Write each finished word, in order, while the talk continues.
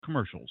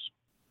commercials.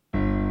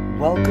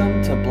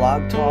 Welcome to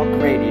Blog Talk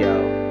Radio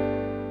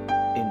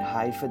in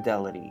high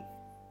fidelity.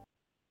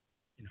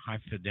 In high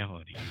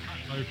fidelity.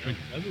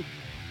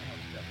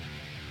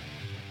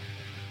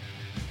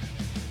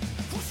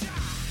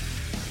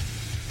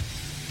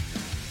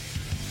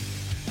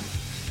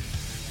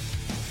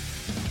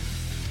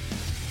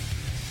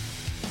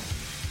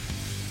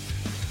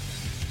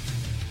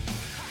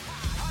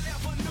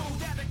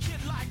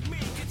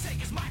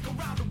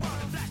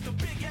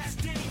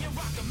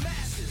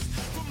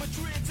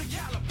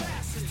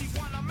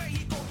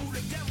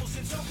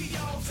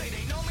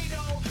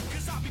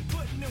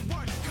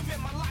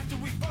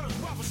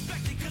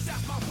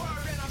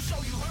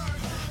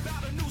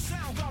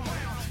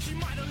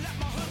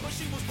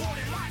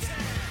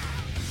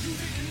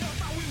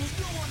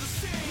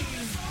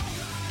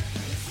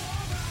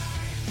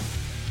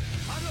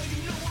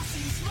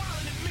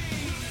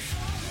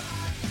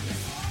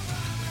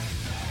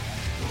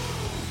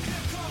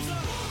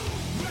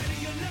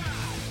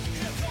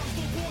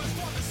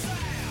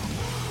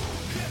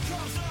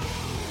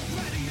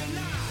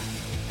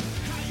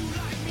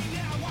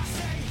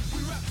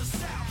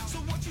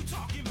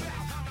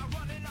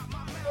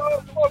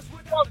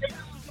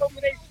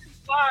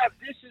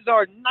 This is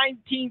our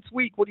 19th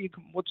week.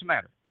 What's the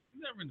matter?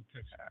 Never in the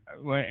picture.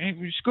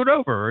 Hey, scoot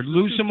over or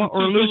lose some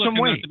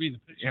weight.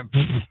 Yeah.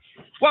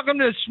 Welcome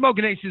to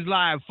Smoking Aces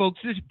Live,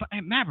 folks.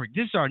 Maverick,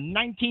 this is our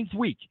 19th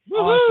week.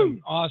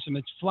 Awesome.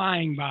 It's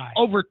flying by.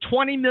 Over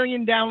 20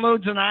 million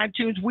downloads on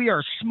iTunes. We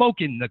are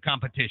smoking the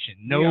competition.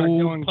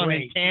 No pun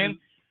intended.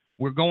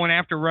 We're going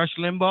after Rush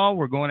Limbaugh.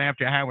 We're going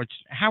after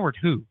Howard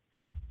who?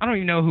 I don't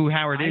even know who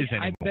Howard is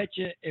anymore. I bet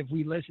you if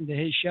we listened to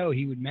his show,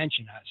 he would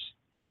mention us.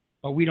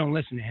 But we don't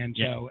listen to him,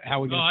 so how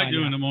are we going to find out? I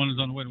do in the mornings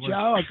on the way to work.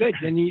 Oh, good.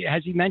 Then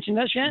has he mentioned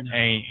us yet?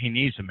 Hey, he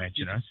needs to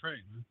mention us. Afraid,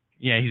 man.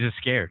 Yeah, he's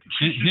scared.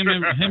 Him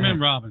and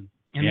Robin.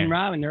 And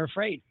Robin, they're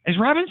afraid. Is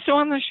Robin still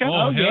on the show?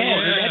 Oh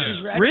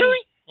yeah. Really?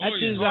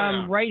 That's his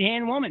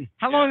right-hand woman.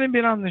 How long have they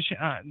been on the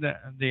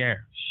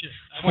air? Shit.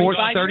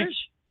 45 years?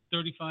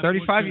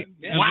 35 years?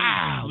 Yeah.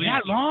 Wow,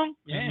 that long?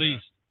 Yeah. At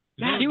least.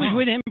 He was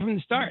with him from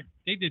the start.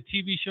 They did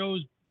TV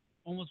shows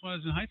almost when I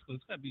was in high school.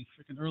 It's got to be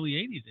freaking early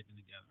 80s they've been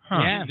together.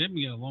 Huh. Yeah. They've been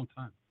together a long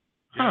time.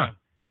 Huh.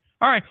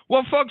 All right.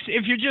 Well, folks,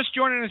 if you're just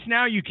joining us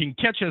now, you can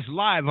catch us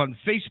live on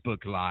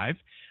Facebook Live.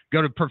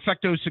 Go to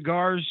Perfecto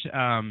Cigars,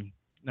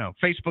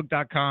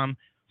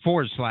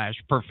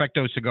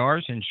 Facebook.com/Perfecto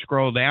Cigars and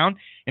scroll down.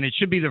 And it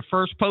should be the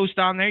first post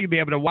on there. You'll be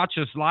able to watch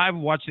us live,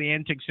 watch the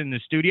antics in the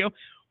studio.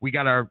 We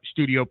got our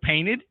studio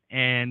painted,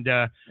 and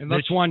it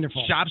looks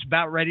wonderful. Shop's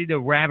about ready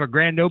to have a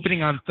grand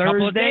opening on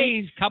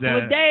Thursday. Couple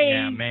of days.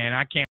 Yeah, man,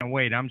 I can't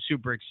wait. I'm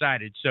super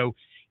excited. So,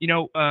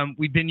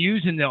 we've been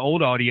using the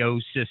old audio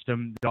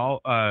system, the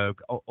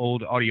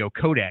old audio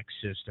codec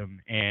system,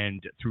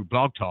 and through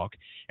Blog Talk.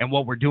 And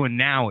what we're doing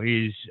now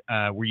is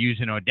we're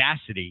using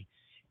Audacity,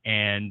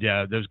 and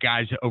those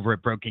guys over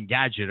at Broken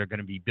Gadget are going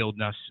to be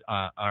building us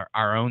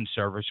our own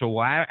server. So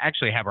we'll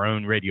actually have our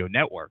own radio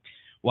network.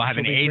 We'll have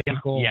an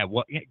 800. Cool. Yeah,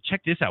 well,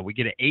 check this out. We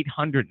get an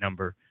 800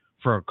 number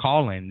for a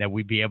call-in that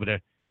we'd be able to,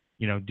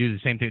 do the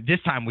same thing.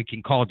 This time we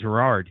can call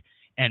Gerard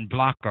and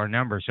block our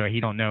number so he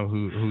don't know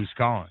who's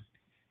calling.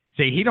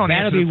 See, he don't.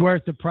 That'll be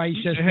worth the price.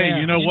 Just hey, there.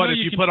 You know what? If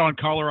you put on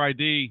caller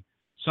ID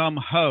some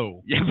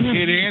hoe, he'd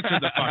answer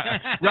the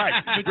phone.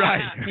 Right. But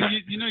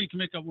you can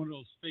make up one of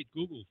those fake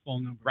Google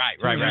phone numbers. Right.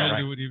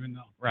 Nobody would even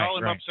know. Right, Call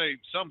him up, say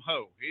some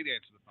hoe. He'd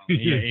answer the phone.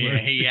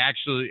 He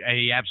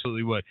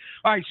absolutely would.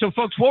 All right, so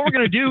folks, what we're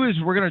going to do is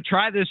we're going to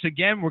try this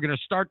again. We're going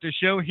to start the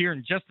show here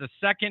in just a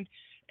second,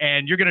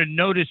 and you're going to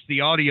notice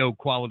the audio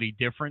quality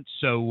difference.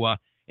 So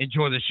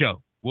enjoy the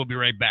show. We'll be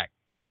right back.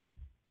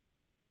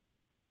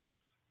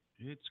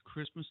 It's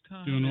Christmas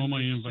time. Doing all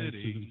my invites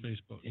to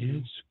Facebook.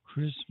 It's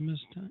Christmas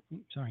time.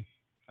 Sorry.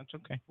 That's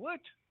okay. What?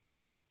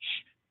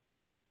 Shh.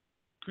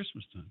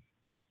 Christmas time.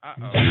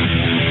 Uh-oh.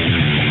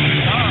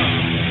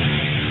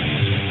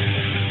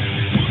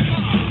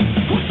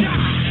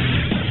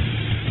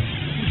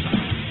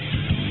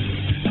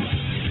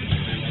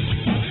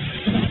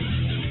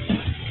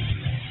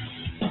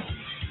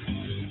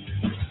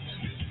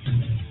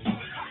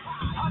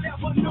 I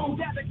never knew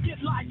that a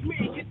kid like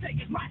me could take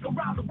his mic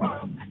around the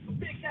world.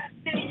 Big ass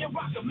thing and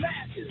rock the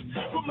masses.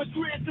 From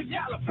Madrid to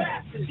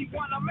Calabasas.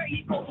 Tijuana,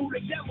 Mexico, through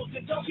the devils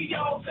in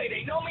Tokyo. Say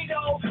they know me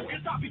though,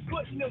 cause I be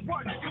putting in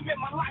work. Commit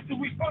my life to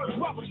reverse.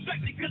 Well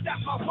respected, cause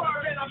that's my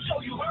word. And I'm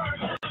sure you heard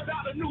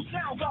about a new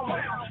sound going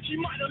around. She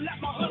might have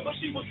left my hood, but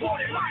she was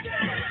born in my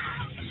town.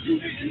 You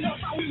didn't know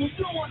how we was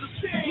doing the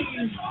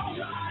scene. It's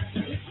alright,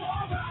 it's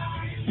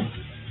alright.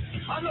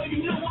 I know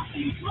you know I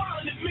see you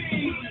smiling at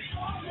me. It's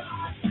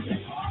alright,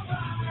 it's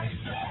alright.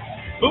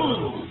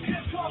 Boom. Here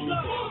comes the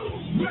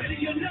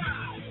ready or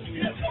not.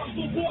 Here comes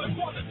the boy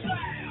for the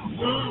sound.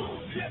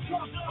 Here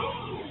comes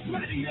the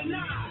ready or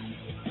not.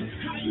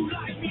 How you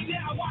like me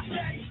now? I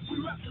say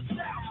we rep the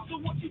South. So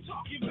what you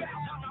talking about?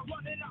 I'm not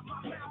running out my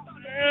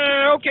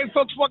mouth. Okay,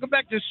 folks, welcome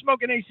back to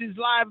Smoking Aces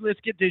Live. Let's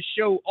get this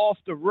show off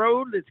the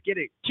road. Let's get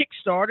it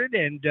kick-started.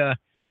 And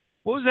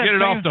What was that? Get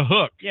it off the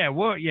hook. Yeah,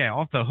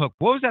 off the hook.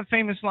 What was that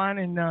famous line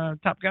in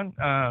Top Gun?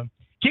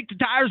 Kick the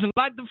tires and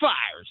light the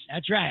fires.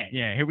 That's right.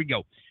 Yeah, here we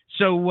go.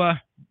 So,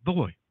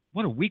 boy,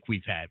 what a week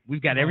we've had.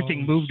 We've got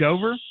everything moved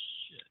over.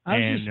 I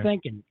was just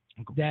thinking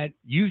that.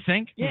 You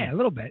think? Yeah, a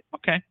little bit.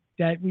 Okay.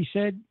 That we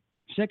said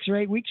 6 or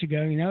 8 weeks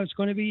ago, it's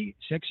going to be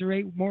 6 or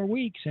 8 more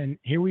weeks, and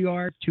here we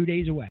are 2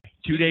 days away.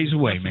 2 days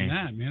away, Less man.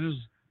 than that, man. It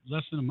was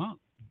less than a month.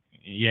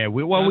 Yeah,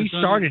 we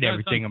started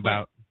everything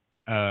about.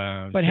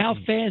 But how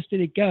fast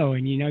did it go?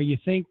 And you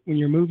think when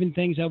you're moving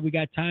things up, we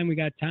got time,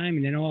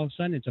 and then all of a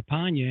sudden it's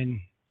upon you.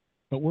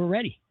 But we're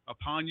ready.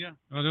 Upon you?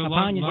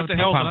 Upon you. What the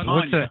hell is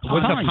upon you?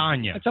 What's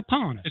upon you? It's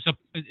upon us.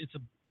 It's a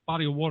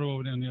body of water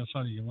over there on the other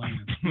side of your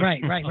land.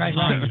 Right.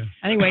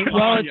 Anyway,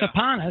 well, it's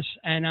upon us,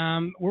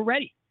 and we're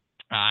ready.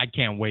 I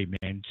can't wait,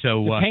 man.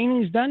 So the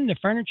painting's done, the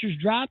furniture's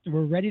dropped, and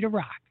we're ready to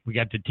rock. We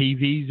got the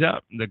TVs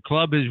up. The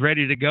club is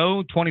ready to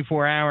go.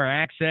 24-hour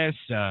access.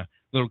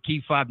 Little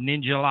key fob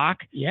ninja lock.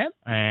 Yep.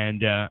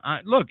 And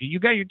look, you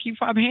got your key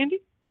fob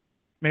handy?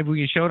 Maybe we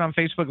can show it on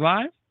Facebook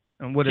Live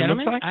and what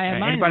Gentlemen, it looks like. I have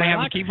mine. Anybody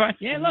have a key fob?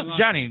 Yeah, look,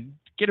 Johnny,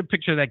 get a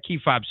picture of that key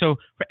fob. So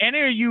for any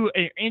of you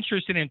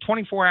interested in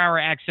 24-hour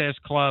access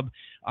club,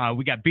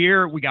 we got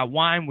beer, we got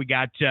wine, we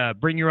got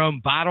bring your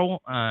own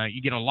bottle.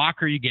 You get a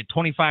locker, you get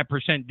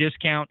 25%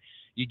 discount.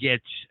 You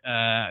get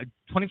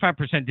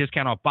 25%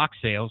 discount off box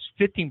sales,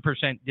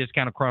 15%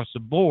 discount across the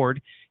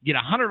board. You get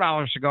a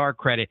 $100 cigar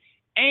credit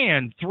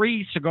and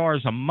 3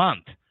 cigars a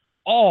month,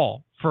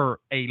 all for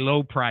a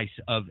low price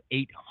of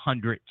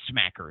 800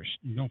 smackers.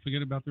 Don't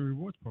forget about the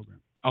rewards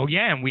program. Oh,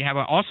 yeah, and we have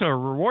also a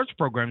rewards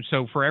program.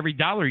 So for every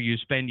 $1 you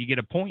spend, you get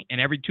a point,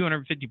 and every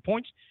 250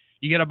 points,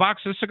 you get a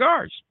box of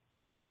cigars.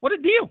 What a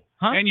deal,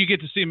 huh? And you get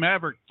to see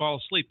Maverick fall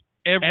asleep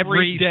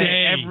every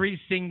day. Every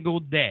single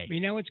day. You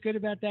know what's good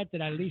about that?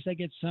 That at least I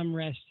get some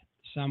rest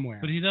somewhere.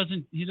 But he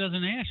doesn't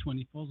ash when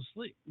he falls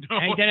asleep.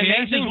 Ain't that He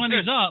amazing? ashes when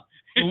he's up,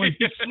 but when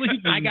he's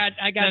sleeping, I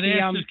got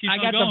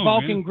the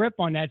Vulcan grip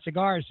on that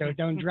cigar, so it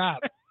don't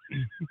drop.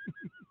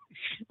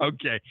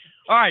 Okay.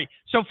 All right.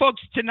 So,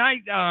 folks,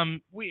 tonight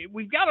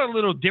we've got a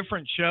little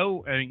different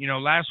show.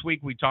 Last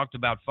week we talked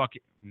about fuck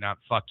the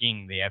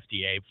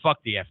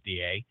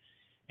FDA,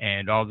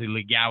 and all the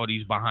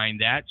legalities behind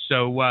that.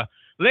 So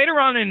later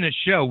on in the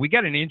show, we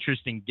got an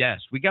interesting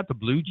guest. We got the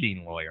Blue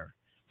Jean lawyer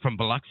from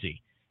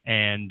Biloxi,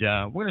 and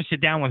we're going to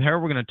sit down with her.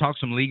 We're going to talk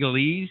some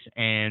legalese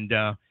and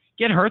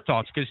get her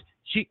thoughts, because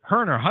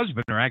her and her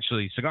husband are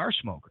actually cigar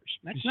smokers.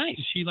 That's nice.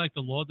 Is she like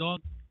the law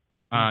dog?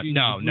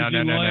 No.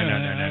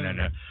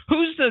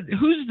 Who's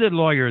the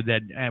lawyer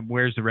that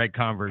wears the red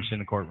Converse in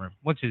the courtroom?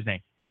 What's his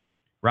name?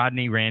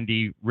 Rodney,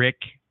 Randy, Rick,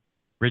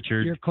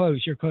 Richard. You're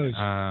close.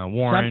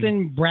 Warren.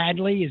 Something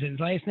Bradley. Is his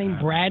last name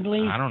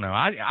Bradley? I don't know.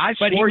 I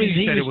swore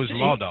you said it was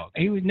Law Dog.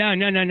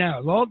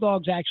 No. Law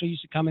Dogs actually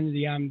used to come into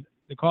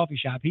the coffee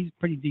shop. He's a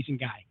pretty decent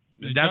guy.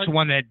 That's the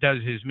one that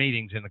does his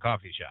meetings in the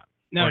coffee shop.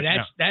 No,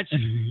 that's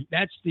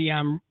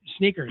the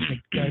sneakers,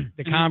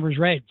 the Converse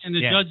Reds. And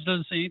the judge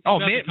doesn't say anything. Oh,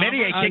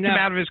 Mediate kicked him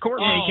out of his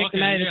courtroom. Yeah, he kicked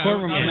him out of the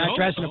courtroom for not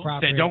dressing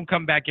appropriately. Said, don't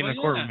come back in the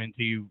courtroom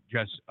until you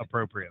dress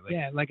appropriately.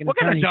 Yeah, like an what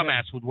kind of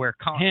dumbass would wear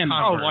Converse?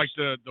 Oh, like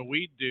the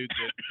weed dude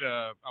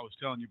that I was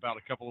telling you about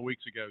a couple of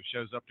weeks ago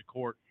shows up to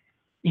court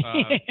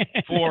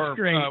for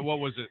what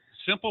was it?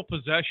 Simple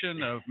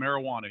possession of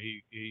marijuana.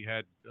 He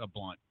had a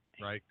blunt,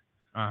 right?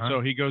 Uh-huh.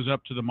 So he goes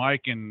up to the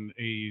mic and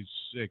he's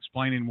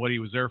explaining what he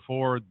was there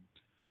for.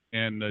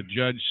 And the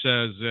judge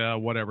says,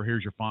 whatever,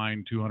 here's your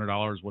fine,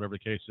 $200, whatever the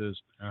case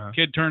is. Uh-huh.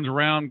 Kid turns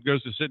around,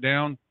 goes to sit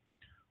down.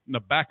 In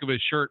the back of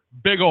his shirt,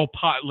 big old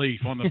pot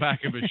leaf on the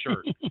back of his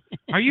shirt.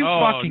 Are you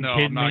fucking no,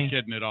 kidding me? I'm not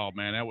kidding at all,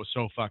 man. That was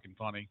so fucking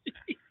funny.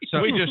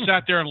 So we just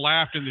sat there and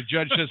laughed, and the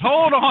judge says,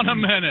 hold on a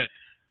minute.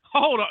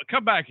 Hold on.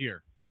 Come back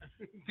here.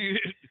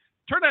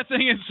 Turn that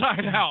thing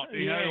inside out.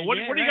 What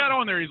do you got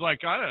on there? He's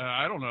like,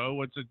 I don't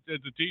know. It's a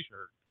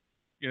T-shirt.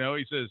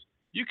 He says,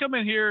 you come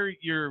in here,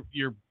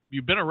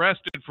 you've been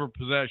arrested for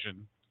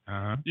possession.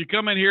 Uh-huh. You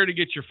come in here to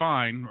get your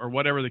fine or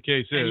whatever the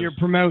case is. And you're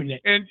promoting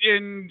it.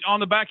 And on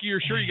the back of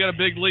your shirt, you got a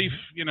big leaf.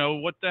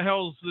 What the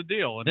hell's the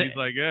deal? And he's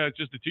like, yeah, it's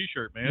just a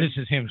T-shirt, man. This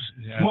is him.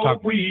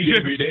 Smoke weed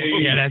every day.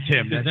 Yeah, that's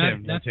him.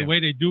 That's the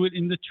way they do it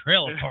in the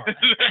trailer park.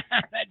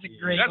 That's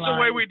a great That's line.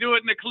 the way we do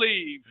it in the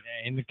Cleve.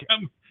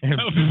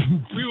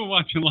 We were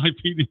watching Live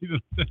PD.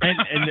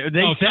 and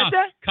they said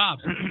that?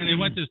 Cops. And they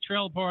went to this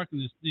trailer park,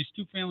 and these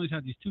two families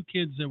had these two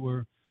kids that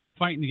were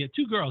fighting to get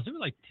two girls. They were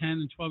like 10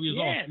 and 12 years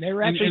old. Yeah, they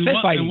were actually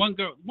fighting. And one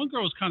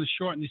girl was kind of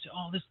short, and they said,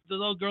 the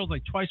little girl's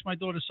like twice my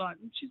daughter's size.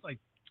 And she's like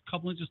a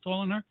couple inches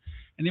taller than her.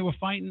 And they were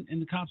fighting,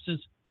 and the cop says,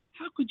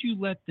 how could you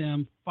let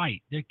them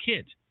fight? They're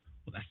kids.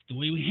 Well, that's the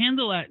way we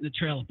handle that in the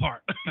trailer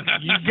park.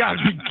 You got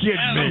to be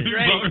kidding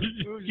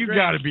me. You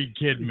got to be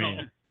kidding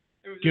me.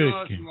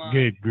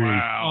 Good grief.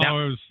 Wow. Now,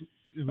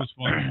 it was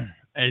fun.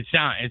 It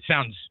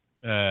sounds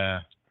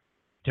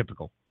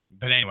typical.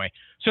 But anyway,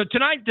 so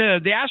tonight the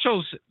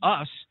Ashles,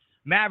 us,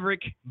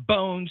 Maverick,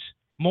 Bones,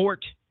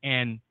 Mort,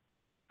 and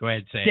go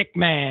ahead and say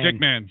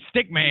Stickman.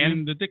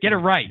 Stickman. Get it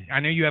right. I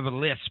know you have a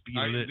lisp,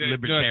 you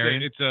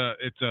libertarian.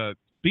 It's a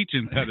speech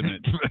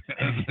impediment.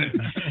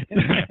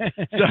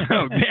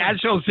 So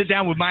Asheville will sit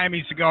down with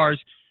Miami Cigars.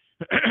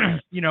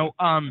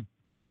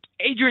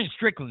 Adrian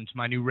Strickland's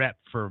my new rep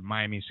for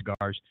Miami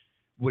Cigars,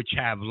 which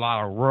have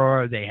La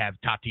Aurora, they have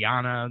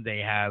Tatiana, they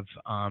have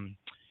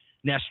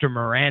Nestor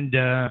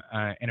Miranda,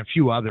 and a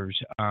few others.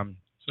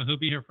 So he'll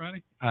be here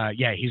Friday?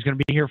 Yeah, he's going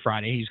to be here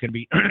Friday. He's going to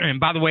be, and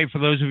by the way, for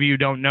those of you who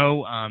don't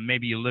know,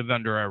 maybe you live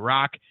under a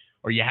rock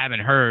or you haven't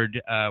heard,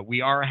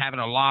 we are having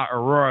a La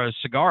Aurora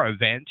Cigar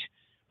Event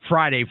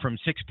Friday from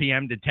 6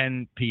 p.m. to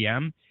 10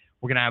 p.m.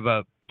 We're going to have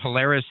a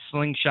Polaris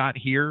slingshot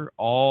here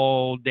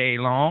all day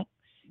long.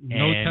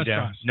 No test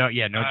drives. No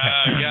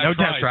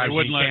test drives.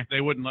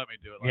 They wouldn't let me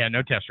do it.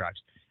 No test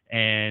drives.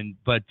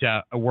 But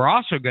we're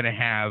also going to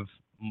have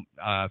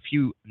a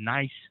few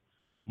nice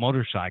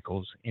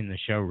motorcycles in the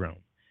showroom.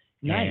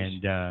 Nice.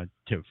 And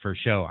for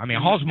show. I mean,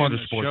 Hall's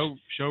Motorsports,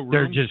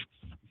 they're just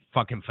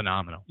fucking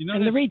phenomenal.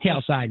 And the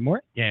retail side,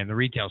 Mort. Yeah, and the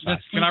retail side.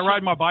 Can I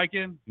ride my bike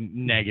in?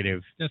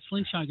 Negative. That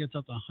slingshot gets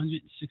up to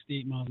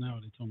 168 miles an hour,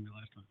 they told me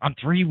last time. On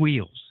 3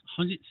 wheels.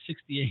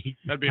 168.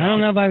 That'd be I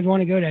don't know if I would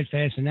want to go that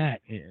fast in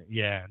that.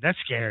 Yeah, that's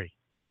scary.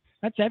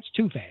 That's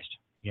too fast.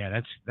 Yeah,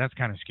 that's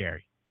kind of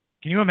scary.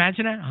 Can you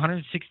imagine that?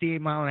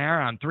 168 mile an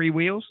hour on 3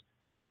 wheels?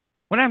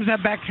 What happens if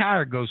that back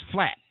tire goes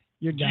flat?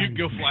 You're done. You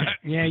go flat.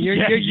 Yeah, you're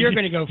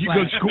going to go flat. You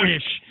go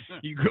squish.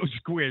 You go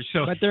squish.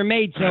 So, but they're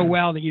made so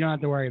well that you don't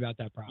have to worry about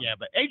that problem. yeah,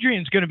 but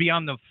Adrian's going to be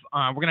on the.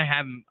 We're going to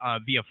have him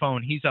via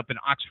phone. He's up in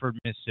Oxford,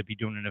 Mississippi,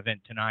 doing an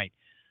event tonight.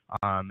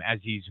 As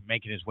he's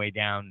making his way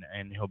down,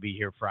 and he'll be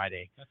here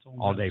Friday,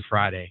 all day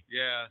Friday.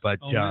 Yeah. But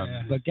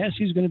But guess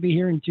who's going to be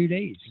here in 2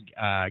 days?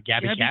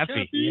 Gabby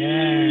Caffey. Yeah.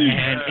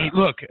 And hey,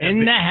 look,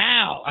 In the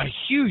house. a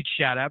huge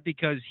shout out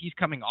because he's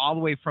coming all the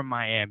way from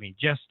Miami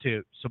just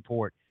to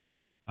support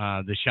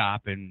the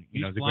shop and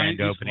the grand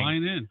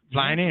opening.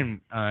 Flying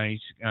in.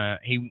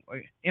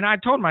 And I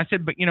told him, I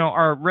said, but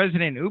our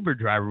resident Uber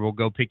driver will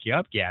go pick you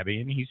up,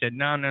 Gabby. And he said,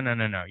 no.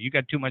 You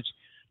got too much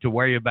to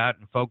worry about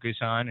and focus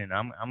on, and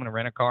I'm going to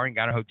rent a car and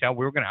got a hotel.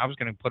 I was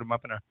going to put him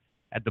up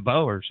at the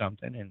Bow or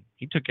something, and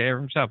he took care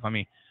of himself. I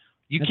mean,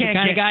 That's the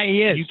kind of guy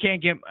he is. You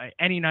can't get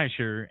any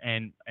nicer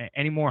and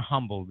any more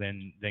humble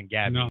than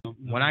Gabby. No,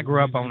 when I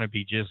grow up, I want to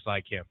be just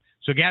like him.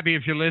 So, Gabby,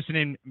 if you're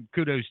listening,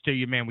 kudos to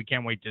you, man. We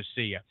can't wait to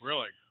see you.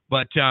 Really?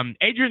 But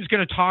Adrian's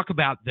going to talk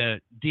about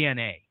the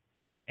DNA,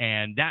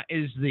 and that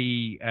is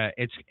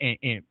it's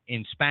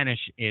in Spanish,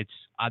 it's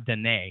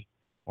ADN.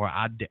 Or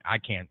I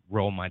can't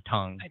roll my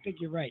tongue. I think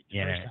you're right.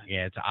 Yeah,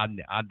 it's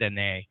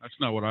ADN. That's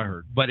not what I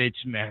heard. But it's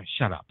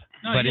shut up.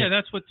 No, but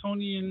that's what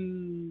Tony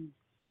and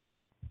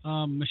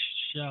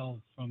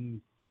Michelle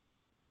from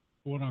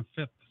Ford on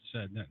Fifth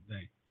said that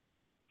day.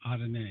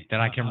 ADN. That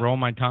I can roll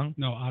my tongue?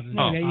 No, ADN.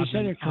 No, you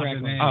said it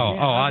correctly.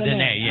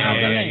 ADN.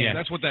 Yeah.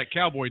 That's what that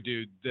cowboy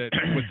dude that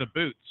with the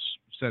boots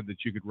said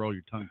that you could roll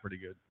your tongue pretty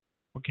good.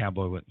 What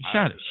cowboy?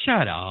 Shut up.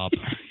 Shut up.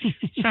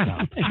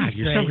 God,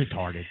 you're so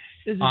retarded.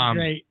 This is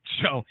great.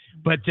 So,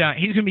 but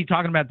he's going to be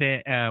talking about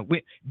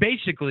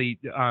basically,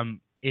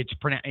 it's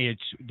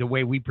the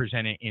way we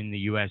present it in the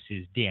U.S.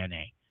 is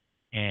DNA,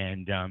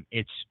 and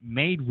it's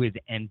made with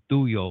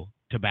Antuyo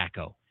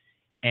tobacco.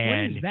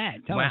 And what is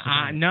that? Tell us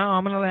about it. No,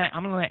 I'm gonna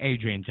let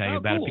Adrian tell you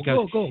about cool, it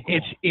because cool.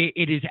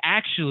 it is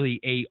actually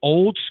a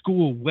old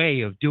school way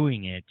of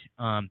doing it,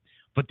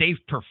 but they've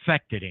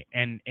perfected it,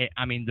 and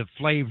the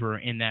flavor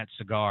in that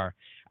cigar.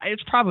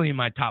 It's probably in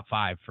my top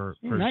 5 for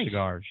nice.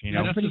 Cigars.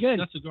 That's pretty good.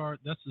 That's the cigar.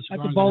 That's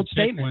a bold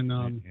statement.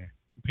 When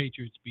the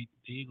Patriots beat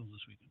the Eagles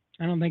this weekend.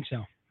 I don't think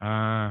so.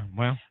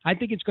 Well, I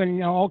think it's going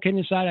to. All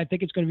kidding aside, I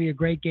think it's going to be a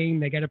great game.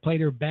 They got to play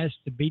their best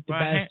to beat the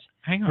best.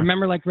 Hang on.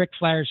 Remember, like Ric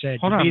Flair said,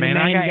 hold to on, be man. the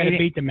man, I got you got to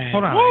beat the man.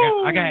 Hold on.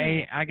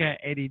 I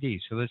got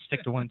ADD. So let's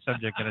stick to one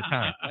subject at a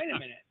time. Wait a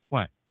minute.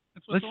 What?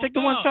 Let's stick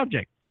to one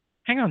subject.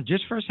 Hang on,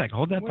 just for a second.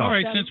 Hold that thought. All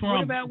right, since we're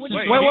on. Wait.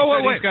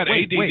 He's got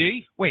ADD?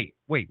 Wait.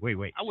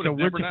 So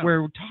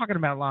we're talking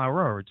about La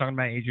Aurora. We're talking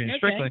about Adrian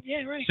Strickland.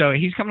 Yeah, right. So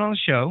he's coming on the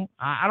show.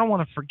 I don't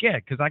want to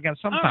forget because I got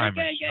some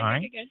timers. All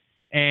right.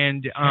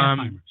 And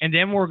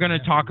then we're going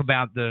to talk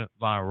about the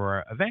La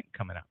Aurora event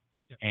coming up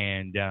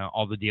and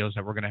all the deals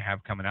that we're going to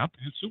have coming up.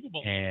 And Super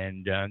Bowl.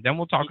 And then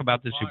we'll talk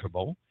about the Super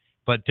Bowl.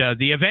 But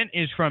the event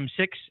is from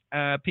 6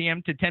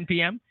 p.m. to 10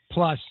 p.m.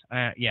 Plus.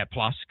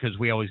 Plus, because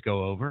we always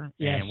go over.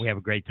 Yes. And we have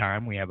a great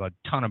time. We have a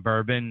ton of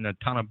bourbon, a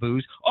ton of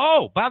booze.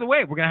 Oh, by the way,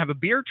 we're going to have a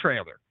beer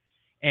trailer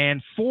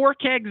and 4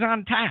 kegs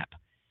on tap.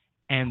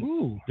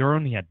 And they're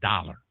only $1.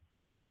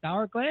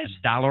 $1 glass?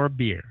 $1 a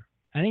beer.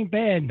 That ain't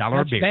bad.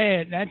 $1 a beer.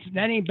 Bad.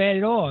 That ain't bad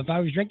at all. If I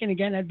was drinking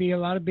again, that'd be a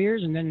lot of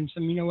beers and then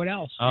some. You know what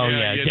else? Oh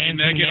yeah, dancing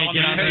naked on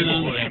the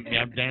table.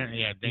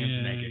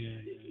 Dancing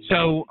naked.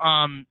 So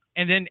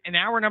and then in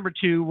hour number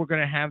 2, we're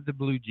going to have the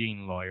Blue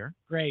Jean lawyer.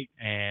 Great.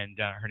 And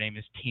her name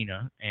is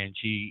Tina, and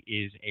she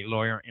is a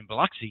lawyer in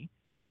Biloxi.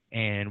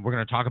 And we're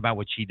going to talk about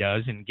what she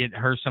does and get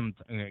her some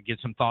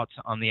thoughts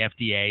on the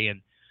FDA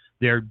and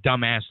their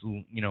dumbass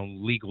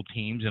legal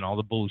teams and all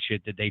the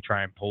bullshit that they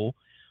try and pull.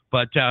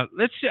 But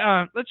let's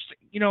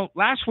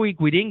last week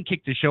we didn't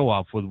kick the show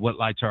off with What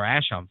Lights Our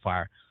Ash on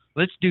Fire.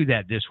 Let's do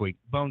that this week.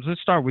 Bones,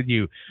 let's start with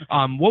you.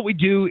 What we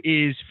do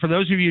is, for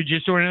those of you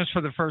just joining us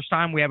for the first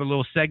time, we have a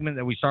little segment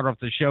that we start off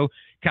the show,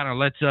 kind of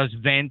lets us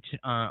vent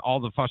all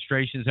the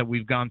frustrations that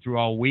we've gone through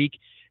all week,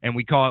 and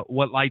we call it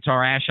What Lights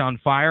Our Ash on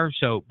Fire.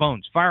 So,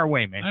 Bones, fire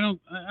away, man. I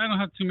don't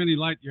have too many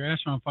light your ash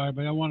on fire,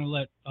 but I want to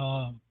let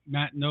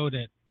Matt know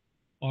that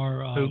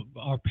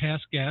our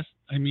past guest,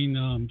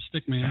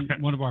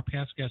 Stickman, one of our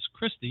past guests,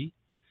 Christy,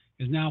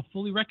 is now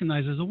fully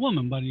recognized as a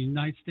woman by the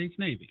United States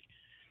Navy.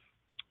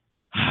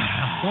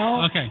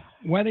 Well, okay.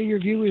 Whether your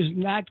view is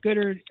not good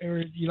or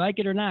you like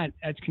it or not,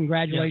 that's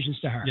congratulations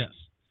to her. Yes.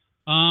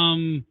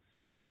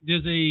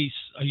 There's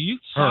a youth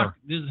Her. soccer.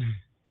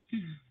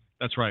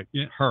 That's right.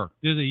 Yeah. Her.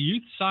 There's a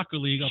youth soccer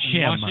league up in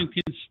Shim.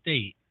 Washington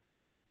State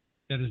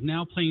that is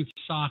now playing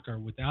soccer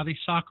without a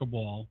soccer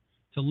ball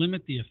to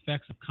limit the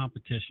effects of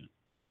competition.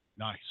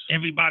 Nice.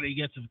 Everybody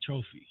gets a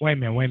trophy. Wait a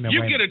minute.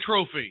 You get a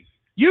trophy.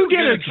 You get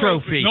a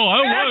trophy. No, I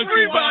want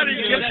Everybody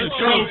gets a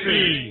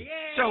trophy.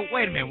 So,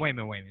 wait a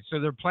minute. So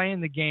they're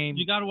playing the game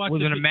You got to watch with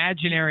the an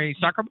imaginary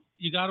soccer ball?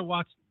 You got to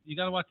watch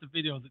the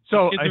video. The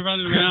So, kids are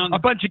running around. a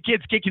bunch of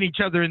kids kicking each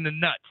other in the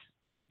nuts.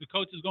 The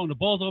coach is going, the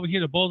ball's over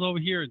here, and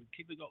the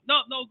kids go,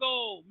 no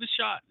goal, miss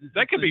shot.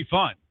 That could be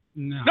fun.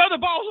 No. No, the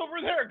ball's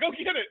over there. Go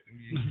get it.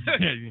 Go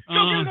get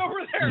it over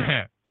there.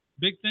 Yeah.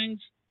 Big things.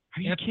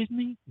 Are you kidding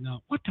me? No.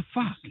 What the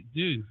fuck?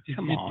 Dude.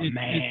 Come on,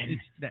 man.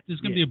 There's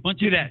going to be a bunch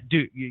Do of that.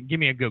 Give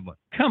me a good one.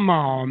 Come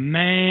on,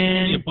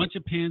 man. a bunch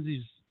of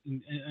pansies.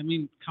 I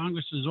mean,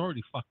 Congress is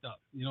already fucked up.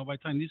 You know, by the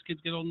time these kids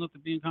get old enough to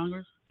be in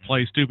Congress.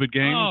 Play stupid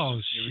games. Oh,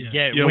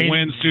 shit. You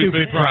win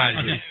stupid prizes.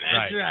 Okay.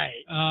 That's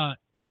right.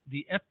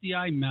 The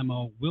FBI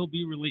memo will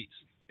be released.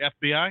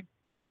 FBI?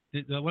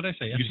 What did I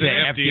say? You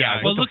said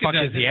FBI. What the look fuck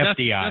at is that.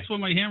 the FBI? That's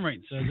what my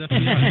handwriting says.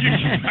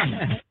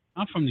 FBI.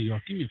 I'm from New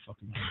York. Give me a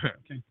fucking break,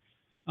 okay?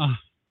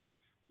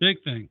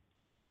 Big thing.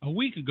 A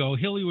week ago,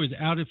 Hillary was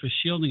outed for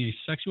shielding a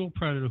sexual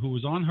predator who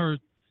was on her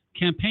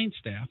campaign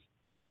staff.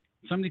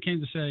 Somebody came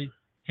to say,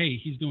 hey,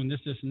 he's doing this,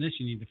 and this.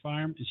 You need to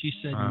fire him. And she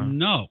said,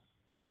 no.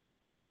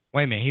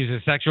 Wait a minute. He's a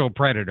sexual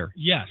predator.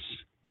 Yes.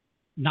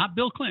 Not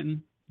Bill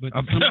Clinton, but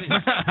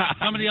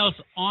somebody else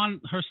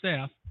on her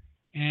staff.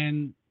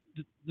 And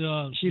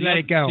She let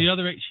it go.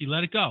 She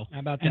let it go. How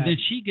about that? And then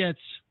she gets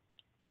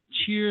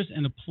cheers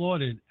and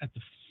applauded at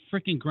the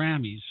freaking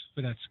Grammys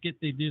for that skit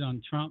they did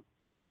on Trump.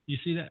 You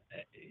see that?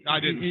 I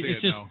didn't see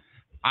it, no.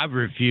 I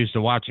refuse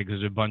to watch it because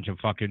they're a bunch of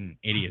fucking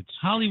idiots.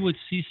 Hollywood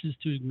ceases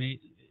to amaze.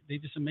 They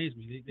just amaze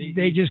me.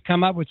 They just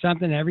come up with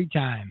something every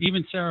time.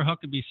 Even Sarah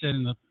Huckabee said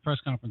in the press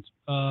conference,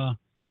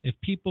 if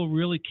people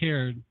really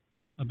cared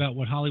about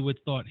what Hollywood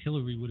thought,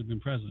 Hillary would have been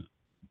president.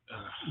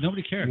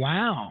 Nobody cared.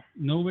 Wow.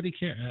 Nobody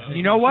cared.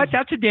 You know what?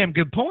 That's a damn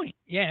good point.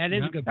 Yeah, that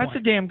is a good point. That's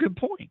a damn good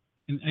point.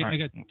 And I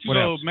got two. What So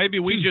else? maybe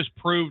we just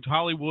proved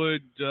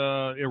Hollywood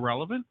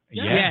irrelevant?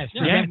 Yes.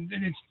 Yeah.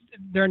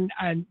 They're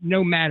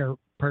no matter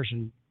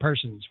persons,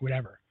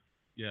 whatever.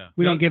 Yeah.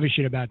 We don't give a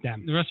shit about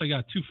them. The rest I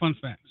got two fun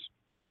facts.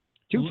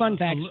 Two fun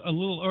facts. A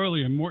little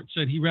earlier, Mort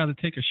said he'd rather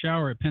take a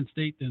shower at Penn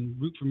State than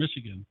root for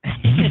Michigan.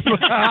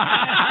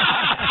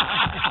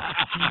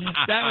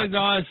 That was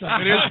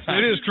awesome.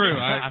 It is true.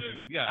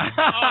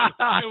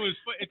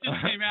 It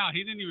just came out.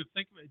 He didn't even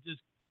think of it. It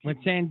just With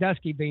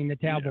Sandusky being the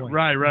towel boy.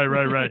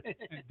 Right.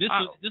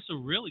 This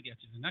will really get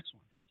you the next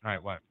one. All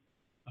right, what?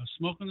 I was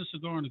smoking a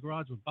cigar in the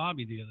garage with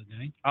Bobby the other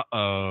day,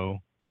 Uh-oh.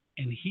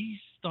 and he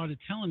started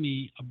telling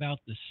me about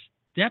the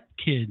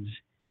stepkids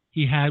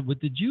he had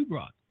with the Jew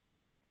broad.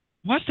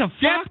 What the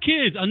fuck?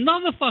 Stepkids,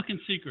 another fucking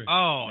secret.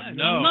 Oh,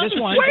 no. Another This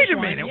one- Wait this a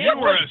one. minute. You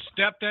were a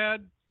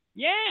stepdad?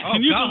 Yeah. Oh,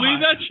 Can you God. believe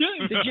that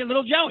shit? Did you,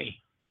 little Joey?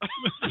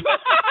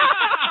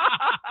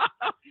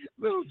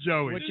 Little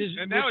Joey. Which is,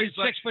 And now which he's is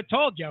like- 6 foot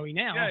tall Joey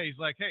now. Yeah, he's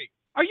like, hey.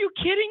 Are you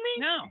kidding me?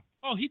 No.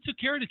 Oh, he took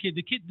care of the kid.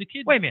 The kid.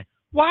 Wait a minute.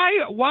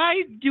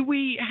 Why do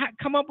we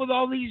come up with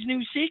all these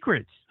new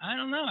secrets? I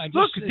don't know. I just,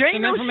 Look, it's there ain't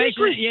some no information.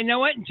 secret. You know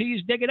what? Until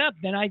you dig it up,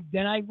 then I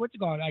what's it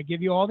called? I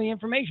give you all the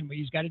information, but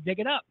you've got to dig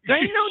it up. There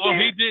ain't no Oh, damn-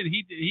 he did.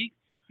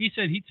 He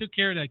said he took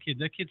care of that kid.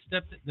 That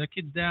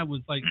kid's dad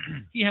was like,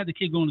 he had the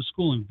kid going to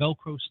school in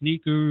Velcro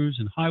sneakers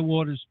and high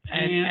waters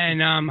pants.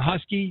 And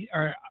Husky,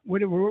 or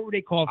what were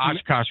they called?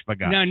 Oshkosh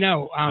Bagat.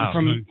 No.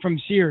 From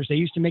Sears, they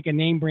used to make a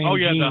name brand. Oh,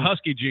 yeah, jeans. the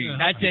Husky jeans.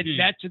 That's Husky it. jeans.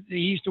 That's it. He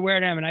used to wear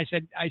them, and I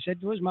said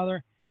to his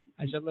mother,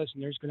 I said, listen,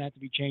 there's going to have to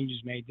be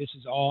changes made. This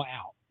is all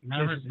out.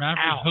 Maverick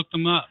out. hooked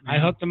him up. I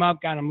hooked them up,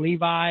 got them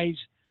Levi's,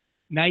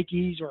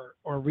 Nikes, or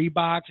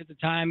Reeboks at the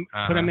time.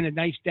 Put them in a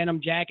nice denim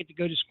jacket to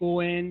go to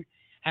school in.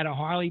 Had a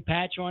Harley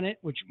patch on it,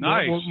 which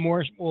Nice.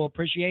 more will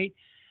appreciate.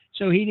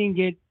 So he didn't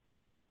get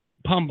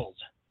pummeled.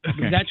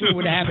 That's what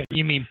would happen.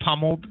 You mean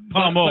pummeled?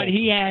 But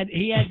he had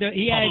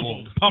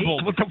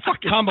Pummeled. What the fuck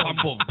is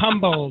pummeled?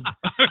 pummeled.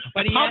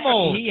 But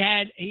Pummeled. he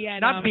had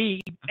Not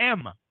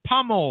P-M.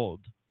 Pummeled.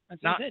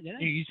 That's Not, what I said,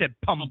 didn't I? you said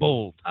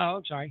pummeled. Oh,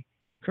 I'm sorry.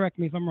 Correct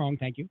me if I'm wrong.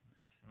 Thank you.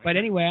 But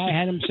anyway, I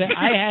had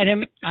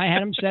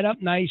him set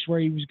up nice where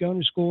he was going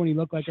to school and he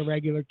looked like a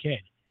regular kid.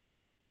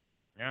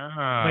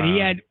 But he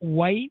had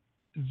white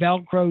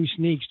Velcro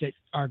sneaks that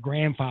our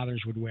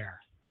grandfathers would wear.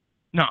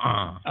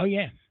 Nuh-uh. Oh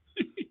yeah.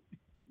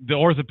 The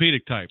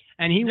orthopedic type.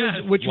 And he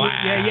was, which was,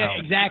 Wow.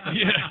 exactly.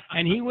 Yeah.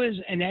 And he was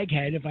an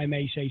egghead, if I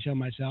may say so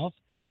myself.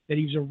 That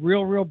he was a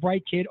real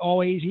bright kid.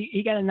 Always,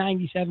 he got a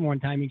 97 one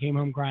time. He came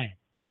home crying.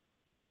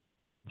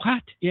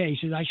 What? Yeah, he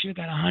says I should have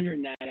got 100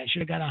 in that. I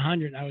should have got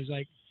 100. I was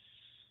like,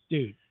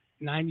 dude,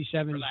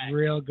 97 is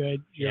real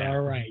good. You're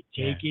all right.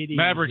 Take it easy.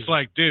 Maverick's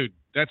like, dude,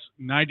 that's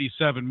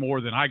 97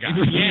 more than I got.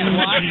 Yeah,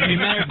 well, as a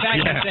matter of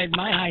fact, I said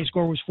my high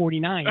score was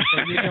 49. So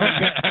you're doing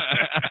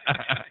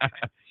good.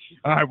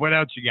 All right, what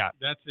else you got?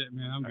 That's it,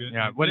 man. I'm good.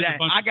 Yeah, well, There's a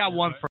bunch I of got stuff,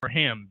 one right? for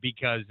him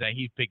because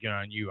he's picking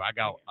on you. I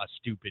got a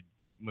stupid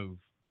move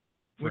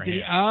for What did him.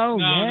 he- oh,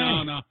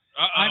 yeah. No.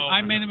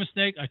 I made a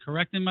mistake. I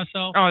corrected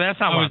myself. Oh, that's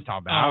not I what was- I'm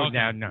talking about. oh,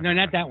 okay. No,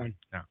 not that one.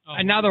 No. Oh,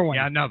 Another one.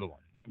 Yeah, another one.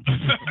 I'm just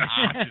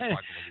fucking with you.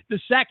 The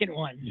second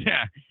one.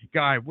 Yeah,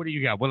 guy, what do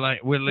you got? We'll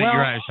let your Well,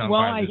 eyes on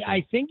fire.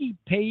 I think he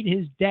paid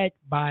his debt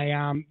by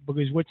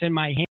because what's in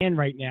my hand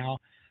right now.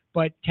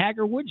 But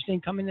Tiger Woods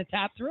didn't come in the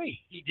top 3.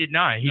 He did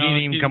not. He No,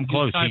 didn't even come was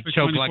close. tied He for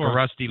choked like a 24th.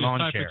 rusty He was lawn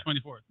tied chair. for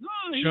 24th.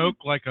 No, Choke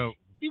like a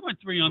he went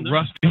 3 under.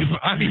 rusty.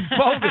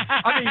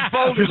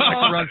 folded like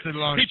a rusty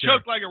lawn He chair.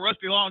 choked like a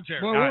rusty lawn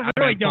chair. Well, I we're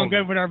really mean, doing folded.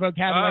 good with our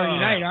vocabulary Oh.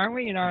 tonight, aren't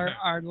we? In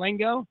our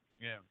lingo.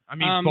 Yeah, I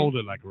mean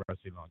folded like a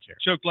rusty lawn chair.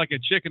 Choked like a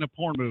chick in a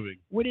porn movie.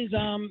 What is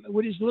a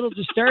little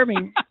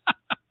disturbing?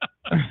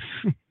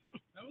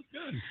 That was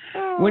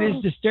good. What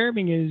is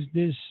disturbing is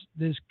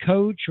this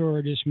coach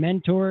or this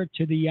mentor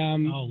to the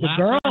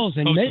Lasser? girls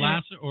in Coach Michigan.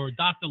 Lasser or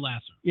Dr.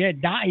 Lasser. Yeah,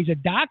 he's a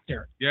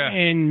doctor Yeah.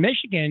 in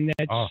Michigan.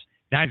 That's Oh,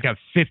 that got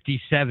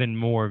 57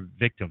 more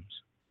victims.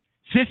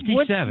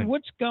 57.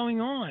 what's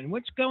going on?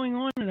 What's going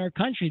on in our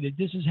country that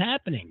this is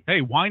happening?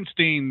 Hey,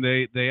 Weinstein,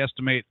 they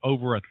estimate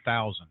over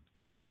 1,000.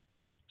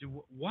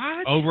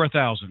 What? Over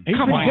 1,000. He's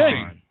Come pretty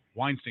on. good.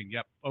 Weinstein,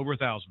 yep, over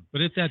 1,000.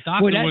 But if that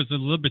doctor Well, that- was a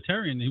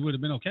libertarian, he would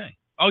have been okay.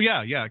 Oh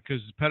yeah,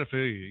 because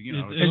pedophilia, you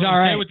know. It was all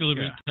okay right. with the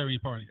Libertarian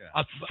Party.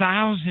 Yeah.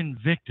 1,000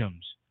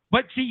 victims.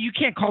 But see, you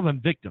can't call them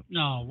victims.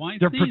 No, They're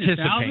Weinstein,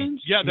 participating.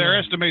 1,000? Yeah, they're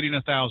estimating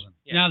 1,000.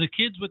 Now, the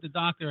kids with the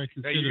doctor I Hey,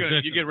 consider you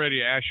victims. get ready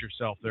to ask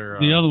yourself there.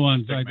 The other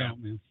ones, big I man.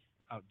 don't, man.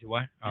 Oh, do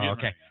I? Oh, Yeah.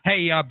 okay.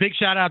 Hey, big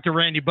shout out to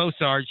Randy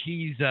Bosarge.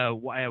 He's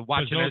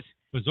watching us.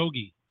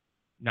 Bazogi.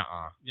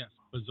 Nuh-uh. Yes,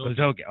 Bazogi.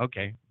 Bazogi.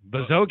 Okay.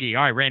 Bazogi.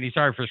 All right, Randy,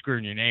 sorry for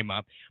screwing your name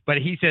up. But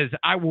he says,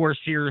 I wore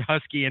Sear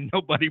Husky and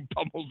nobody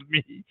pummeled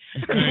me.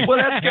 Well,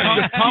 that's good.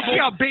 You see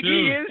how big he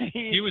Dude. is?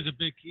 He was a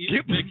big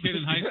kid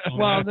in high school.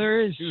 Well, man.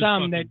 there is He was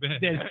some that, fucking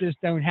bad. that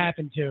just don't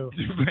happen to.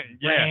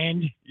 yeah.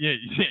 Rand.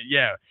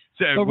 Yeah.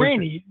 So, But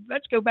Randy,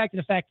 let's go back to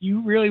the fact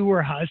you really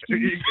were husky.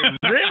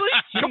 Really?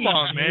 Come Jeez,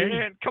 on, dude.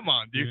 man. Come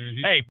on, dude. Yeah,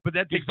 he- hey, but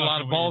that he's takes a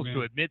lot of fucking with balls you, to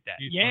man. admit that.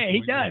 He's Yeah, fucking he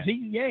with you. does.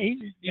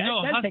 He's You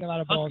know, that take a lot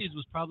of balls. Huskies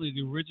was probably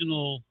the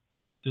original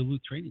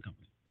Duluth Trading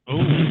Company.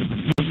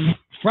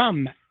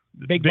 From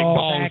Big Big Ball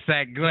Balls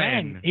Sack Sack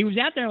Glenn. He was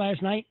out there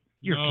last night.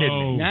 You're No.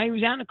 kidding me. Now he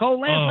was out in the cold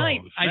last Oh,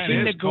 night. I man,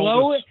 seen the it's cold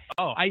glow. as-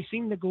 oh. I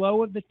seen the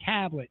glow of the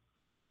tablet.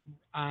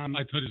 I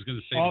thought he was going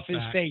to say Off the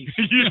his fact. face.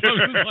 You know,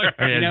 it was like-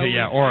 Yeah, You know,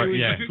 yeah, it or was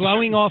yeah.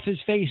 glowing off his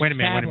face. Wait a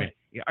minute. tablet.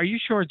 Are you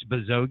sure it's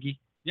Bazogi?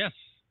 Yes,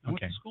 I went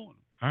Okay. to school.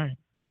 All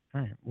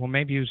right. Well,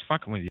 maybe he was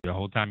fucking with you the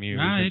whole time you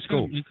Nah, was he in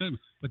school. couldn't. He couldn't.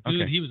 But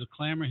dude, Okay. he was a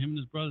clammer. Him and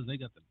his brothers, they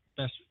got the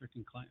best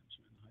freaking clams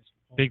in high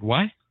school. Big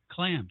what?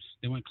 Clams.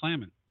 They went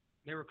clamming.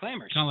 They were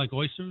clammers. Kind of like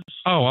oysters.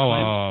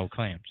 Oh,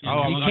 clams. Yeah,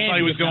 Oh, you I thought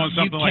he was going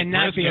something you like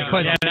cannot be a brisket or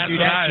person to something. do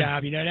that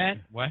job. You know that?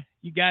 What?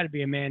 You got to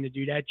be a man to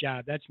do that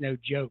job. That's no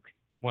joke.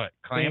 What?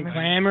 Being Clam?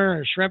 clammer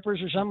or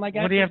shrimpers or something like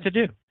that. What do you have to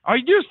do? All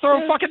you do is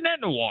throw a fucking net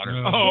in the water.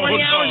 No. Oh, 20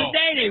 no. hours a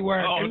day they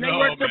work, Oh, and they no,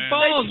 work their man.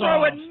 balls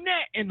Throw off. a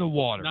net in the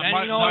water. Now, That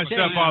My ain't all it takes.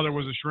 stepfather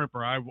was a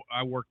shrimper.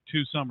 I worked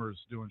 2 summers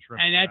doing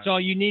shrimp. And that's all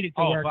you needed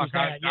to Oh, work. fuck. was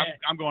that, yeah.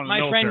 I'm going to My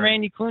the friend military.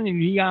 Randy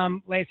Clooney, he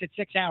lasted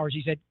 6 hours.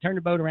 He said, "Turn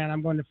the boat around.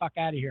 I'm going the fuck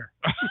out of here."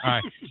 All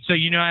right. So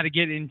you know how to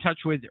get in touch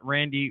with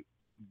Randy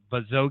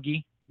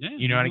Bazogi? Yeah.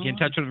 You know how to get in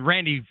touch with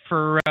Randy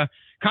for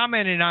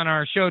commenting on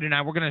our show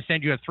tonight. We're going to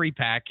send you a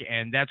 3-pack,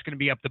 and that's going to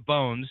be up to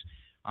Bones.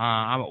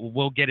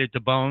 We'll get it to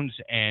Bones,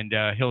 and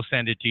he'll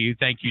send it to you.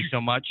 Thank you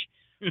so much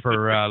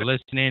for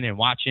listening and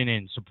watching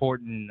and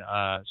supporting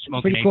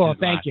Smoking Pretty cool. Aces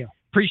Thank Live. you.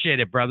 Appreciate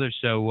it, brother.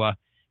 So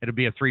it'll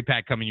be a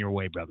 3-pack coming your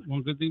way, brother.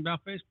 One good thing about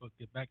Facebook,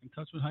 get back in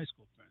touch with high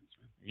school friends.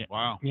 Man. Yeah.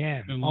 Wow.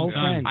 Yeah, Been a old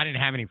long time. friends. I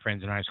didn't have any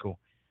friends in high school.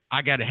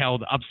 I got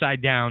held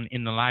upside down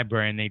in the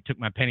library, and they took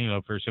my penny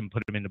loafers and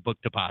put them in the book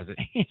deposit.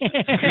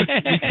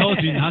 They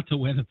told you not to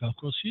wear the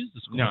Velcro shoes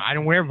to school. No, I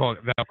didn't wear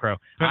Velcro.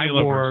 Penny I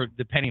wore loafers.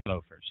 the penny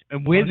loafers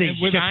and with a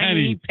With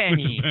shiny With a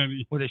penny.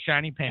 penny. With a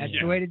shiny penny.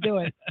 That's the way to do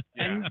it.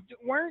 And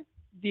weren't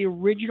the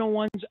original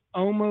ones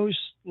almost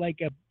like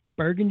a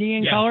burgundy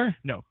in Yeah. color?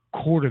 No,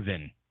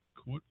 cordovan.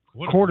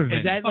 Cordovan.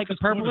 Is that like a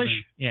purplish?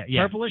 Yeah,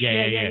 Purplish?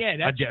 Yeah.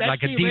 That's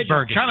like a the deep original.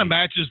 burgundy. Kind of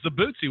matches the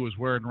boots he was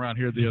wearing around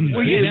here the other day.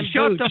 Will Yeah, you them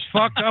shut boots. the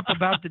fuck up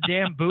about the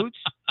damn boots?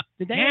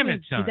 Did they Damn have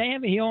it, son. Did they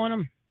have a heel on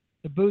them?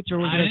 The boots, or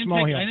was I it a didn't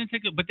small take, heel? I didn't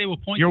take it, but they were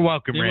pointy. You're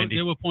welcome, they Randy.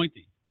 They were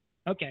pointy.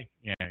 Okay,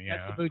 Yeah.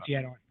 that's the boots you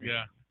had on.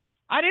 Yeah.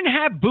 I didn't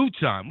have boots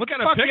on. What Got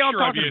the a fuck are y'all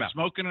picture of talking you about?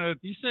 smoking a.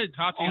 You said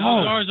Oh,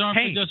 cigars aren't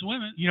hey. for just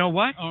women. You know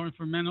what? Or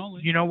for men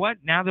only. You know what?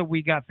 Now that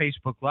we got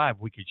Facebook Live,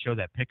 we could show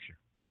that picture.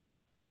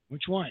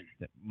 Which one?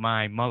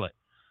 My mullet.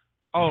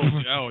 Oh,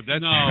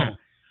 that's No.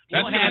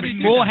 That's gonna be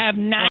We'll have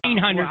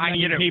 900 I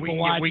get people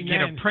watching. we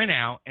get a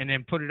printout and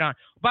then put it on.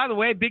 By the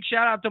way, big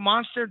shout out to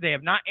Monster. They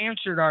have not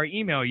answered our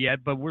email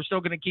yet, but we're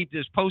still going to keep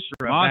this poster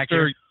up back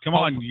Monster. here. Come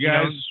on, you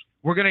guys.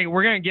 We're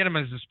gonna get them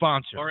as a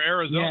sponsor. Or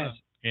Arizona. Yes.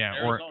 Yeah,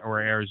 Arizona. or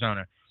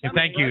Arizona. And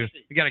thank you.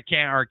 We got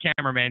our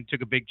cameraman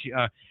took a big.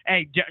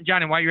 Hey,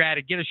 Johnny, while you're at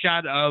it, get a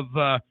shot of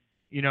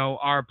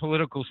our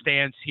political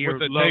stance here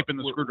With the tape and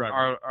the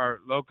screwdriver. Our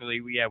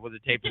locally, with the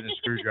tape and the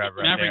screwdriver.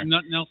 Right Maverick, there.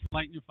 nothing else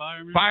lighting your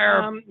fire? man?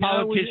 Fire No,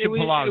 politician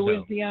Palazzo.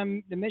 it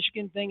was the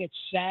Michigan thing. It's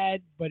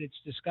sad, but it's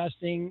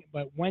disgusting.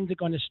 But when's it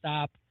going to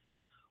stop?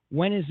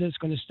 When is this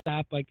going to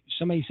stop? Like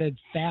somebody said,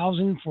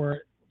 1,000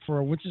 for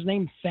what's his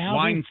name? 1,000.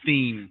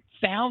 Weinstein.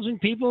 1,000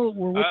 people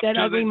were with Up that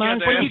to ugly the-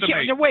 monster. yeah, But you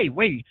estimate. can't,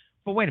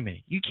 wait a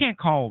minute. You can't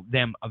call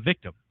them a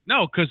victim.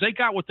 No, because they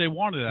got what they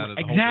wanted out of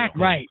the whole Exactly.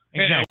 deal. Right.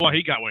 Yeah, Exactly. well,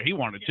 he got what he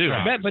wanted too.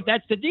 But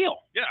that's the deal.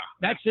 Yeah.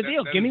 That's the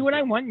deal. that Give me is what the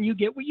I deal. want, and you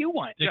get what you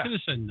want. They Yeah. could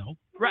have said no.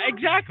 Right.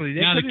 Exactly.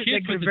 They Now, the could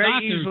kid have with the very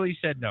doctor- easily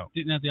said no.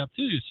 Didn't have the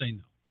opportunity to say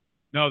no.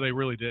 No, they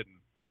really didn't.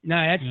 No,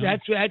 Yeah.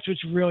 that's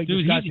what's really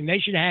Dude, disgusting. They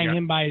should hang Yeah.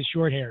 him by his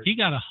short hair. He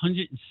got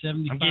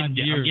 175 I'm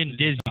years. getting as a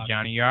dizzy, doctor.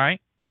 Johnny. You all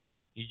right?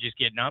 You just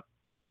getting up?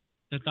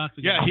 That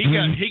doctor Yeah, got he got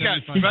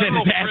 175 He said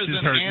federal his ass is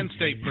prison hurting. and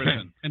state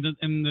prison.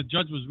 And the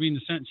judge was reading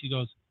the sentence. He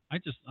goes,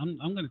 I'm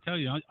going to tell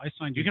you, I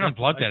signed You your can death-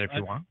 unplug that I- if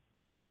you want.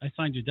 I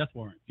signed your death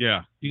warrant.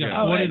 Yeah. You got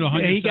Yeah. 40 to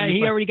 175.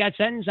 he already got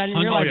sentenced. I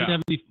didn't realize.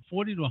 yeah.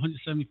 40 to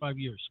 175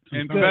 years.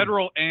 In Good.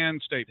 federal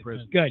and state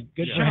prison. Good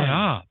for Shut him.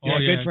 up. Oh,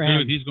 Yeah, good for him.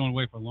 dude, he's going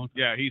away for a long time.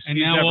 Yeah, he's And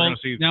never now going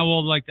to see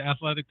all like the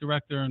athletic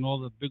director and all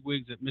the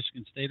bigwigs at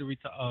Michigan State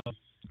are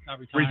not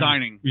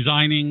retiring,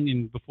 resigning.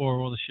 and before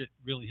all the shit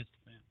really hits the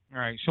fan. All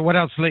right. So what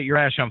else lit your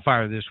ass on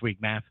fire this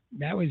week, Matt?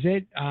 That was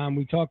it.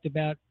 We talked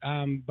about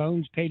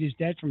Bones paid his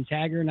debt from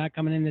Tagger not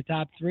coming in the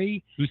top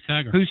 3. Who's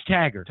Tagger? Who's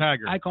Taggart?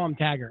 Tiger. I call him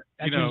Tagger.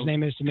 That's You what know, his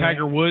name is to me.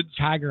 Tiger Woods.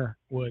 Tiger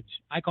Woods.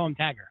 I call him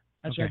Tagger.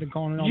 That's what Okay. I've been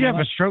calling it all Did you my have a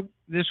life. stroke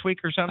this week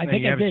or something? I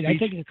think You I have a did. I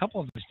speech? think a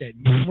couple of us did.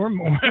 We're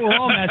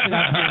all messing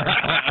up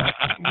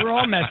here. We're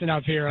all messing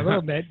up here a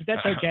little bit, but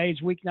that's okay. It's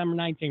week number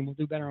 19. We'll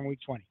do better on week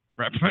 20.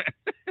 Right.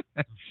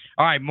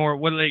 All right, more.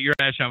 What lit your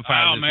ass on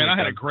fire? Oh this man, week, I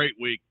had a Doug? great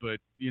week, but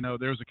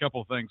there's a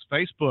couple of things.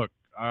 Facebook,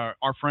 our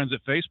friends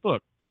at Facebook.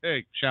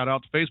 Hey, shout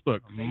out to Facebook.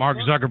 Mark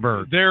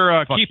Zuckerberg.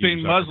 They're Fuck you, keeping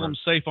Zuckerberg. Muslims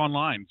safe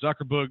online.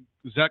 Zuckerberg.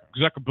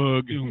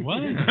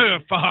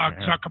 What? Fuck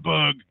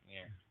Zuckerberg.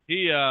 Yeah.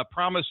 He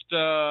promised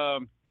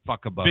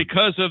Fuck a bug.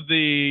 because of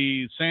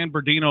the San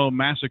Bernardino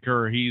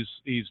massacre, he's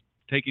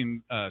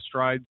taking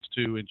strides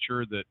to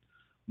ensure that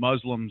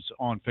Muslims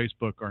on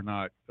Facebook are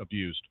not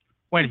abused.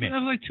 Wait a That minute.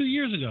 was like 2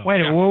 years ago.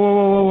 Wait a minute.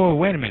 Whoa.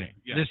 Wait a minute.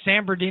 Yeah. The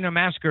San Bernardino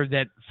massacre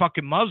that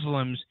fucking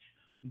Muslims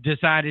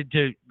decided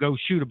to go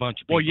shoot a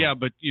bunch of people. Well, yeah,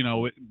 but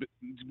but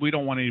we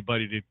don't want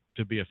anybody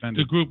to be To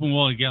offended. group them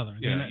all together.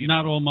 Yeah,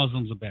 Not all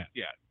Muslims are bad.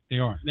 Yeah. They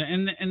aren't.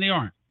 And they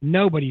aren't.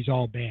 Nobody's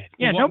all bad.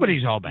 Yeah, Well,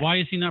 nobody's all bad. Why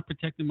is he not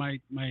protecting my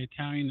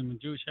Italian and my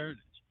Jewish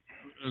heritage?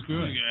 Good. You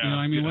know what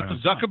I mean? What the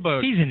fuck?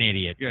 Zuckerberg. He's an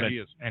idiot. Yeah, but he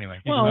is. Anyway.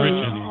 He's Well, rich,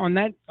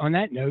 on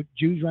that note,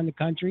 Jews run the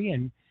country,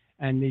 and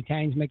the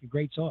Italians make a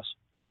great sauce.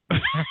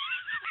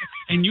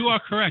 And you are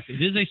correct.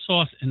 It is a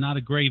sauce and not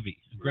a gravy.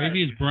 A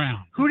gravy is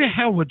brown. Who the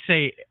hell would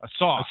say A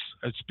sauce.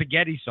 a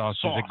spaghetti sauce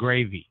is a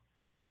gravy?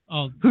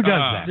 Oh, Who does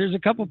that? There's a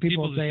couple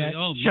people that say that.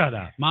 "Oh, Shut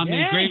up. Mom made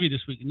Yeah. gravy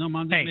this week." No,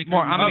 Mom didn't Hey, make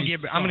more.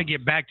 gravy. I'm gonna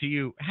get back to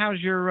you.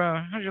 How's your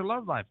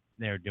love life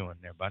there doing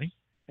there, buddy?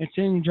 It's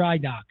in dry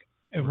dock.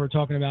 If we're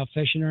talking about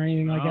fishing or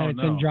anything like Oh, that, it's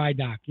no. in dry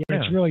dock. Yeah,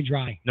 Really? it's really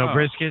dry. No Oh.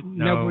 brisket.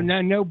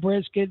 No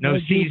brisket. No No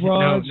season.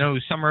 rods. No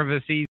summer of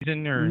a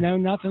season or. No,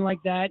 nothing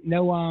like that.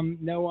 No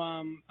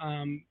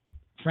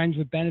friends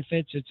with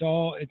benefits. It's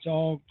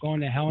all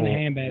going to hell in a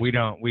handbasket. We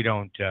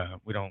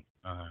don't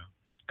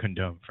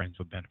condone friends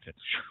with benefits.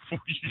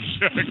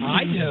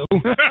 I do.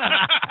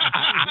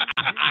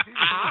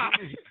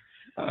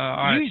 All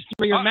right. You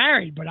three are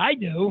married, but I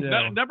do.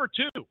 Yeah. Number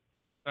 2.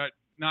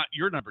 Not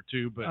your number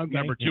 2, but Okay.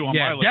 number 2 on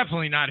Yeah, my list.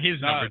 definitely not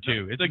his number No,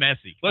 2. It's the-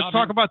 messy. Let's Bobby-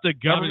 talk about the Bobby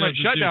government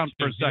doesn't shutdown do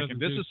for a too. He second. doesn't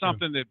This do is too.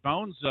 something that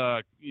Bones,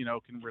 can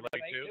relate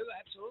to.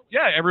 Absolutely.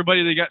 Yeah,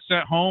 everybody that got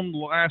sent home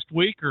last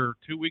week or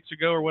 2 weeks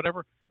ago or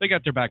whatever, they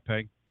got their back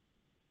pay.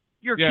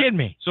 You're Yeah. kidding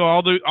me. So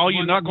all you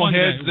One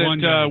knuckleheads day, one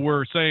that day.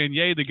 were saying,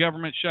 "Yay, the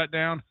government shut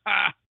down,"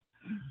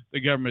 the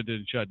government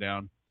didn't shut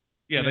down.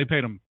 Yeah, they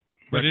paid them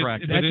But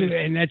retroactive.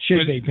 And that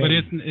should be. But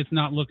paid. it's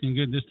not looking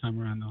good this time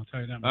around. I'll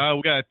tell you that. much.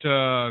 We got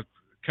a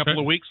couple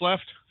of weeks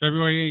left.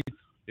 February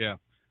 8th.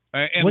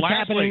 And What's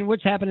lastly,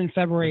 happening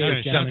February They're 8th?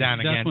 shut gentlemen? down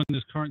That's again. when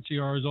this current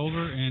CR is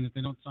over, and if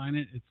they don't sign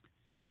it,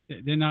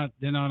 they're not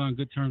on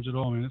good terms at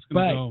all, man. It's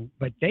gonna go.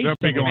 But they They'll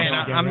be still going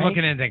Man, gonna I'm get,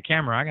 looking at the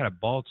camera. I got a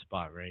bald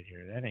spot right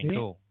here. That ain't Yeah.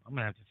 cool. I'm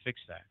gonna have to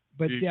fix that.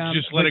 But you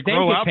just let but it they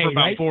grow get out paid, for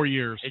about right? 4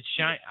 years. It's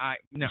shine. I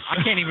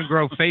can't even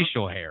grow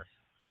facial hair.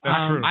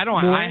 That's true.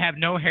 I have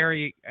no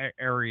hairy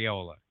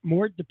areola.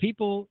 More the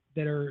people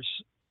that are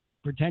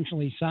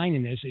potentially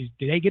signing this,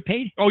 do they get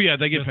paid? Oh yeah,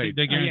 they get paid.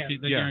 They guarantee.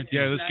 They yeah, guarantee.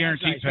 yeah, that's That's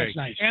guaranteed nice, pay. that's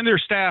nice. And their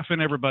staff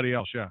and everybody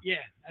else. Yeah. Yeah,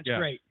 that's Yeah.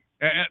 great.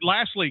 And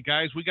lastly,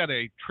 guys, we got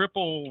a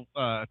triple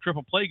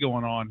play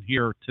going on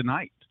here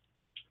tonight.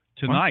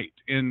 Tonight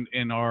in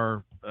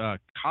our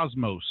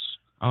Cosmos.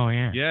 Oh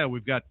yeah. Yeah,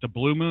 we've got the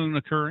blue moon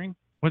occurring.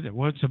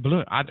 What's a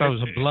blue? I thought it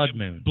was a blood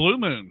moon. Blue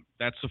moon.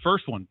 That's the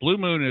first one. Blue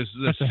moon is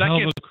the That's a second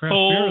hell of a craft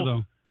full. beer,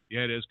 though.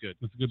 Yeah, it is good.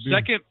 That's a good beer.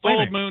 Second Wait a full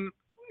minute. moon.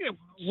 Yeah,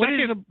 What is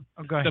second-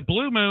 go ahead. the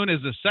blue moon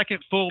is the second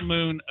full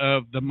moon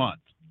of the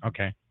month.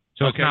 Okay.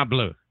 So it's Okay. not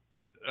blue.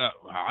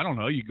 I don't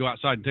know. You go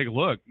outside and take a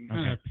look.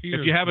 Kinda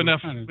appears If you have blue,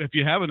 enough, kinda- if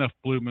you have enough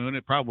blue moon,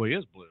 it probably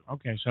is blue.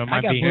 Okay, so it I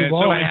might got be. blue So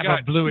balls. I have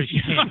a bluish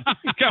skin.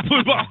 Got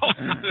blue balls.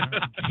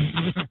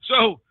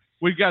 So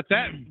we've got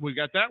that. We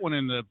got that one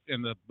in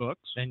the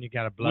books. Then you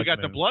got a blood. We got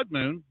the moon. blood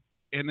moon,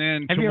 and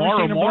then Have you tomorrow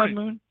ever seen a morning.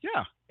 blood moon?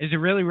 Yeah, Is it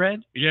really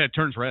red? yeah, it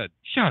turns red.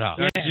 Shut up.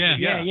 Yeah.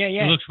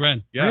 Yeah. It looks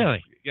red. Yeah,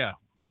 Really? yeah.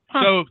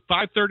 Huh. So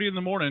 5:30 in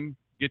the morning,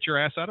 get your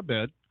ass out of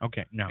bed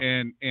Okay. No.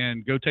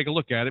 and go take a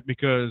look at it,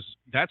 because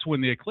that's when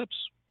the eclipse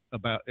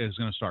is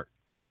going to start.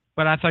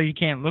 But I thought you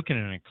can't look at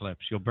an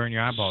eclipse. You'll burn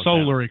your eyeballs.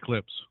 Solar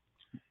eclipse.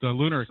 The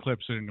lunar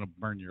eclipse isn't going to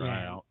burn your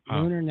eye Yeah. out.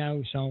 Lunar,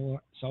 no. Solar.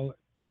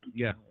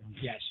 Yeah.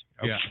 Yes.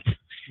 out. Yeah.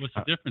 What's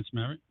the difference,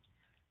 Merritt?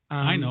 Um,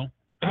 I know.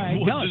 All right,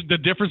 What- tell us. the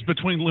difference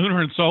between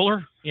lunar and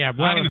solar? Yeah. I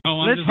Well, know. I'm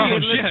let's just- see. Oh,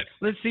 it. shit.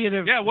 Let's see it.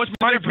 Yeah, what's the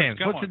Smarty difference? pants.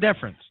 Come What's on. the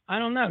difference? I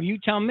don't know. You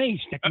tell me,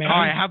 stick man. All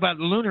right. How about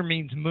lunar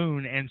means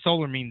moon and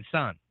solar means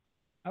sun?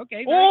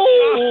 Okay.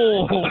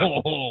 Oh,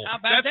 How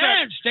about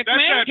that? Stick that's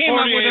man that came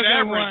up with 48 a good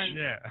average. one.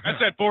 Yeah. That's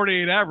that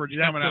 48 average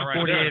coming out right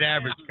 48 there.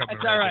 average coming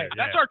That's right all right.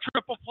 there, That's our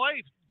triple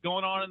play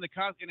going on in the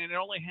and it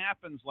only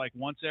happens like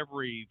once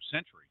every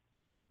century.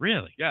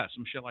 Really? Yeah,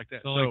 some shit like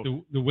that. So like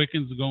the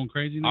Wiccans are going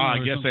crazy now. I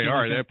or guess they something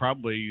are. like They're that?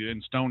 probably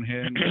in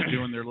Stonehenge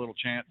doing their little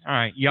chants. All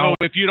right. Y'all.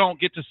 So if you don't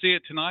get to see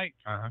it tonight,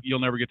 Uh-huh. you'll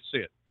never get to see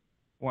it.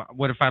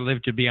 What if I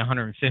live to be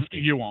 150?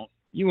 You won't.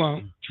 You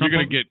won't. You're Trump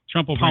going will- to get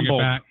Trump will bring it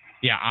pummeled. back.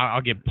 Yeah, I'll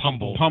get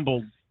pummeled.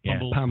 pummeled. Yeah,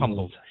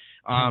 Pummeled.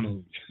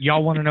 pummeled.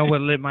 Y'all want to know what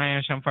lit my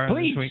ass on fire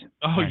Please. this week?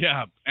 Oh, All right.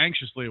 yeah.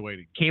 Anxiously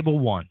awaiting. Cable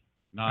One.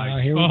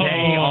 Nice. Here we go. They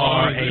Oh,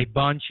 are yeah. a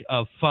bunch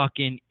of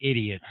fucking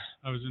idiots.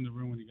 I was in the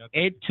room when you got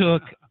It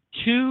took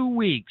 2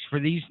 weeks for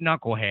these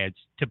knuckleheads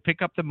to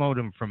pick up the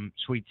modem from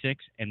Suite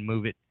 6 and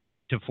move it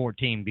to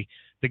 14.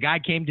 The guy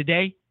came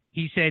today.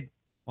 He said,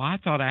 well, I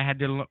thought I had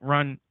to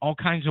run all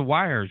kinds of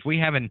wires. We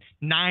have a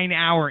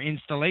 9-hour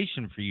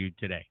installation for you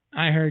today.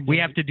 I heard We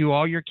have to do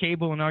all your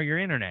cable and all your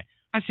internet.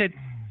 I said,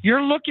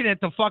 you're looking at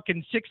the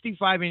fucking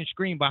 65-inch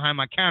screen behind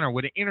my counter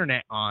with the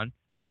internet on.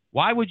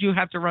 Why would you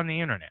have to run the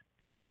internet?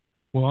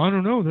 Well, I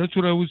don't know. That's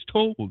what I was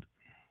told.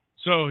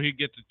 So he'd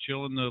get to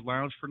chill in the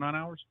lounge for 9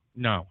 hours?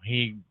 No,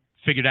 he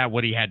figured out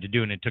what he had to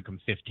do, and it took him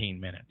 15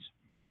 minutes.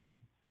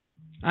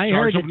 I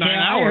heard Charge the them 9 tail.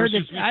 hours, I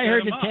just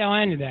heard set the 'em up. tail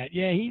end of that.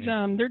 Yeah, he's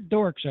they're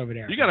dorks over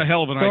there. You got a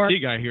hell of an Dork. IT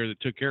guy here that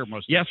took care of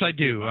most of Yes, that I shit,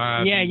 do. too.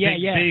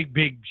 Yeah.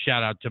 Big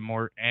shout out to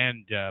Mort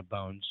and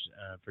Bones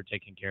for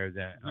taking care of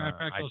that. Matter of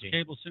fact, those IT.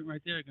 cables sitting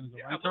right there are going to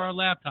go right to our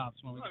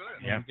laptops when we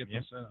Yep, get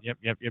yep, this set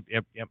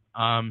up. Yep.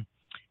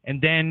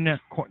 And then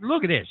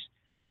look at this.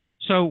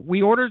 So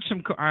we ordered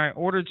some. I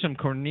ordered some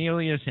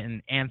Cornelius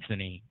and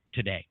Anthony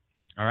today.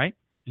 All right.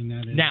 And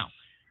that is, Now,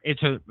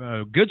 it's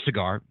a good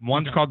cigar.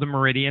 One's Okay. called the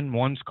Meridian.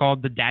 One's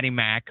called the Daddy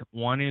Mac.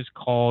 One is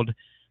called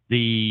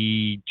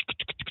the.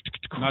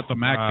 Not the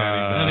Mac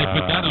Daddy. yeah, they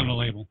put that on the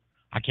label.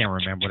 I can't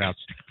remember what else.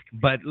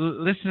 But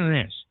listen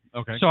to this.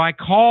 Okay. So I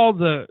call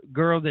the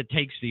girl that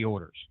takes the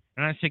orders,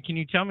 and I said, "Can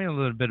you tell me a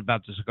little bit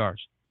about the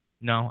cigars?"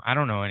 No, I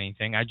don't know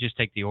anything. I just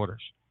take the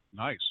orders.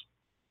 Nice.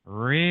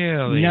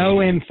 Really?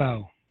 No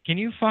info. Can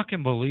you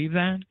fucking believe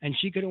that? And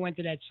she could have went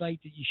to that site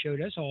that you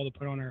showed us all to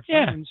put on our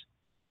Yeah. phones.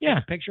 Yeah.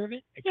 A picture of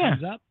it. It Yeah.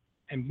 comes up,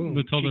 and boom.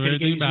 We told she her could have everything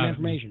gave you some about it.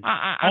 information.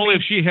 I Only mean,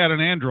 if she had an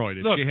Android.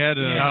 If look, she had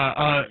an You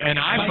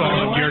know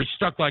iPhone, what? you're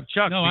stuck like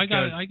Chuck. No, I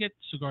because, get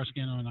Cigar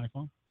Scanner on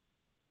iPhone.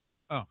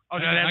 Oh,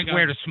 that's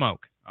Where to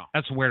Smoke. Oh.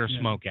 That's Where to Yeah.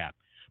 Smoke app.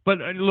 But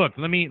look,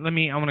 let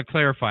me. I want to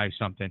clarify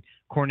something.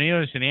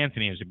 Cornelius and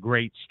Anthony is a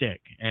great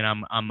stick, and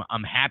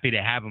I'm happy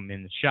to have them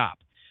in the shop.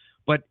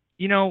 But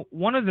you know,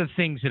 one of the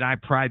things that I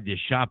pride this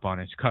shop on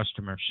is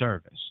customer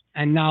service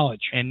And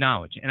knowledge. and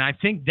knowledge, and I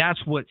think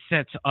that's what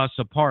sets us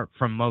apart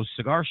from most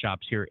cigar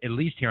shops here, at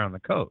least here on the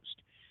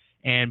coast.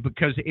 And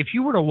because if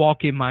you were to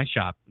walk in my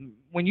shop,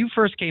 when you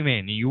first came in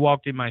and you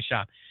walked in my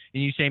shop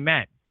and you say,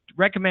 Matt,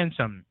 recommend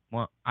something.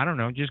 Well, I don't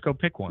know, just go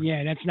pick one.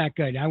 Yeah, that's not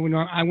good. I wouldn't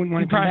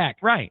want to come back.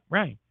 Right.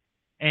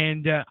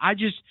 And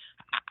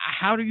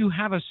how do you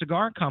have a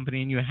cigar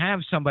company and you have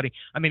somebody,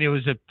 I mean, it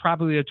was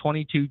probably a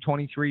 22,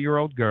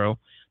 23-year-old girl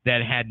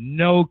that had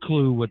no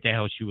clue what the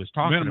hell she was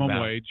talking about.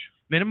 minimum wage.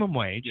 Minimum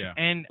wage. Yeah.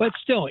 And But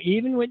still,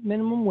 even with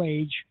minimum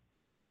wage,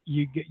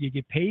 you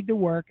get paid to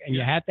work, and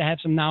you have to have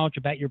some knowledge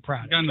about your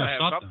product. You gotta know Yeah,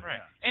 something. something.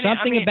 And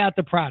Something about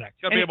the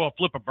product. Got to be able to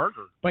flip a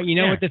burger. But you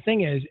know Yeah. what the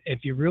thing is?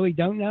 If you really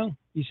don't know,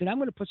 you said, I'm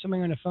going to put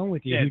somebody on the phone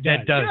with you who does.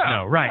 that does Yeah,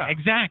 know. Right, yeah.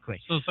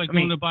 exactly. So it's like I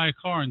going mean- to buy a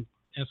car and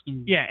ask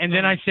them. Yeah, and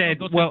then I said,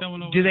 go take well, that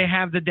one over do there. they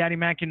have the Daddy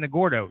Mac and the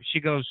Gordo? She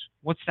goes,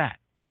 what's that?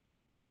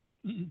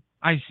 Mm-mm.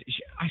 I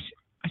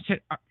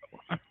said,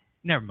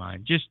 never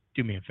mind. Just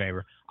do me a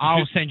favor.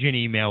 I'll send you an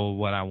email with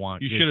what I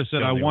want. You Just should have said,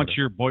 fill I the want order."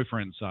 your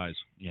boyfriend size.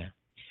 Yeah.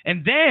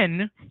 And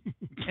then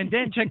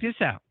check this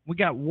out. We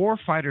got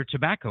Warfighter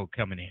Tobacco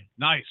coming in.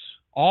 Nice.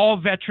 All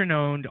veteran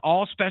owned,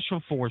 all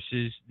special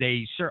forces.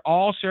 They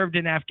all served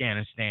in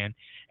Afghanistan,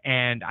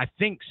 and I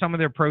think some of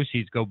their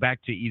proceeds go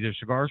back to either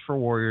Cigars for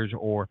Warriors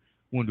or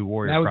Wounded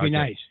Warriors. That would Project. be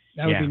nice.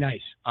 That would be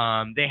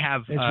nice. They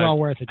have It's well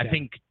worth it. I then.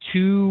 think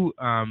two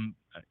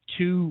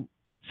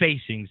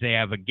facings. They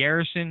have a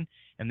garrison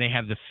and they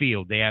have the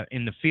field. They have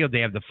in the field they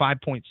have the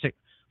 5.56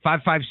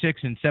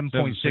 and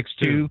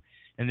 7.62,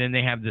 and then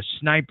they have the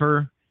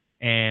sniper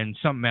and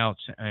something else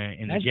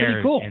in That's the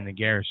pretty cool. in the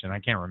garrison. I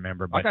can't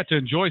remember, I but got to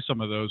enjoy some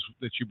of those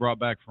that you brought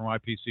back from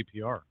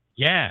IPCPR.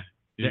 yeah.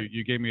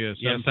 You gave me a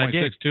Yes, I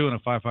did. 7.62 and a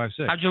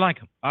 5.56. How'd you like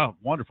them? Oh,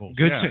 wonderful.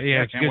 Good,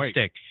 Yeah, it's a can't good wait.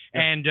 stick.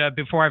 Yeah. And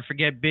before I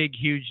forget, big,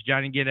 huge,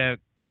 Johnny, get a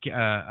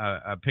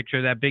picture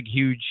of that big,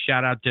 huge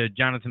shout out to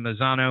Jonathan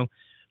Mazzano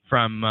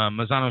from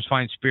Mazzano's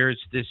Fine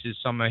Spirits. This is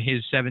some of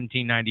his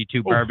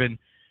 1792 bourbon.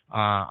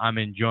 I'm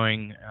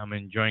enjoying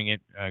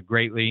it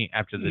greatly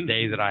after the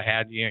day that I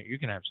had. Yeah, you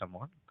can have some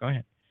more. Go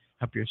ahead,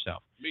 help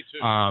yourself. Me too.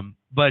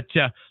 But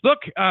look,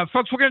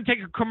 folks, we're gonna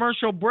take a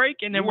commercial break,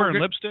 and then You we're wearing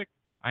gonna, lipstick?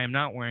 I am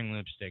not wearing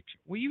lipstick.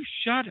 Will you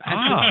shut That's,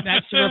 up?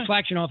 that's the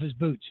reflection off his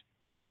boots.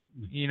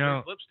 You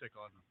know, Lipstick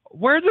on.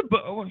 where the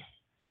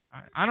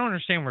I don't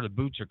understand where the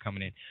boots are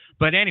coming in.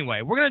 But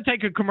anyway, we're going to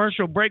take a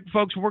commercial break,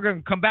 folks. We're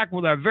going to come back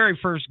with our very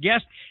first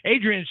guest,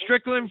 Adrian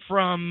Strickland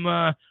from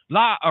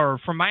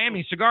from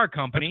Miami Cigar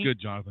Company. That's good,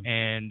 Jonathan.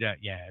 And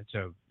it's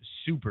a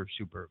super,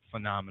 super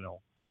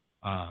phenomenal.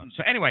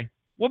 So anyway,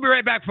 we'll be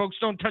right back, folks.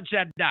 Don't touch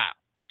that dial.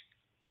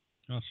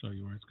 I'll show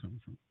you where it's coming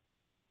from.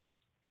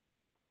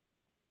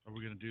 Are we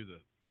going to do the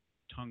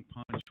tongue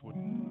punch?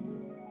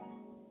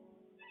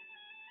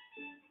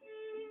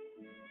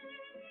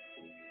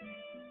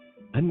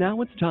 And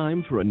now it's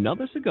time for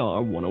another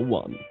Cigar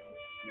 101.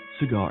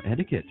 Cigar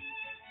etiquette.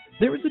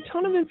 There is a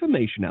ton of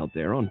information out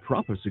there on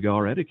proper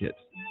cigar etiquette.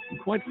 And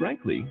quite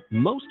frankly,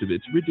 most of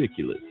it's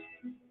ridiculous.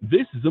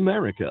 This is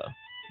America.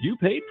 You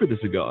paid for the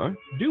cigar.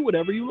 Do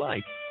whatever you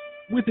like.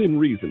 Within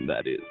reason,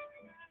 that is.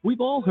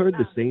 We've all heard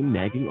the same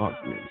nagging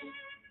arguments.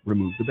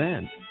 Remove the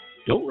band.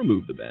 Don't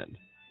remove the band.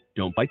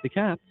 Don't bite the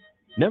cap.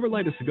 Never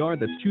light a cigar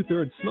that's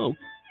 2/3 smoked.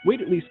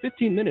 Wait at least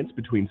 15 minutes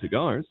between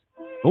cigars.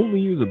 Only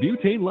use a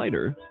butane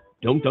lighter.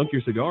 Don't dunk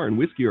your cigar in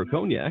whiskey or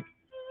cognac.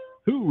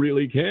 Who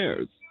really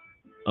cares?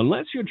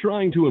 Unless you're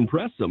trying to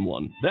impress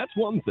someone, that's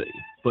one thing.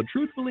 But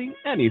truthfully,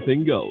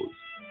 anything goes.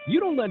 You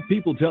don't let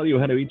people tell you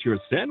how to eat your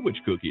sandwich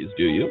cookies,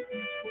 do you?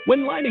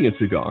 When lighting a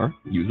cigar,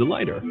 use a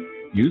lighter.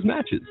 Use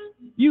matches.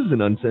 Use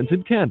an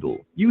unscented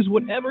candle. Use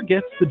whatever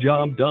gets the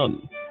job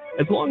done.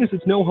 As long as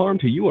it's no harm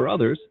to you or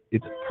others,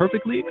 it's a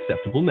perfectly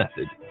acceptable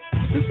method.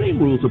 The same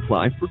rules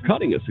apply for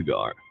cutting a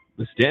cigar.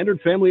 The standard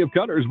family of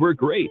cutters work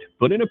great,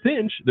 but in a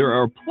pinch, there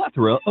are a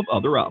plethora of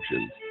other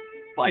options.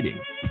 Biting.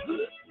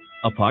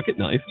 A pocket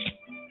knife.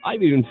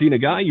 I've even seen a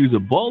guy use a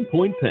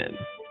ballpoint pen,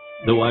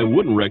 though I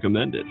wouldn't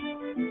recommend it.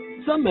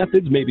 Some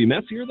methods may be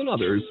messier than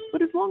others,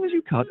 but as long as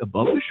you cut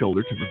above the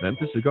shoulder to prevent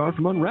the cigar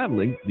from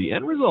unraveling, the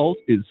end result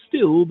is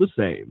still the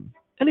same.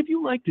 And if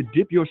you like to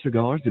dip your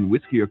cigars in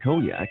whiskey or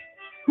cognac,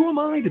 who am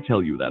I to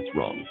tell you that's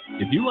wrong?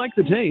 If you like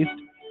the taste,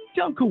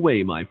 dunk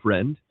away, my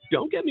friend.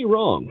 Don't get me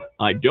wrong.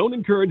 I don't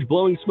encourage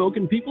blowing smoke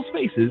in people's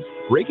faces,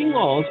 breaking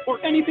laws, or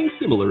anything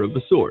similar of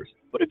the sort.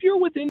 But if you're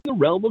within the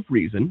realm of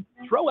reason,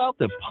 throw out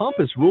the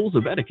pompous rules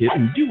of etiquette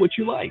and do what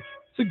you like.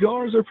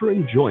 Cigars are for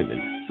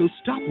enjoyment, so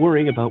stop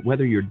worrying about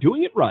whether you're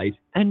doing it right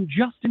and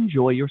just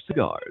enjoy your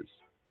cigars.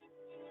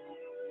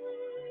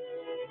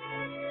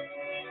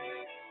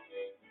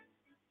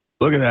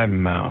 Look at that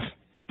mouth.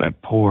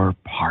 That poor,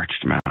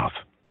 parched mouth.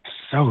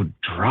 So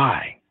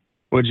dry.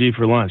 What'd you eat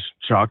for lunch?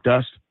 Chalk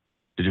dust?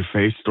 Did your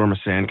face storm a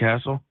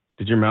sandcastle?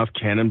 Did your mouth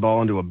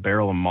cannonball into a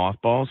barrel of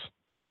mothballs?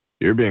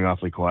 You're being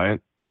awfully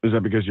quiet. Is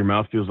that because your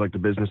mouth feels like the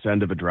business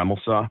end of a Dremel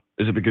saw?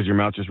 Is it because your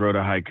mouth just wrote a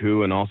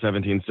haiku and all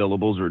 17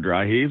 syllables were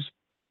dry heaves?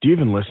 Do you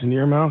even listen to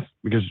your mouth?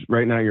 Because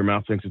right now your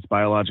mouth thinks its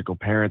biological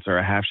parents are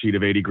a half sheet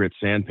of 80 grit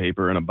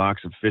sandpaper and a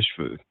box of fish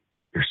food.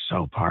 You're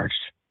so parched.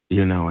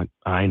 You know it.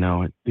 I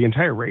know it. The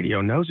entire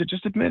radio knows it.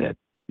 Just admit it.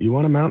 You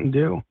want a Mountain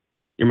Dew.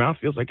 Your mouth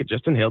feels like it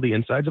just inhaled the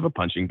insides of a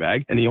punching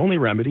bag, and the only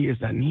remedy is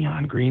that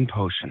neon green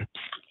potion.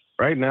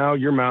 Right now,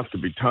 your mouth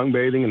could be tongue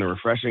bathing in the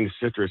refreshing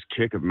citrus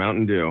kick of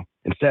Mountain Dew.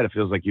 Instead, it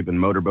feels like you've been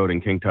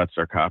motorboating King Tut's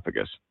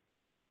sarcophagus.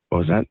 What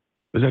was that?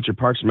 Was that your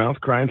parched mouth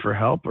crying for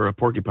help, or a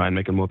porcupine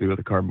making whoopee with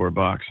a cardboard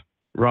box?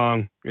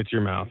 Wrong. It's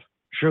your mouth.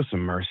 Show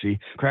some mercy.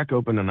 Crack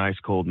open an ice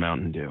cold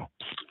Mountain Dew.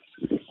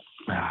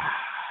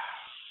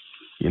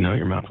 You know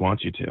your mouth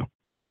wants you to.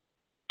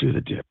 Do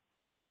the dip.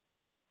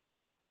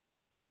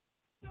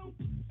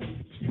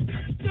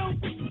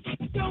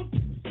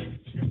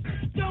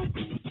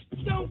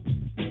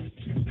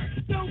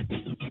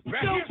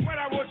 Here's what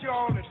I want you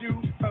all to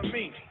do for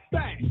me.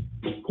 Bang.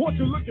 Caught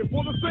you looking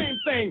for the same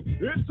thing.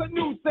 It's a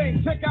new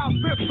thing. Check out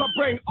this I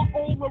bring.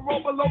 Uh-oh, the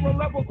roll below the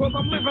level, cause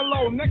I'm living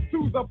low next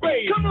to the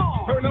bay. Come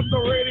on. Turn up the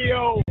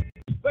radio.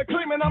 They're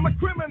claiming I'm a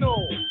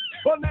criminal.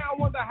 But now I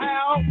wonder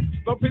how.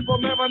 The people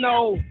never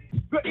know.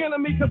 The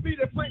enemy could be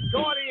the French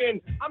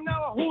guardian. I'm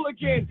now a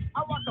hooligan.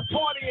 I rock the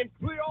party and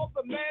clear all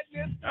the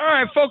madness. All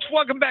right, folks,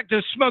 welcome back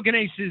to Smoking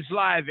Aces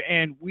Live,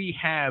 and we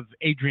have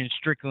Adrian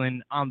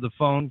Strickland on the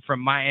phone from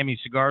Miami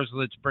Cigars.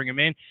 Let's bring him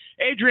in.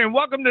 Adrian,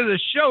 welcome to the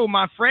show,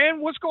 my friend.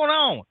 What's going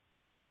on?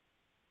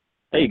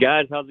 Hey,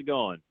 guys. How's it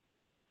going?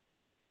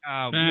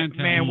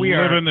 Man, we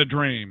are living the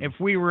dream. If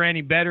we were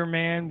any better,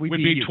 man, we'd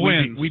be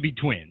twins. We'd be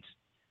twins.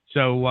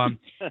 So,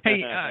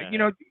 hey, do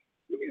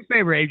me a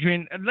favor,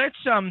 Adrian. Let's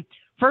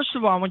first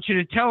of all, I want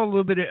you to tell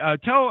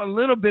a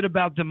little bit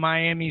about the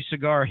Miami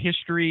cigar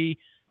history,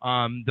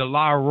 the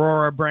La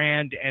Aurora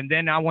brand, and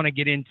then I want to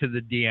get into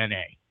the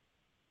DNA.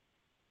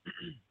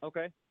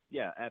 Okay.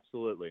 Yeah,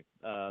 absolutely.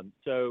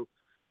 So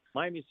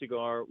Miami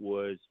Cigar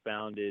was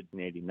founded in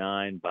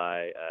 1989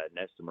 by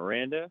Nestor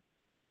Miranda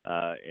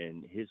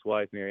and his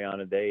wife,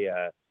 Mariana.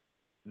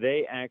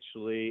 They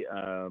actually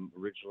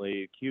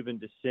originally Cuban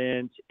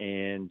descent,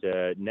 and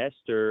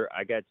Nestor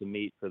I got to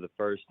meet for the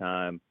first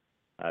time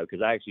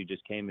because I actually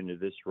just came into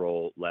this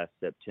role last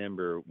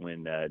September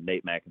when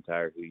Nate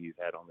McIntyre, who you've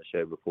had on the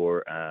show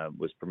before,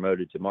 was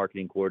promoted to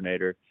marketing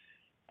coordinator.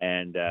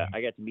 And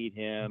I got to meet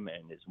him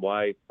and his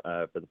wife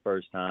for the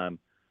first time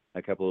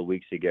a couple of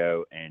weeks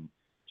ago, and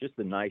just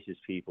the nicest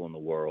people in the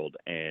world.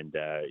 And,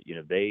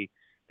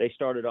 they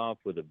started off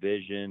with a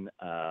vision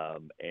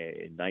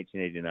in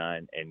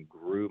 1989 and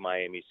grew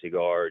Miami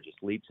Cigar just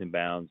leaps and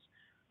bounds.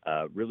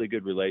 Really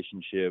good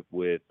relationship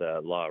with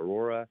La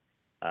Aurora.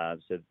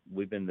 So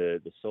we've been the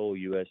sole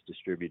U.S.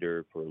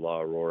 distributor for La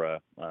Aurora,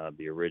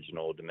 the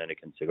original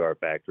Dominican cigar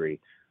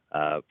factory,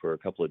 for a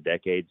couple of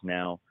decades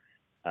now.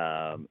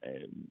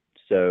 And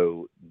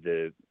so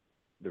the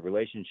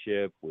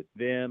relationship with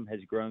them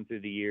has grown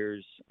through the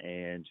years,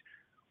 and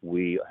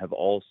we have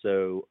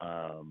also,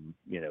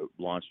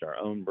 launched our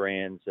own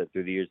brands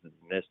through the years. The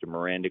Nestor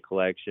Miranda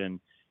collection,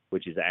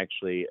 which is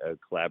actually a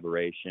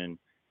collaboration.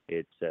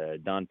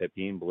 It's Don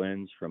Pepin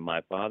blends from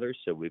my father.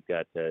 So we've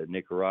got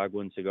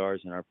Nicaraguan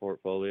cigars in our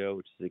portfolio,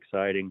 which is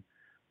exciting,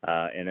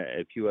 and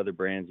a few other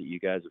brands that you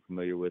guys are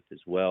familiar with as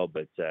well.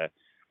 But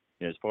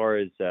as far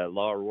as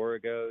La Aurora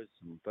goes,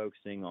 and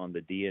focusing on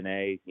the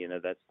DNA,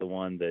 that's the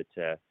one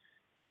that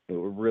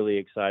we're really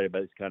excited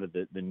about. It's kind of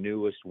the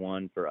newest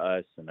one for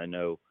us, and I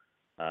know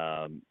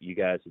you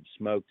guys have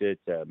smoked it.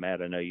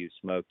 Matt, I know you've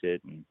smoked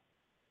it, and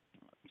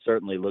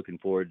certainly looking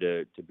forward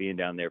to being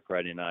down there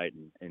Friday night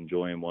and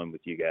enjoying one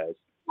with you guys.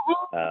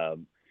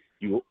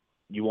 You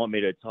want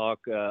me to talk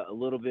a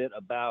little bit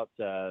about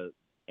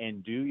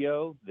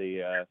Andullo,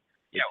 the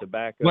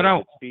tobacco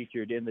that's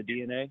featured in the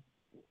DNA?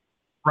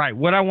 Right.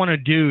 What I want to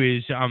do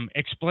is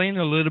explain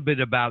a little bit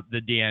about the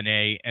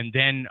DNA, and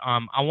then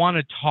I want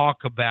to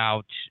talk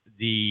about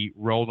the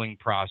rolling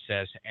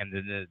process and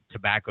the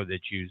tobacco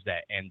that's used,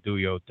 that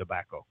Andullo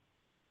tobacco.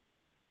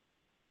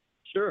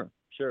 Sure.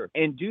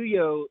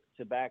 Andullo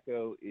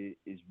tobacco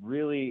is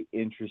really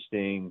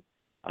interesting.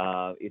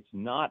 It's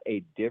not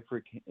a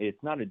different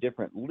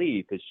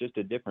leaf. It's just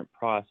a different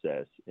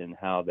process in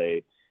how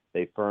they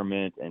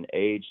ferment and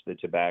age the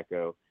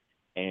tobacco.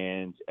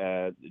 And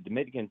the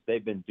Dominicans,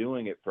 they've been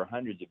doing it for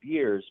hundreds of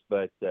years,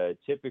 but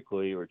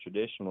typically or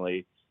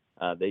traditionally,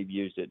 they've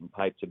used it in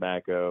pipe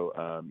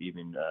tobacco,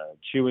 even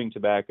chewing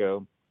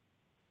tobacco.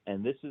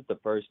 And this is the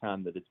first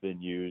time that it's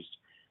been used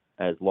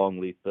as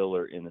longleaf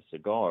filler in a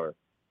cigar.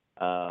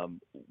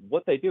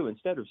 What they do,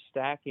 instead of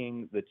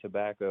stacking the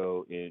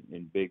tobacco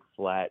in big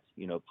flat,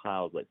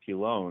 piles like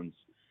pilons,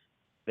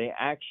 they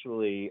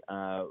actually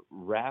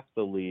wrap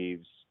the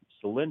leaves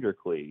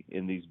cylindrically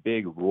in these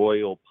big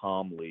royal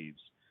palm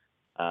leaves,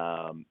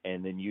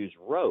 and then use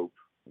rope.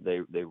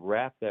 They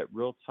wrap that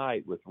real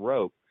tight with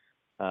rope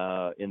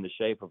in the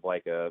shape of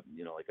like a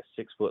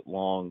 6 foot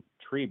long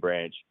tree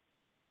branch,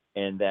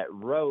 and that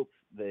rope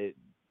they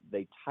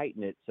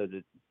tighten it so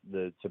that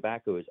the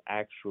tobacco is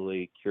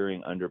actually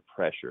curing under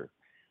pressure.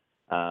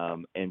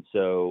 And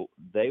so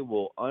they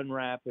will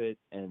unwrap it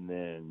and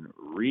then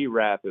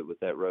rewrap it with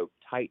that rope,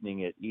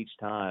 tightening it each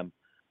time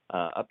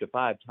up to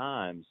 5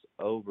 times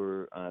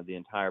over the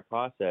entire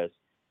process.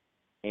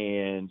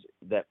 And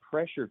that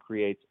pressure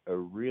creates a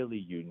really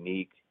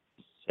unique,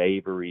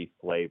 savory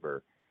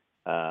flavor.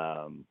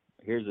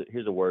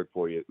 Here's a word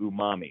for you: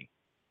 umami.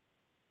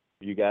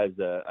 You guys,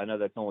 I know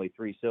that's only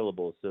 3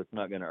 syllables, so it's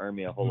not going to earn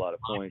me a whole lot of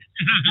points.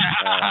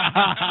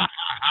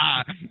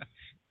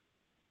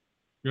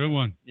 Good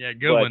one. Yeah,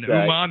 good one.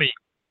 Umami.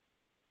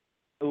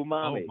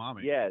 Umami. Oh,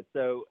 umami. Yeah,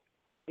 so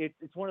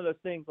it's one of those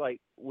things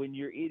like when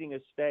you're eating a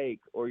steak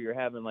or you're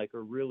having like a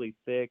really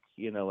thick,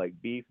 like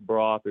beef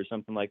broth or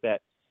something like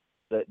that,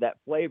 that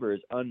flavor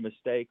is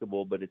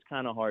unmistakable, but it's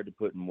kind of hard to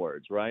put in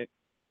words, right?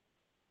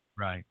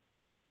 Right.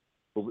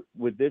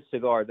 with this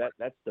cigar,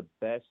 that's the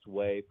best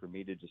way for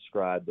me to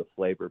describe the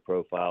flavor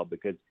profile,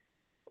 because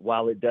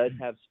while it does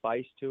have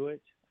spice to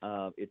it,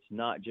 it's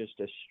not just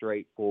a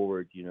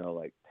straightforward,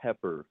 like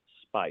pepper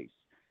spice.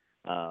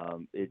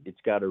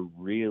 It's got a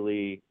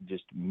really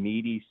just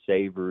meaty,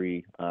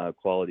 savory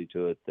quality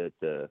to it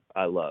that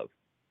I love.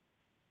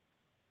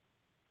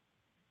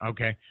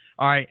 Okay.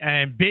 All right.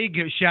 And big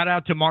shout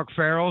out to Mark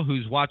Farrell,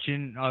 who's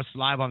watching us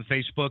live on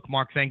Facebook.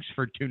 Mark, thanks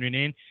for tuning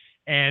in.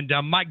 And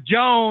Mike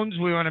Jones,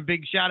 we want a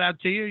big shout out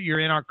to you. You're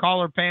in our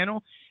caller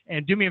panel.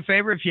 And do me a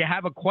favor, if you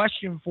have a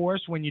question for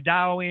us, when you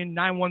dial in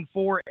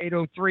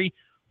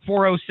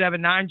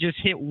 914-803-4079, just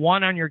hit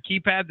 1 on your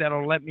keypad.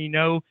 That'll let me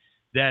know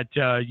that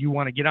you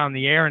want to get on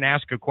the air and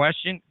ask a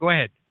question. Go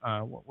ahead.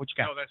 What you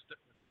got? No, that's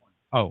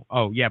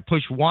yeah.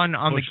 Push 1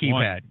 on the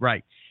keypad.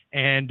 Right.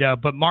 And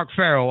but Mark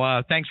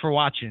Farrell, thanks for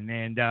watching,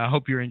 and I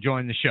hope you're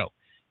enjoying the show.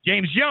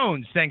 James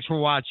Jones, thanks for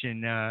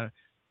watching.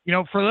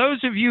 For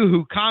those of you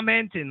who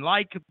comment and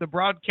like the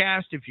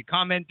broadcast, if you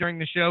comment during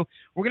the show,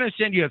 we're going to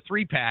send you a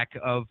 3-pack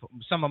of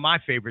some of my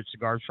favorite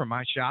cigars from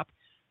my shop.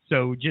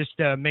 So just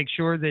make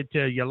sure that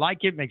you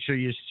like it. Make sure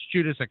you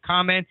shoot us a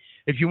comment.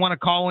 If you want to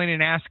call in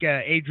and ask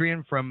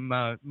Adrian from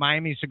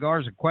Miami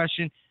Cigars a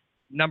question,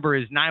 number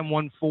is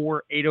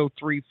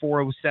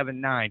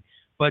 914-803-4079.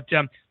 But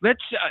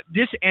let's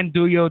this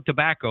Andullo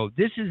tobacco,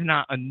 this is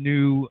not a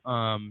new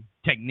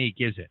technique,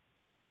 is it?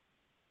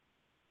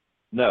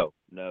 No,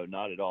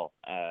 not at all.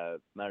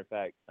 Matter of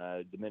fact,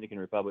 Dominican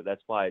Republic,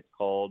 that's why it's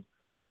called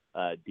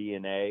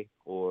DNA,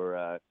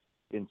 or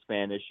in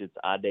Spanish, it's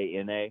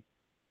ADN.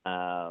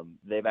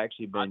 They've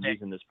actually been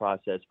using this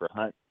process for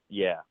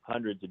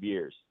hundreds of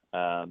years.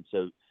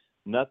 So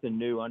nothing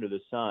new under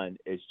the sun.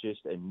 It's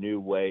just a new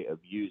way of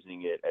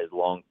using it as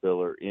long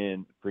filler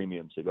in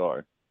premium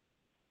cigar.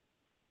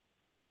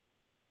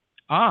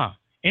 Ah,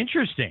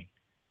 interesting.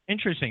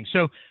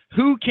 So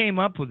who came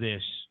up with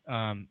this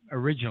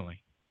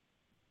originally?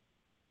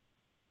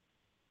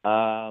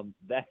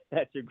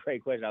 That's a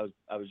great question. I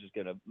was just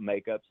gonna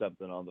make up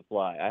something on the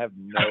fly. I have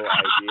no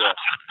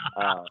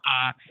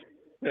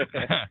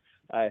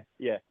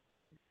idea.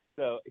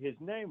 So his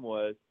name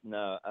was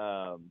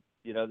that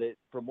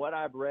from what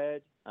I've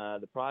read,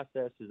 the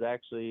process has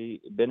actually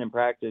been in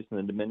practice in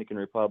the Dominican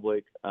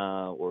Republic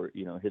or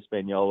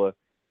Hispaniola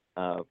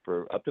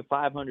for up to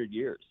 500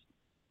 years.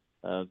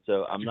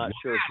 So I'm not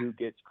sure who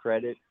gets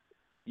credit.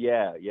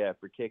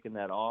 For kicking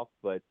that off,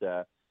 but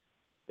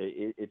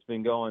it's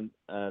been going.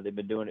 They've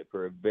been doing it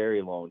for a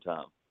very long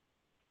time.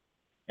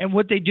 And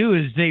what they do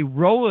is they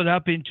roll it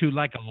up into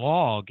like a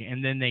log,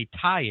 and then they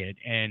tie it.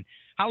 And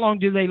how long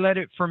do they let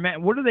it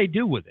ferment? What do they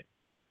do with it?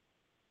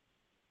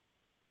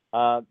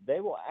 They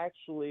will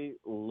actually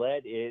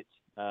let it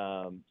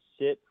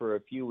sit for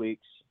a few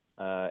weeks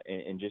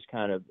and just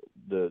kind of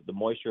the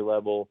moisture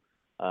level.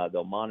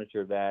 They'll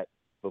monitor that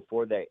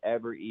before they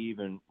ever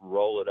even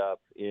roll it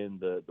up in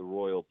the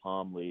royal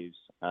palm leaves.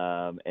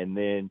 And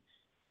then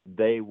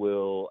they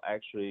will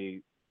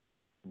actually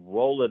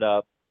roll it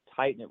up,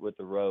 tighten it with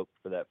the rope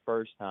for that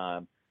first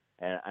time.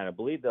 And I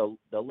believe they'll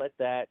let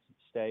that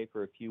stay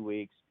for a few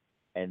weeks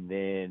and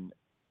then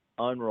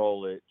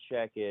unroll it,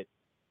 check it.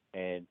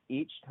 And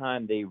each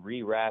time they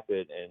rewrap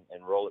it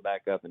and roll it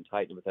back up and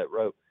tighten it with that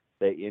rope,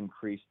 they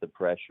increase the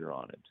pressure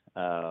on it.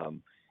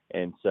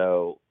 And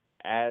so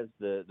as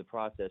the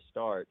process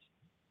starts,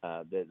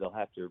 they'll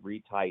have to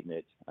retighten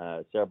it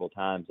several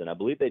times. And I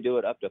believe they do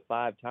it up to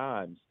 5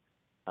 times,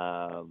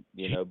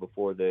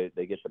 before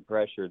they get the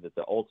pressure that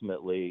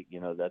ultimately,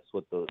 that's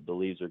what the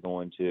leaves are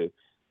going to,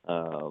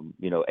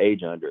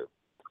 age under.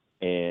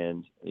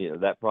 And,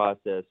 that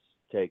process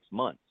takes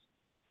months.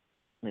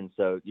 And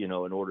so, in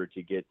order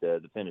to get the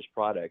finished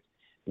product,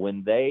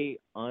 when they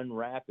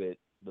unwrap it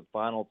the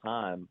final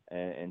time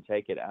and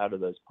take it out of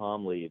those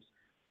palm leaves,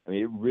 I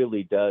mean, it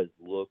really does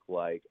look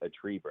like a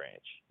tree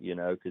branch,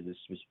 because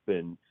it's just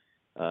been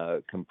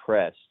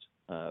compressed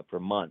for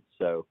months.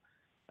 So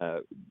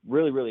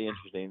really, really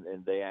interesting.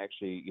 And they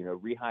actually,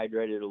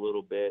 rehydrate it a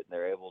little bit, and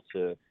they're able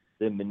to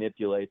then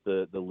manipulate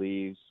the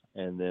leaves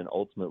and then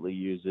ultimately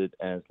use it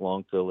as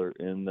long filler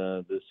in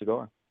the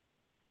cigar.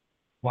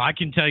 Well, I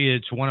can tell you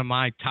it's one of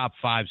my top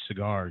 5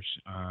 cigars.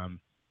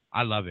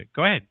 I love it.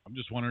 Go ahead. I'm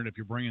just wondering if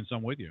you're bringing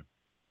some with you.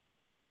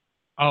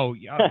 Oh,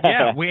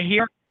 yeah. We're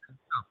here.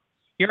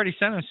 He already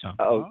sent us some.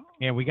 Oh,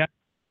 yeah, we got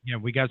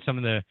some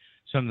of the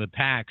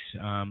packs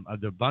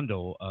of the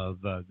bundle of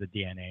the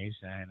DNAs,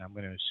 and I'm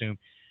going to assume,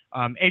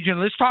 Adrian,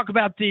 let's talk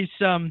about this.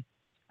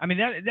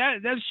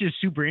 That's just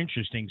super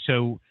interesting.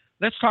 So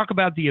let's talk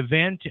about the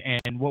event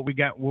and what we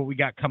got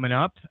coming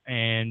up,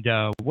 and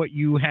what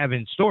you have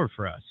in store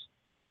for us.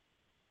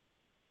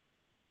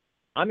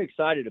 I'm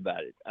excited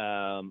about it.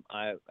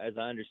 As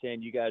I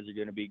understand, you guys are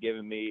going to be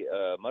giving me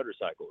a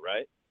motorcycle,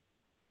 right?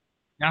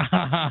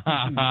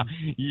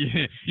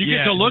 You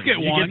get to look at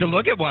one. You get to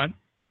look at one.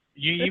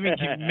 You even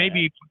can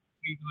maybe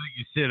let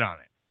you sit on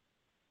it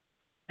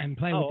and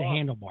play with the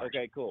handlebars.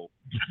 Okay, cool.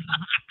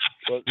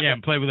 Well, yeah,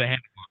 and play with the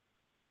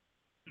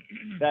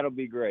handlebars. That'll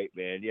be great,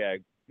 man. Yeah,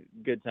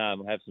 good time.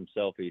 We'll have some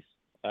selfies.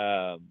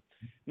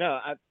 no,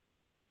 I'm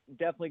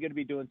definitely going to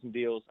be doing some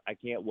deals. I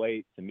can't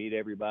wait to meet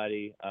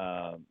everybody.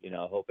 I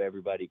hope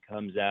everybody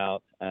comes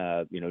out.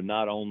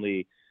 Not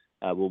only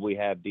will we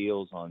have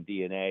deals on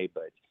DNA,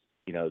 but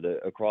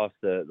across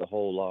the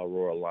whole La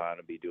Aurora line,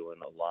 I'll be doing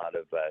a lot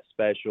of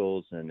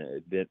specials and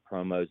event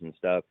promos and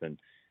stuff. And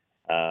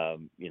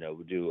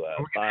we'll do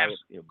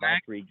buy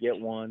 3 get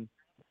 1.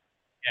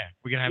 Yeah,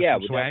 we're gonna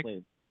have some swag.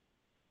 Definitely.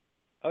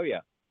 Oh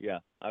yeah.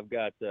 I've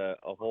got a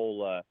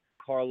whole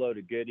carload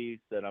of goodies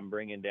that I'm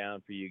bringing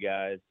down for you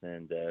guys,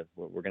 and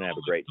we're gonna have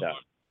a great time.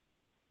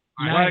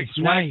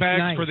 Swag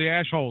bags for the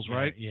ashholes,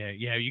 right?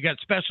 Yeah. You got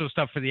special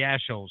stuff for the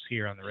ashholes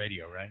here on the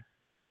radio, right?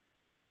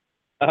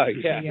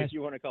 If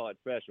you want to call it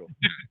special.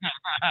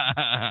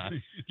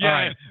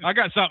 Right. I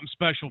got something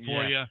special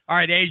for you. All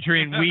right,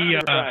 Adrian, we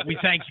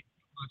thank you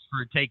so much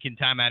for taking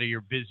time out of your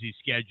busy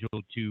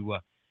schedule to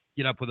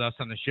get up with us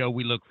on the show.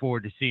 We look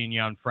forward to seeing you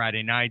on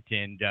Friday night,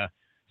 and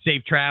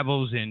safe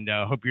travels, and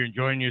hope you're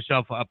enjoying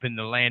yourself up in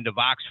the land of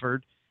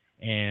Oxford,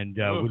 and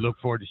we look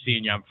forward to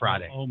seeing you on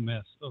Friday.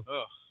 Miss.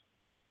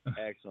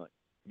 Excellent.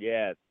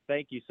 Yeah,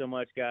 thank you so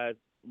much, guys.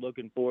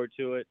 Looking forward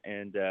to it,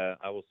 and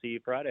I will see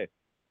you Friday.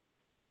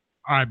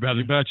 All right, brother.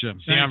 You betcha.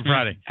 See you on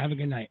Friday. Have a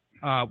good night.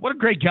 What a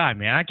great guy,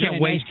 man. I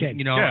can't wait. Nice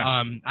kid.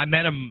 I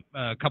met him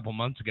a couple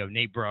months ago.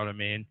 Nate brought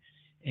him in,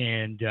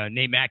 and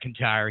Nate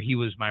McIntyre, he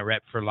was my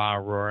rep for La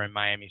Aurora and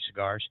Miami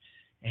Cigars,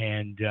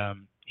 and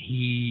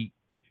he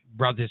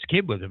brought this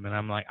kid with him, and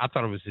I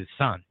thought it was his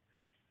son,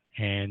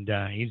 and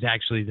he's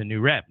actually the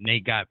new rep.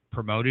 Nate got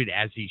promoted,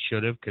 as he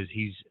should have, because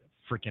he's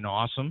freaking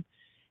awesome.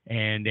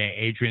 And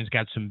Adrian's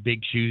got some big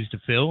shoes to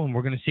fill, and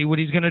we're going to see what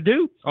he's going to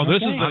do. Oh, this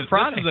is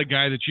the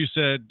guy that you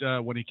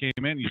said when he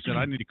came in. You said,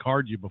 "I need to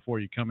card you before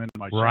you come into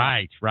my show."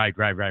 Right. Yeah,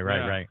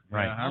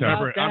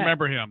 I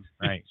remember him.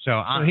 Right.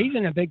 So he's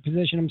in a big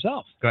position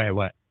himself. Go ahead.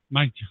 What?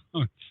 Mike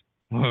Jones.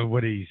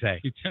 What did he say?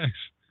 He texts,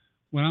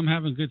 when I'm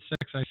having good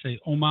sex, I say,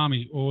 "Oh,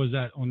 mommy," or was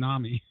that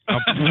 "Onami"? No,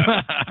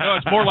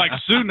 it's more like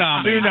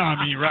tsunami.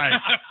 Tsunami, right?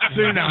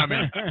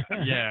 Tsunami.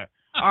 Yeah.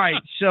 All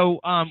right, so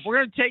we're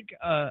going to take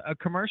a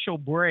commercial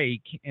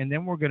break, and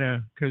then we're going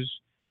to, because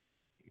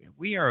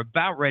we are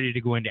about ready to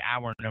go into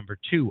hour number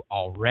 2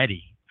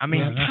 already. I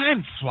mean,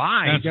 time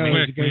flies.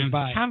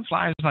 Time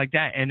flies like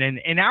that. And then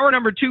in hour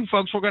number 2,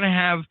 folks, we're going to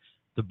have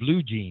the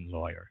Blue Jean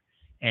lawyer.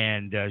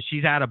 And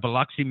she's out of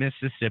Biloxi,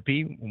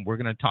 Mississippi. And we're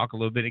going to talk a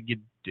little bit and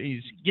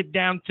get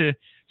down to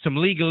some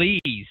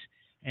legalese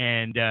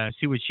and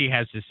see what she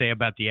has to say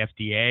about the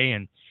FDA.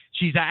 And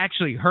she's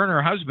actually, her and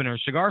her husband are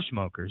cigar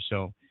smokers,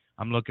 so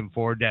I'm looking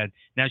forward to that.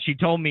 Now, she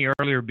told me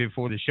earlier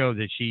before the show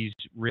that she's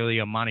really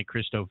a Monte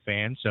Cristo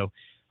fan, so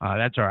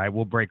that's all right.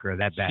 We'll break her of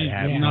that bad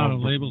habit. She's not a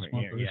label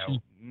smoker.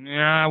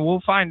 Yeah,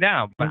 we'll find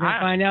out. But we'll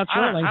find out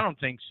shortly. I don't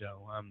think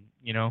so.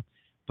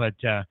 But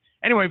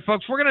anyway,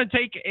 folks, we're going to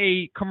take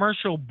a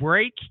commercial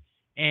break,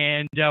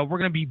 and we're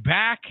going to be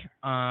back.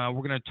 We're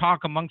going to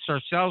talk amongst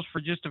ourselves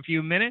for just a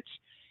few minutes,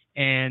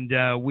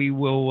 and we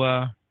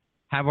will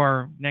have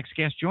our next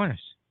guest join us,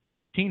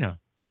 Tina,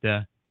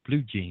 the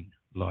Blue Jean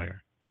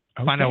lawyer.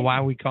 Okay. Find out why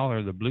we call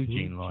her the Blue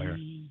Jean lawyer,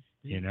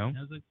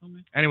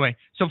 Anyway,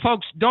 so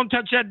folks, don't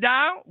touch that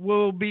dial.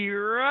 We'll be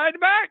right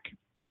back.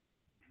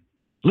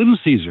 Little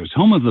Caesars,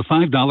 home of the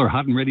 $5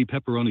 hot and ready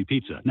pepperoni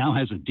pizza, now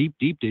has a deep,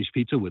 deep dish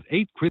pizza with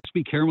 8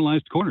 crispy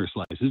caramelized corner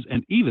slices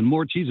and even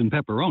more cheese and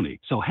pepperoni.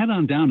 So head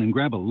on down and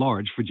grab a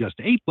large for just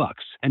 $8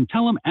 and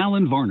tell them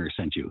Alan Varner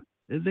sent you.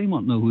 They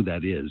won't know who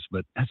that is,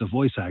 but as a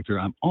voice actor,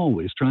 I'm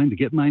always trying to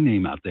get my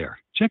name out there.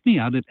 Check me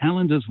out at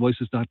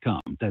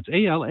alandoesvoices.com. That's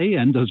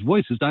ALAN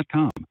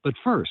doesvoices.com. But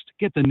first,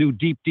 get the new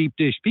deep, deep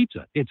dish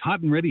pizza. It's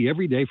hot and ready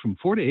every day from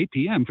 4 to 8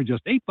 p.m. for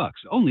just $8,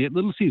 only at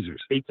Little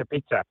Caesars. Pizza.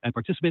 At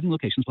participating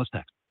locations plus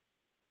tax.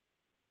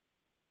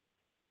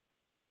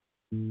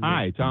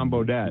 Hi, Tom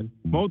Bodette.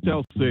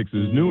 Motel 6's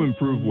new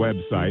improved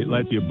website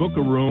lets you book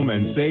a room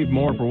and save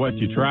more for what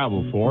you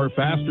travel for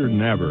faster than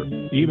ever.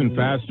 Even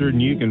faster than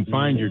you can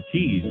find your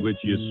keys, which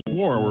you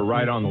swore were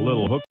right on the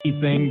little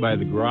hooky thing by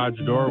the garage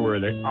door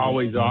where they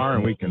always are,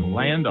 and we can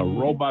land a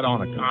robot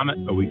on a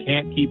comet, but we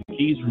can't keep the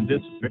keys from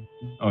disappearing.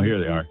 Oh, here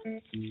they are.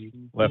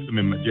 Left them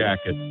in my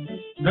jacket.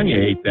 Don't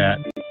you hate that?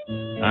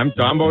 I'm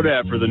Tom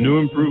Bodette for the new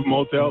improved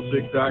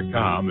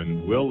Motel6.com,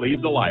 and we'll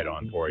leave the light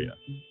on for you.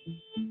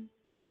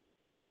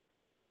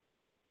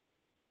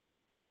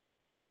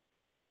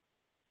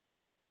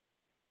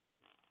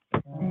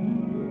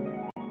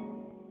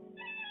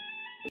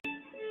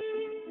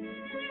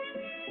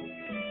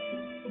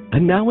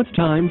 And now it's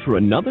time for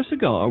another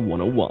Cigar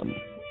 101.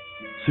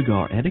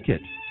 Cigar etiquette.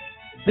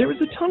 There is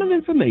a ton of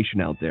information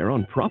out there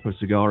on proper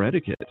cigar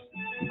etiquette.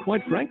 And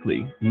quite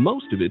frankly,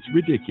 most of it's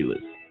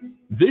ridiculous.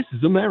 This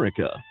is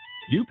America.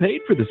 You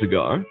paid for the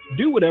cigar.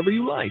 Do whatever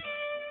you like.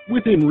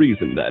 Within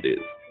reason, that is.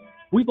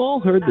 We've all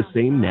heard the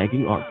same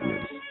nagging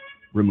arguments.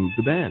 Remove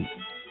the band.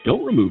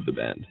 Don't remove the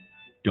band.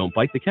 Don't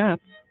bite the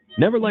cap.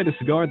 Never light a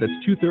cigar that's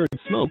 2/3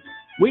 smoked.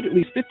 Wait at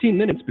least 15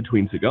 minutes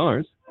between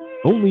cigars.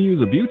 Only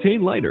use a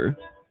butane lighter.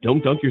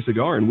 Don't dunk your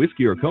cigar in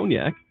whiskey or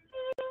cognac.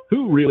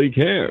 Who really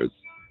cares?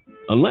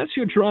 Unless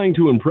you're trying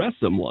to impress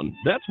someone,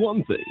 that's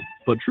one thing.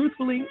 But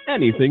truthfully,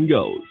 anything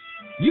goes.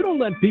 You don't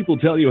let people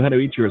tell you how to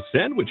eat your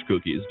sandwich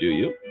cookies, do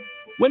you?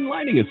 When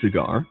lighting a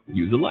cigar,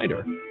 use a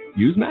lighter.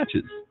 Use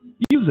matches.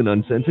 Use an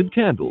unscented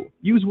candle.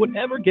 Use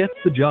whatever gets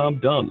the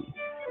job done.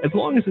 As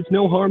long as it's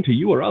no harm to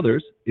you or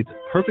others, it's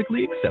a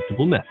perfectly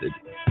acceptable method.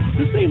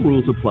 The same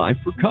rules apply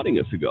for cutting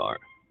a cigar.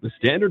 The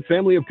standard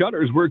family of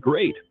cutters work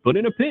great, but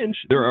in a pinch,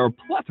 there are a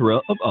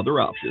plethora of other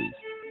options.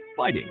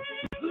 Biting.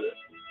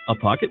 A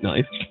pocket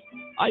knife.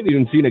 I've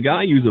even seen a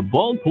guy use a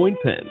ballpoint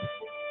pen,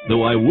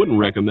 though I wouldn't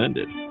recommend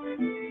it.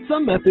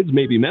 Some methods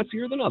may be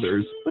messier than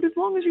others, but as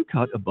long as you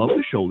cut above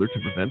the shoulder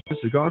to prevent the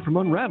cigar from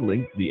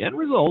unraveling, the end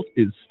result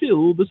is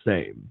still the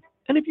same.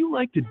 And if you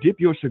like to dip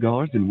your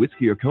cigars in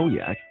whiskey or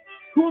cognac,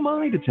 who am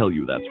I to tell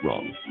you that's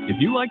wrong? If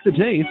you like the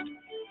taste,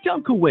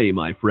 dunk away,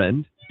 my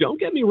friend.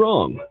 Don't get me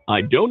wrong. I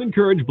don't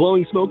encourage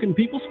blowing smoke in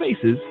people's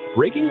faces,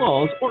 breaking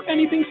laws, or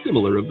anything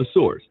similar of the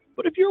sort.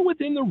 But if you're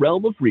within the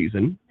realm of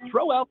reason,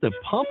 throw out the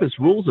pompous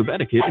rules of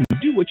etiquette and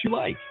do what you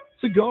like.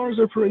 Cigars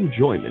are for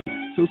enjoyment,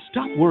 so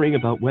stop worrying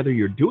about whether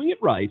you're doing it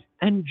right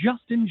and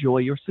just enjoy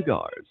your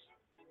cigars.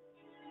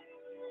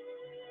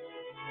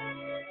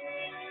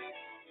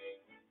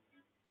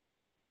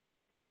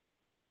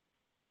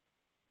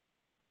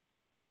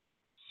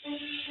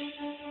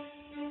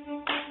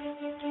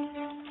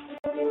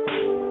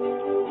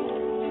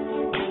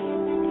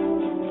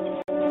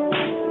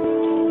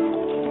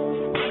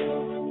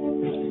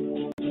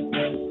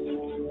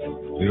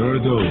 There are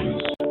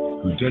those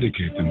who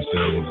dedicate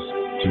themselves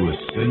to a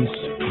sense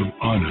of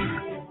honor,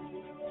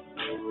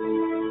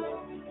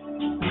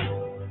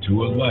 to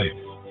a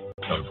life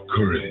of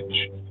courage,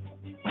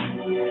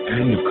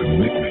 and a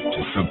commitment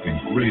to something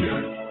greater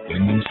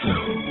than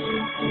themselves.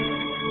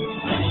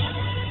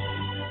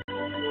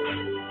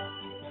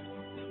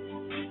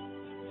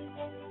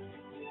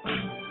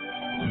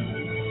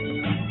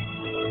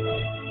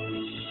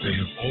 They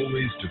have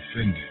always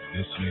defended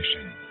this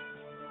nation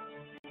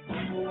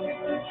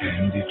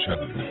and each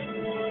other.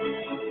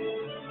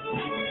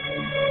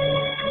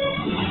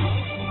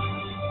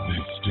 They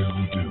still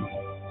do.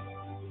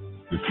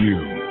 The few,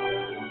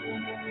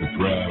 the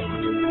proud,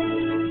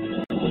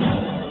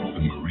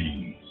 the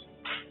Marines.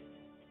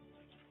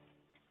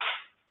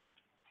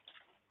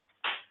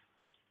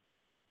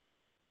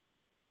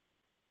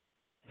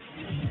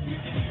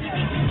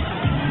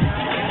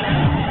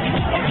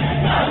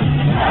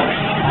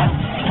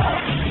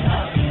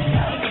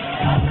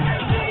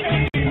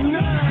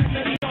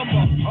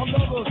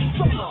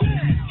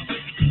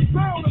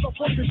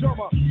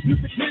 You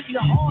can keep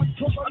your heart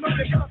to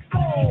another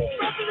soul.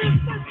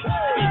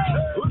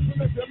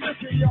 Listen if you're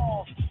missing,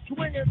 y'all.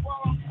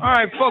 All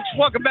right, folks,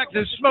 welcome back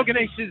to Smoking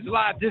Aces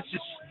Live. This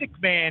is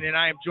Stickman, and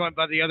I am joined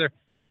by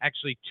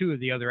two of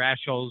the other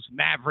assholes,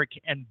 Maverick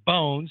and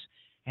Bones.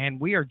 And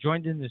we are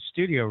joined in the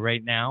studio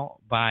right now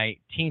by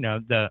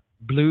Tina, the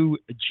Blue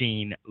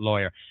Jean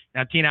lawyer.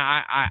 Now, Tina,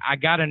 I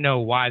got to know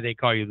why they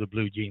call you the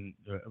Blue Jean.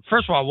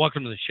 First of all,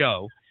 welcome to the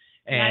show.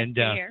 And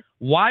nice to hear.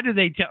 Why do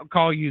they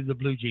call you the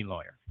Blue Jean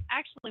lawyer?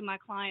 Actually, my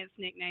clients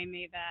nicknamed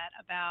me that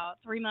about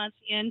 3 months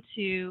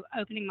into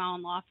opening my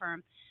own law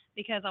firm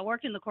because I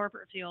worked in the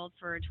corporate field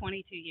for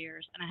 22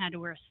 years and I had to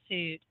wear a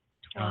suit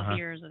 12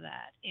 years of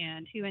that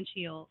and 2-inch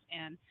heels.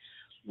 And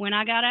when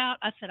I got out,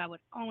 I said I would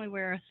only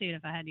wear a suit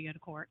if I had to go to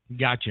court.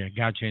 Gotcha.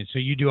 And so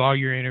you do all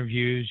your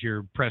interviews,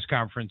 your press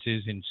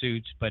conferences in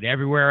suits, but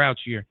everywhere else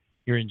you're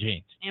in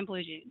jeans. And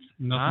blue jeans.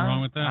 Nothing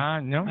wrong with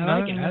that. No,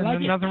 I like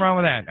it. Nothing wrong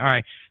with that. All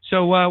right.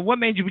 So what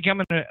made you become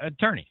an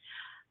attorney?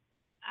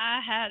 I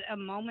had a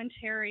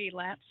momentary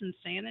lapse in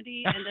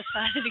sanity and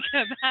decided to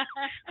go back.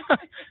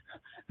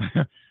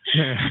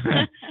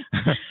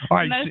 All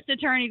right. Most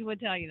attorneys would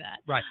tell you that.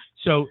 Right.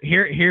 So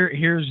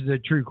here's the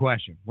true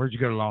question. Where'd you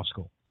go to law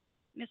school?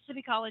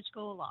 Mississippi College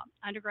School of Law,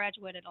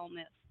 undergraduate at Ole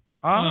Miss.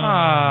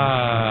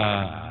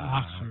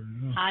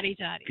 Hotty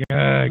toddy.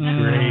 Good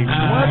grief.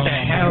 What the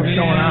hell's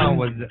going on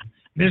with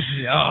this?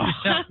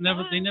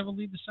 They never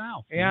leave the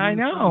South. Yeah, I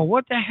know.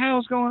 What the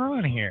hell's going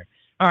on here?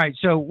 All right.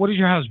 So what does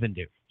your husband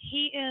do?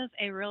 He is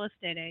a real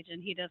estate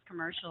agent. He does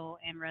commercial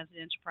and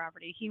residential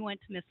property. He went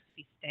to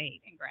Mississippi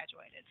State and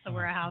graduated. So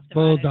we're a house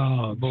divided.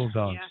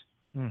 Bulldogs.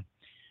 Yeah.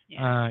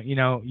 Yeah.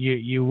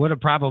 You would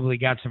have probably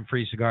got some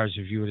free cigars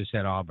if you would have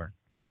said Auburn.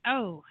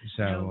 Oh.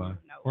 So. No.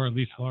 Or at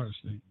least Florida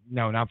State.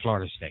 No, not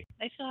Florida State.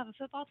 They still have a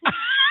football team?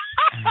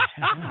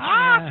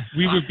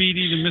 We would beat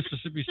either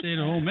Mississippi State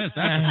or Ole Miss.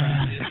 That's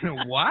a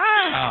fact.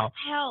 Wow.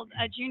 Hell,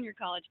 a junior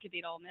college could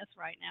beat Ole Miss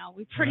right now.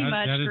 We pretty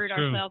much screwed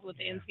ourselves with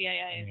the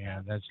NCAA.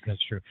 Yeah, that's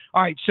true.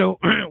 All right, so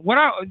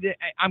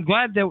I'm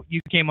glad that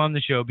you came on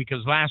the show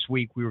because last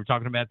week we were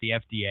talking about the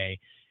FDA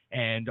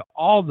and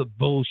all the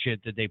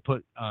bullshit that they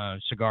put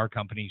cigar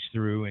companies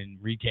through and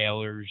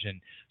retailers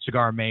and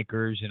cigar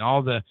makers and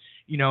all the,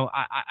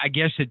 I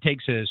guess it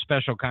takes a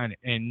special kind of,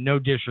 and no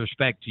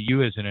disrespect to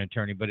you as an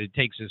attorney, but it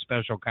takes a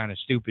special kind of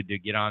stupid to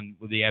get on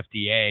with the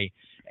FDA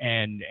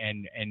and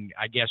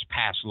I guess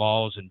pass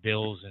laws and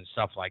bills and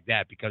stuff like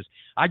that because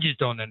I just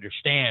don't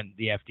understand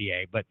the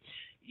FDA. But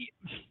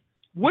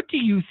what do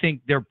you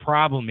think their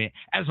problem is?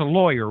 As a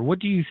lawyer, what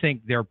do you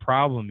think their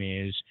problem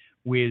is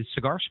with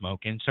cigar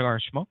smoke and cigar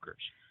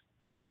smokers?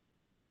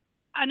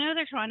 I know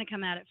they're trying to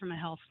come at it from a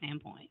health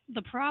standpoint.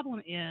 The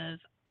problem is,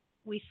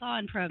 we saw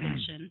in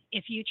Prohibition,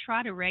 if you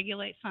try to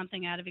regulate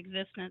something out of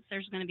existence,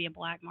 there's going to be a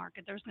black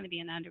market. There's going to be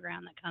an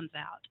underground that comes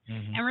out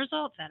and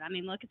results in. I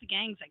mean, look at the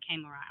gangs that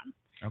came around.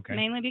 Okay.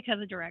 Mainly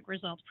because of direct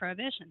results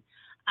Prohibition.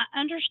 I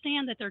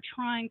understand that they're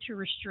trying to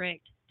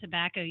restrict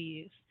tobacco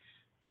use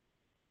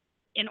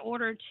in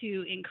order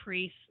to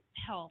increase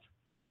health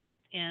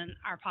in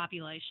our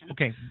population.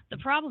 Okay. The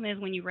problem is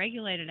when you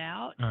regulate it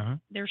out,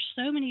 there's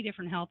so many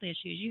different health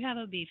issues. You have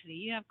obesity,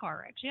 you have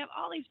car wrecks, you have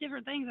all these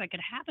different things that could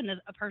happen to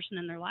a person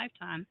in their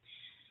lifetime.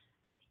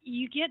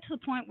 You get to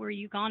the point where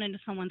you've gone into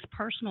someone's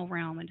personal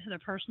realm, into their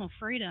personal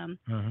freedom.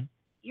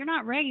 You're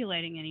not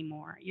regulating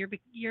anymore.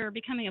 You're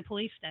becoming a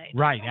police state.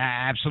 Right,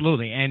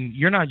 absolutely. And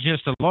you're not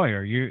just a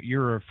lawyer.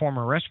 You're a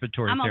former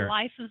respiratory I'm therapist. a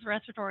licensed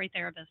respiratory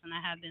therapist, and I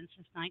have been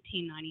since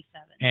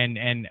 1997.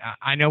 And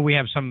I know we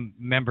have some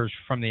members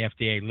from the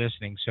FDA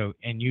listening. So,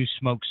 and you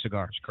smoke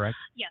cigars, correct?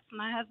 Yes,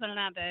 my husband and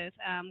I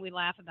both. We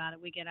laugh about it.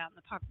 We get out in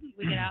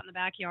the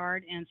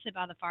backyard and sit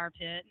by the fire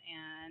pit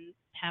and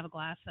have a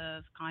glass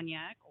of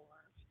cognac or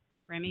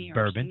Remy or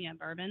bourbon.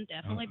 Bourbon,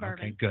 definitely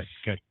bourbon. Okay,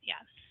 good. Yeah.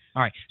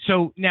 All right.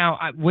 So now,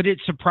 would it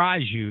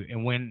surprise you?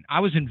 And when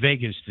I was in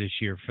Vegas this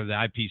year for the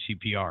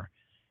IPCPR,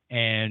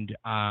 and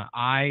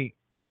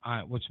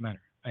what's the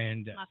matter?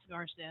 And my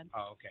cigar's dead.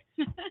 Oh,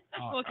 okay.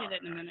 We'll get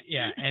it in a minute.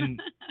 Yeah, and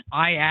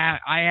I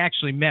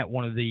actually met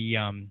one of the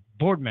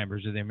board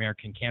members of the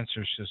American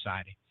Cancer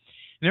Society.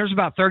 And there was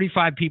about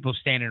 35 people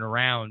standing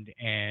around,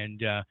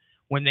 and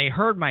when they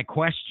heard my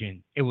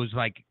question, it was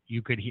like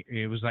you could hear.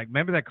 It was like,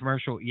 remember that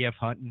commercial, E.F.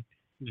 Hutton?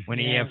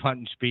 When E.F.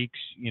 Hutton speaks,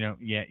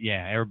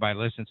 everybody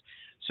listens.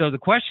 So the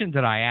question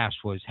that I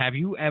asked was, have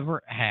you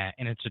ever had,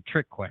 and it's a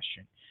trick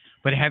question,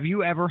 but have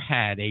you ever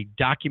had a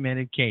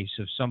documented case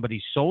of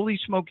somebody solely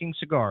smoking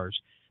cigars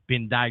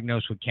been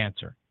diagnosed with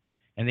cancer?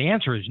 And the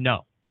answer is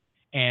no.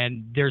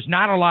 And there's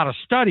not a lot of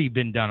study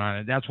been done on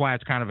it. That's why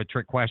it's kind of a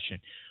trick question.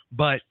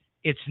 But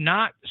it's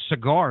not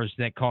cigars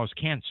that cause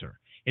cancer.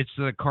 It's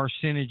the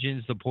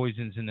carcinogens, the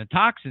poisons, and the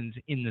toxins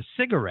in the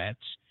cigarettes,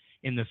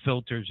 in the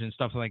filters and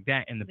stuff like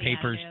that, and the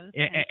papers.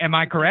 Am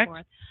I correct?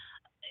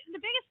 The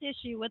biggest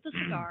issue with the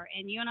cigar,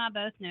 and you and I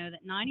both know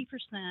that 90%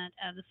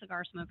 of the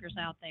cigar smokers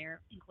out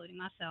there, including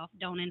myself,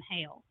 don't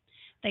inhale.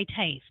 They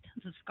taste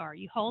the cigar.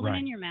 You hold it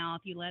in your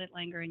mouth, you let it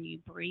linger, and you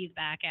breathe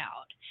back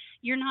out.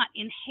 You're not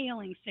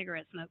inhaling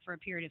cigarette smoke for a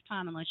period of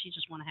time unless you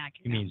just want to hack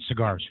your You mean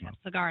cigar smoke?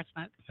 Cigar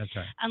smoke. That's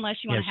right. Unless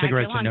you want to hack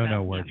your lungs. Cigarette's a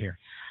no-no word here.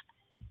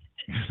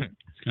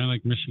 It's kind of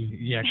like Michigan.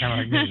 Yeah, kind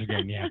of like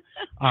Michigan, yeah.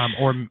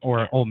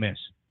 Or Ole Miss.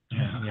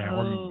 Yeah,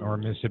 or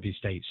Mississippi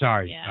State.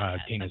 Sorry,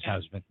 Tina's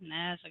husband.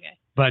 That's okay.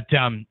 But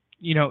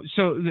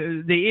so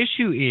the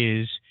issue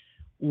is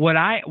what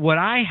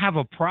I have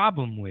a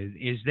problem with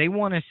is they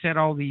want to set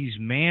all these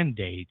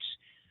mandates,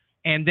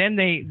 and then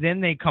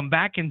they come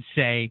back and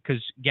say,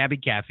 because Gabby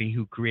Caffey,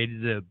 who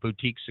created the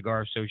Boutique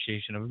Cigar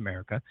Association of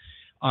America,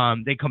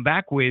 they come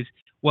back with,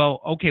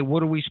 well, okay,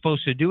 what are we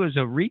supposed to do as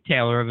a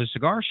retailer of a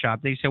cigar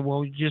shop? They said,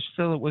 well, just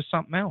fill it with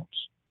something else.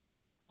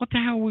 What the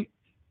hell?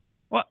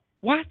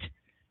 What?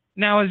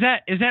 Now, is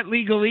that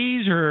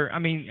legalese, or, I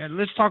mean,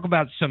 let's talk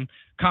about some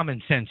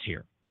common sense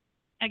here.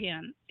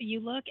 Again, you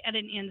look at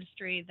an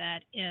industry that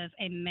is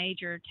a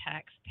major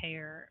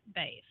taxpayer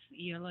base.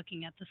 You're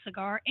looking at the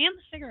cigar and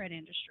the cigarette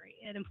industry.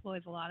 It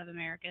employs a lot of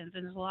Americans,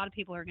 and there's a lot of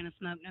people who are going to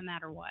smoke no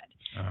matter what.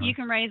 You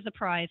can raise the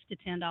price to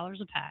 $10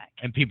 a pack.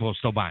 And people will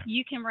still buy them.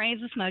 You can raise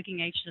the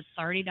smoking age to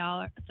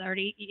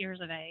 30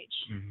 years of age.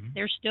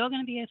 There's still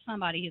going to be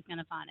somebody who's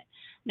going to find it.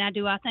 Now,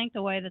 do I think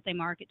the way that they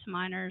market to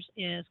minors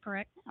is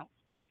correct? No.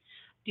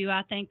 Do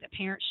I think that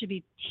parents should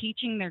be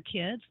teaching their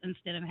kids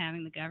instead of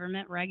having the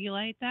government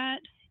regulate that?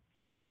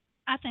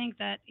 I think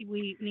that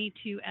we need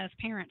to, as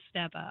parents,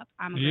 step up.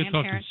 I'm a grandparent.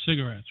 You're talking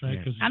cigarettes, right?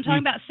 I'm talking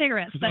about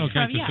cigarettes. But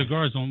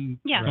cigars don't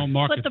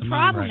market. But the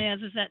problem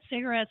is that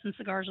cigarettes and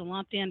cigars are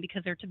lumped in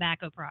because they're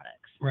tobacco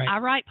products. Right. I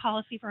write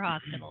policy for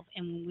hospitals,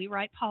 and when we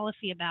write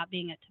policy about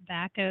being a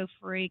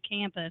tobacco-free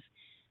campus,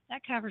 that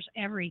covers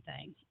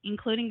everything,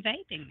 including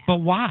vaping now.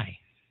 But why?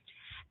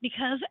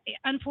 Because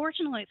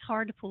unfortunately, it's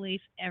hard to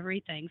police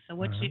everything.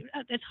 So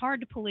it's hard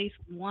to police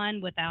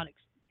one without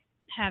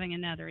having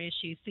another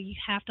issue. So you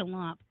have to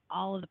lump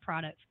all of the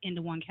products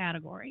into one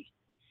category,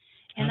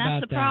 and that's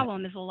the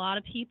problem. Is a lot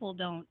of people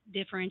don't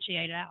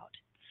differentiate it out.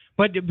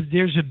 But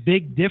there's a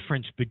big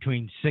difference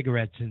between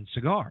cigarettes and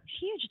cigars.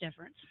 Huge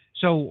difference.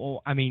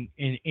 So, I mean,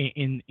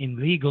 in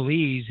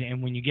legalese,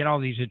 and when you get all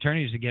these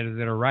attorneys together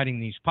that are writing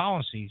these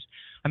policies,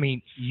 I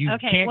mean, you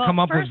can't come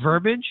up with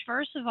verbiage.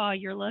 First of all,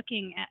 you're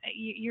looking at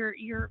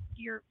you're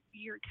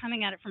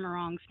coming at it from a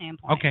wrong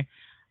standpoint. Okay.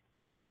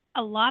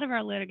 A lot of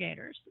our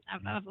litigators,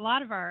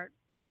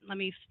 let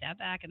me step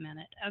back a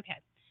minute. Okay.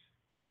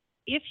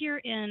 If you're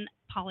in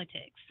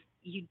politics,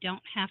 you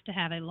don't have to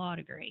have a law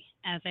degree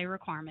as a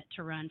requirement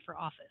to run for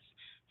office.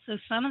 So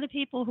some of the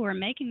people who are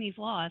making these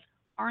laws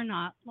are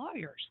not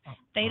lawyers.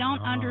 They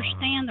don't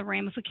understand the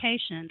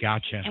ramifications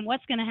Gotcha. and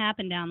what's going to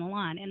happen down the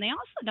line. And they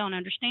also don't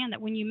understand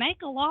that when you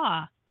make a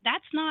law,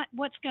 that's not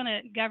what's going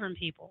to govern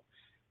people.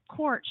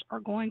 Courts are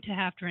going to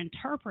have to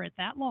interpret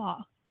that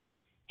law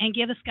and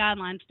give us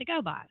guidelines to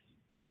go by.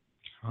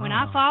 When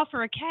I file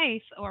for a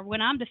case or when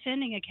I'm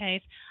defending a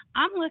case,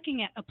 I'm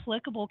looking at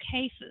applicable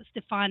cases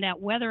to find out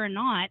whether or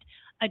not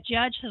a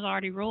judge has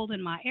already ruled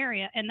in my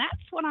area, and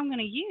that's what I'm going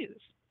to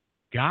use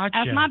Gotcha.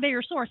 as my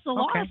bigger source. The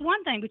law Okay. is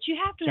one thing, but you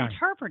have to Got it.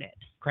 interpret it.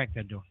 Crack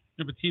that door.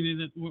 Yeah, but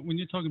Tina, when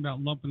you're talking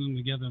about lumping them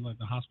together like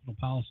the hospital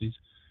policies,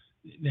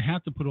 they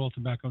have to put all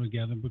tobacco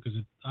together because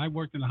I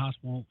worked in the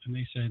hospital and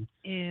they said,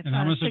 If and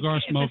I'm a cigar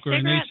smoker,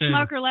 and they cigarette said,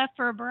 smoker left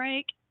for a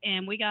break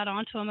and we got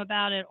onto them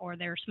about it, or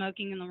they're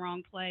smoking in the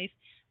wrong place,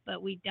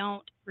 but we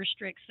don't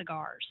restrict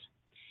cigars.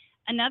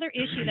 Another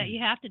issue that you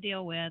have to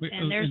deal with, wait,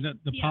 and there's in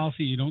the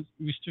policy, you don't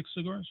restrict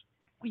cigars?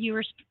 you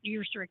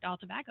restrict all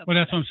tobacco. Well,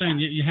 that's what I'm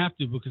products, saying. You have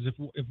to, because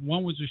if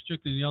one was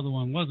restricted and the other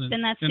one wasn't,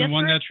 then that's the disparate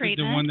one that's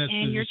treatment, the one that's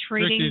and you're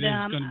restricted treating is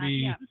them. going to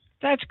be.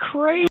 That's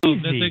crazy.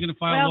 They're going to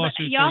file Well,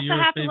 lawsuits. you also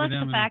you're have to favor look at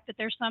them the and- fact that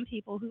there's some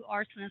people who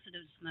are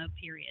sensitive to smoke.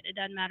 Period. It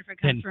doesn't matter if it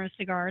comes from a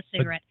cigar or a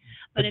cigarette.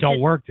 But if don't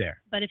it's- work there.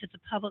 But if it's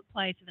a public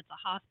place, if it's a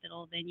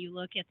hospital, then you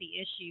look at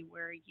the issue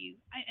where you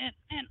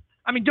and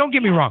I mean, don't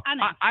get me Yeah, wrong. I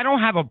know. I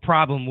don't have a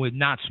problem with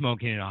not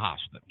smoking in a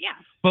hospital. yeah.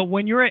 But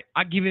when you're at,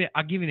 I'll give you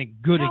a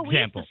good well, example.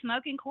 we used to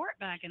smoke in court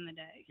back in the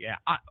day. Yeah.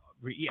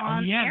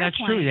 On That's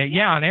true. airplanes,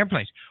 Yeah, on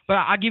airplanes. But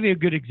I'll give you a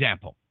good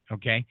example.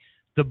 Okay,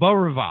 the Beau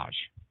Rivage.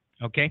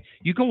 Okay,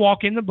 you can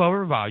walk in the Beau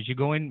Rivage. You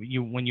go in.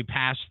 When you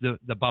pass the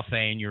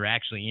buffet and you're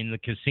actually in the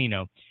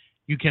casino,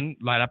 you can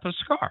light up a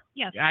cigar.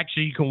 Yes.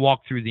 Actually, you can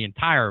walk through the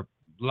entire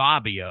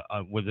lobby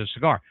with a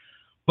cigar,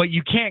 but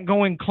you can't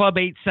go in Club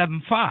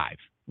 875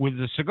 with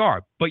a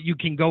cigar. But you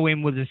can go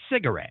in with a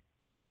cigarette.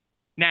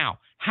 Now,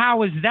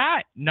 how is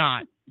that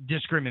not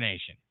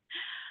discrimination?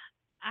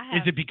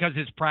 Is it because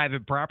it's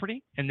private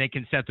property and they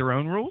can set their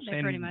own rules They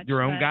pretty and much,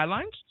 their own but-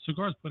 guidelines?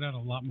 Cigars put out a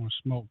lot more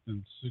smoke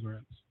than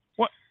cigarettes.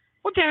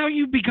 What the hell?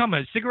 You become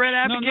a cigarette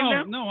advocate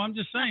now? No. I'm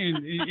just saying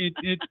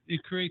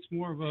it creates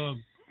more of a.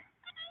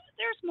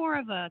 There's more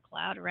of a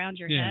cloud around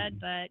your Yeah. head,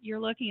 but you're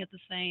looking at the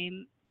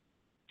same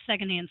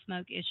secondhand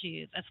smoke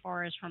issues as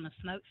far as from a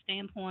smoke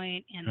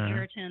standpoint and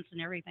irritants and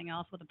everything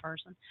else with a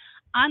person.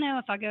 I know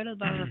if I go to the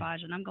Beau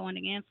Rivage and I'm going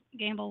to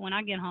gamble, when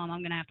I get home, I'm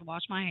going to have to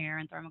wash my hair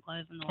and throw my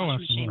clothes in the washing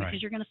machine absolutely.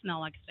 because you're going to smell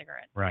like a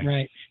cigarette.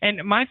 Right.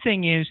 And my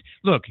thing is,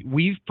 look,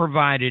 we've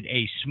provided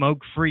a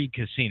smoke-free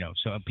casino.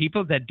 So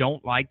people that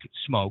don't like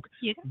smoke,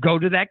 You can- go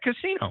to that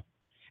casino.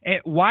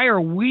 Why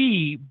are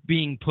we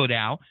being put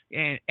out?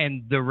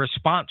 And the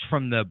response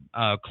from the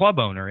club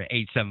owner at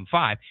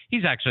 875,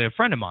 he's actually a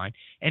friend of mine,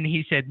 and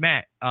he said,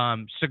 Matt,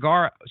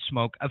 cigar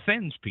smoke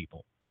offends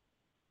people.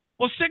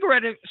 Well,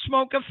 cigarette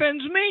smoke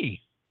offends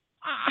me.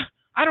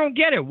 I don't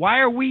get it. Why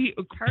are we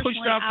pushed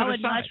Personally, out to I the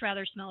would side? much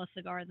rather smell a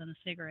cigar than a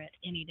cigarette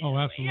any day. Oh,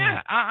 of the week. absolutely.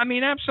 Yeah, I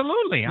mean,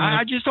 absolutely. No,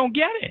 I just don't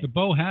get it. The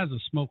Beau has a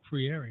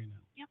smoke-free area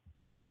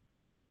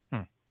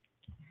now.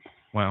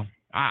 Well,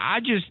 I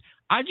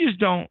just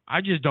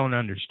don't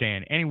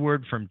understand. Any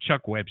word from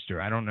Chuck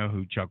Webster? I don't know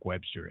who Chuck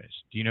Webster is.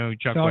 Do you know who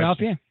Chuck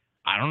Philadelphia? Webster?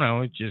 I don't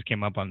know. It just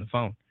came up on the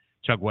phone.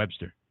 Chuck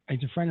Webster.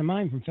 He's a friend of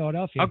mine from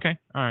Philadelphia. Okay.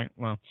 All right.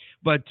 Well,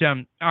 but all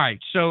right.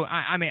 So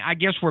I mean, I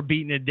guess we're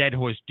beating a dead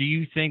horse. Do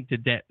you think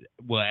that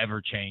will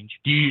ever change?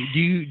 Do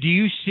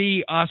you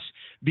see us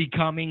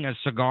becoming a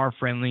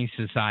cigar-friendly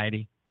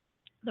society?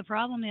 The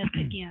problem is,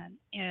 again,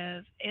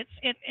 is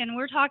and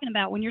we're talking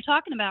about, when you're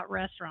talking about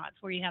restaurants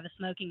where you have a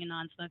smoking and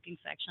non-smoking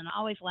section, I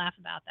always laugh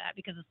about that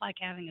because it's like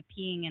having a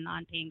peeing and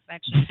non-peeing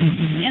section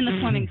in the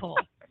swimming pool.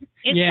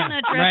 It's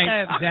gonna drift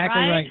over,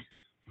 exactly right.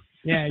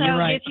 Yeah, so you're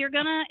right. if you're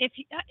gonna,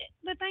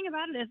 the thing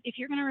about it is, if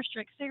you're gonna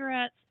restrict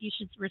cigarettes, you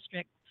should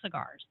restrict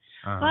cigars.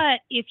 But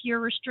if you're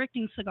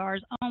restricting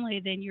cigars only,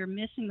 then you're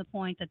missing the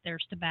point that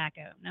there's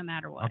tobacco, no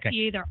matter what. Okay.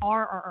 You either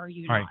are or are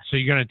you All not. right. So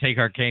you're going to take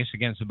our case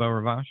against the Beau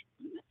Rivage?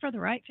 For the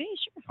right fee,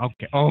 sure.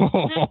 Okay.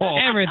 Oh,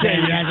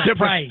 Everything has a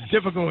price.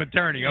 Typical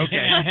attorney.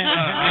 Okay.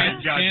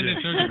 Standard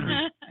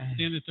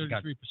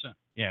 33%.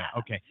 Yeah.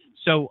 Okay.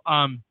 So,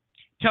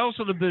 tell us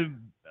a little bit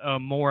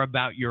more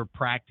about your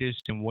practice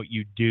and what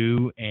you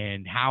do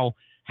and how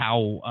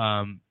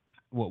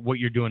what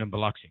you're doing in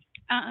Biloxi.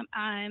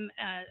 I'm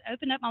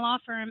opened up my law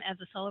firm as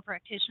a solo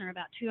practitioner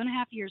about 2.5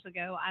 years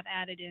ago. I've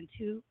added in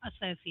 2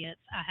 associates.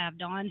 I have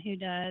Dawn, who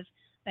does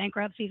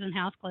bankruptcies and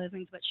house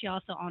closings, but she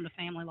also owned a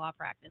family law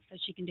practice, so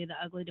she can do the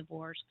ugly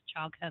divorce,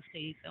 child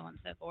custody, so on and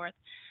so forth.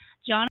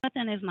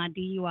 Jonathan is my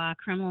DUI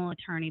criminal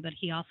attorney, but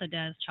he also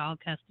does child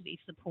custody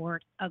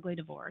support, ugly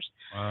divorce.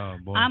 Oh,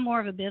 boy. I'm more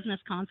of a business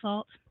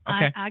consult.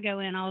 Okay. I go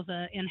in. I was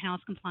an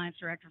in-house compliance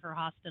director for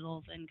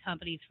hospitals and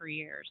companies for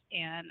years,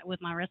 and with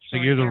my So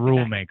respiratory you're the therapy rule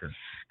background, maker.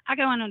 I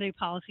go in and do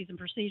policies and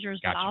procedures,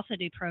 Gotcha. but I also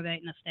do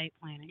probate and estate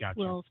planning, Gotcha.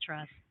 wills,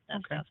 trusts,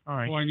 that stuff. All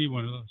right. Oh, I need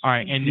one of those. All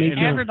right. And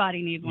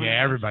Everybody needs one. Yeah,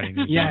 of those. everybody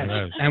needs Yes, one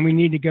of those. and we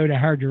need to go to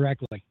her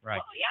directly. Right.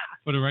 Well, yeah.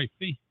 For the right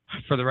fee.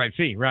 For the right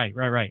fee, right.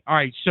 All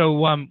right, so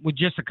with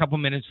just a couple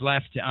minutes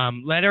left,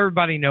 let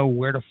everybody know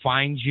where to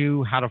find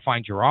you, how to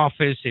find your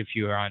office, if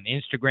you're on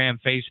Instagram,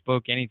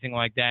 Facebook, anything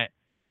like that.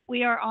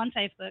 We are on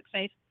Facebook.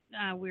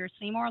 We're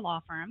Seymour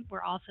Law Firm.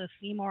 We're also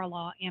Seymour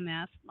Law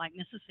MS, like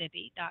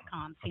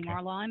Mississippi.com,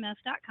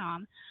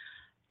 SeymourLawMS.com,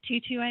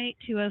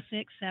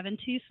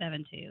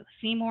 228-206-7272.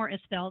 Seymour is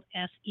spelled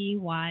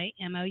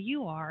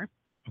Seymour.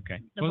 Okay.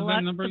 The What was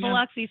that number the again?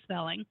 Biloxi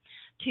spelling,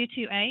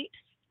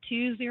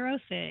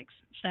 228-206-7272.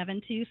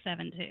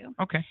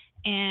 Okay.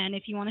 And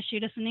if you want to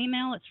shoot us an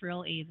email, it's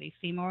real easy,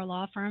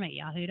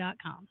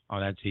 SeymourLawFirm@yahoo.com. Oh,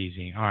 that's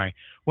easy. All right.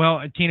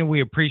 Well, Tina, we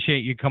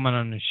appreciate you coming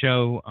on the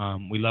show.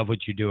 We love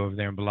what you do over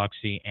there in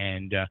Biloxi,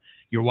 and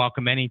you're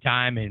welcome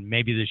anytime, and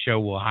maybe the show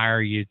will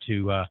hire you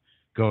to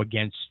go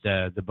against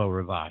the Beau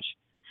Rivage.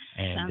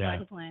 And Sounds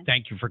like a plan.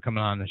 thank you for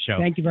coming on the show.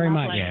 Thank you very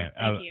My much. pleasure.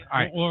 Yeah. Thank you. All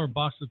right. Or a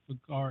box of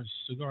cigars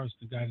to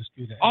guide us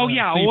through that. Oh,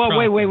 yeah. Same Well,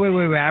 wait.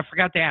 process. I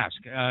forgot to ask.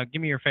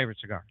 Give me your favorite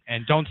cigar.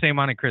 And don't say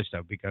Monte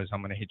Cristo because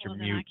I'm going to hit your Well,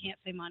 then mute. I can't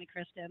say Monte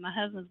Cristo. My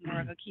husband's more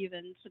of a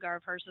Cuban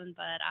cigar person,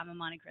 but I'm a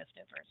Monte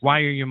Cristo person. Why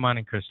are you a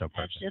Monte Cristo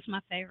That's person? just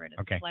my favorite.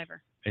 It's Okay. the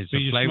flavor. Is So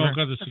the you flavor? smoke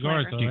other The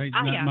cigars, flavor. though, right?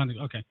 Oh, Not yeah. Monte-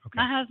 okay.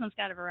 My husband's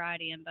got a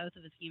variety in both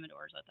of his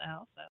humidors at the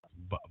house. So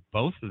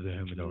Both of the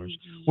humidors.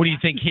 What do you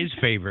think his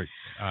favorite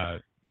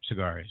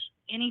cigar is?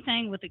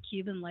 anything with a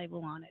Cuban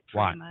label on it.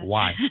 Why? pretty much.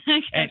 Why?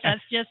 'Cause And-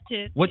 that's just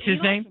to. What's he his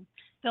likes name? them.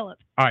 Philip.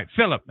 All right,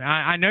 Philip.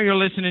 I know you're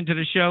listening to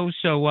the show,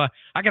 so I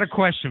got a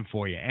question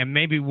for you, and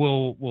maybe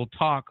we'll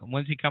talk.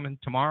 When's he coming?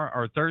 Tomorrow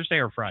or Thursday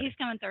or Friday? He's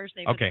coming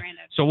Thursday. For the Okay, grand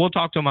opening. so we'll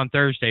talk to him on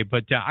Thursday.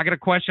 But I got a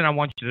question. I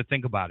want you to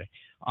think about it.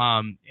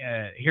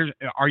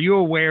 Are you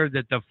aware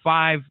that the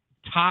 5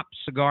 top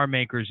cigar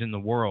makers in the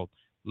world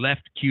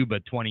left Cuba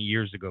 20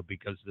 years ago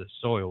because the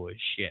soil is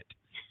shit?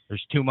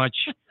 There's too much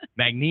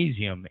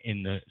magnesium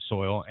in the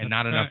soil and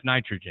not enough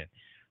nitrogen.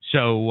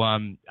 So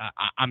I'm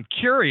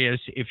curious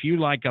if you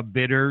like a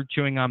bitter,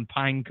 chewing on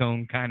pine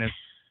cone kind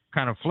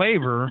of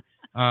flavor.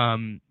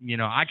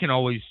 I can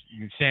always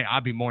say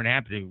I'd be more than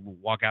happy to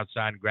walk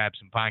outside and grab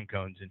some pine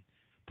cones and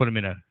put them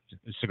in a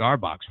cigar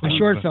box. A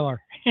short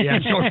filler. Yeah,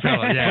 short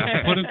filler.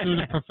 Yeah, Put it through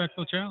the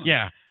Perfecto challenge.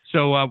 Yeah.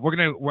 So we're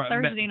gonna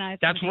Thursday night.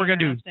 that's what we're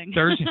gonna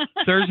do.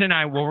 Thursday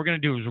night. What we're gonna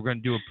do is we're gonna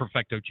do a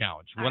Perfecto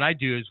challenge. What I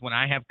do is when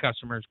I have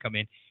customers come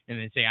in and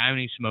they say I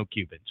only smoke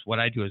Cubans, what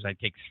I do is I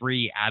take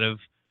 3 out of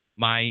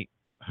my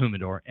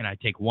humidor and I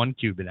take 1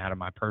 Cuban out of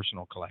my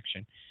personal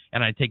collection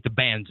and I take the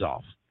bands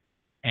off.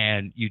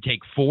 And you take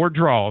 4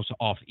 draws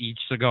off each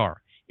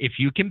cigar. If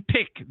you can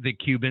pick the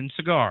Cuban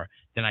cigar,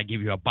 then I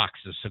give you a box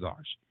of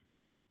cigars.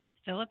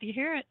 Philip, you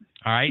hear it?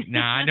 All right.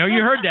 Now I know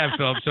you heard that,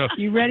 Philip. So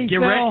you ready,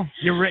 get Phil?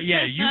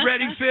 Yeah, you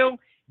ready, Phil?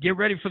 Get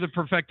ready for the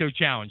Perfecto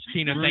challenge.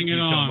 Tina, Bring thank you it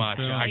so on, much.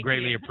 Phil. I Thank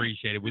greatly you.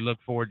 appreciate it. We look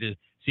forward to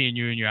seeing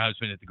you and your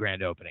husband at the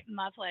grand opening.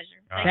 My pleasure.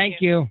 All right.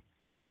 Thank you.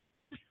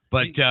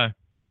 But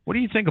what do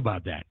you think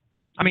about that?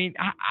 I mean,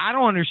 I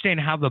don't understand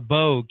how the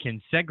Beau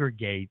can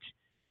segregate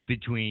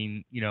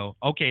between,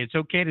 okay, it's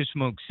okay to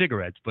smoke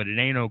cigarettes, but it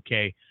ain't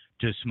okay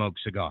to smoke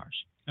cigars.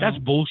 That's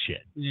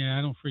bullshit. Yeah,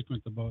 I don't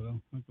frequent the Beau,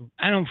 though.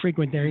 I don't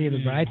frequent there either,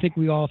 but I think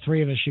we all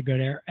 3 of us should go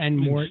there and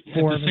more.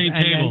 4 of us, same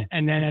table.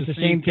 and then at the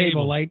same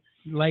table, light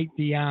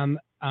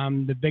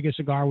the biggest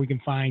cigar we can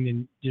find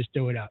and just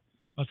do it up.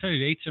 I'll tell you,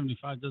 the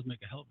 875 does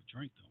make a hell of a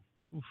drink,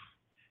 though. Oof.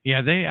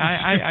 Yeah,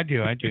 I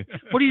do.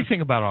 What do you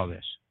think about all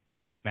this,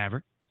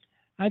 Maverick?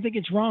 I think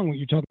it's wrong what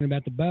you're talking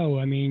about the Beau.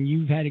 I mean,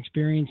 you've had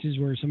experiences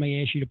where somebody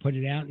asked you to put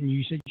it out, and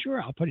you said,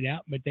 "Sure, I'll put it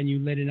out," but then you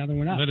lit another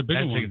one up. Lit a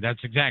bigger one.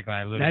 That's exactly.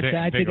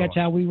 I think that's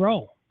how we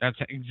roll. That's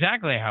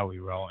exactly how we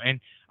roll. And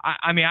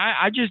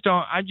I just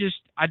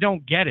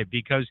don't get it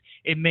because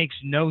it makes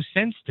no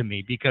sense to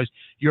me because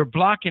you're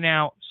blocking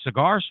out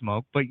cigar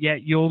smoke, but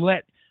yet you'll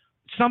let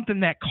something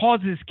that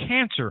causes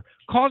cancer,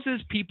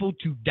 causes people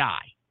to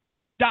die,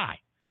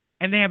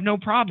 and they have no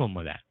problem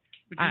with that.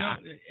 But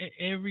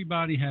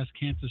everybody has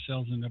cancer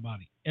cells in their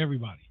body.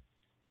 Everybody.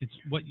 It's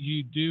what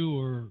you do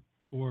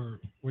or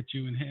what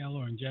you inhale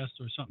or ingest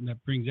or something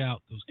that brings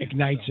out those cancer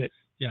Ignites cells. it.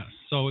 Yeah.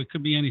 So it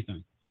could be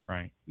anything.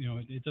 Right.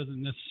 It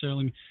doesn't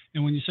necessarily.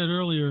 And when you said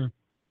earlier,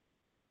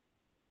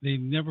 they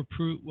never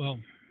proved. Well,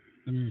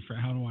 let me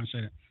rephrase. How do I say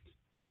that?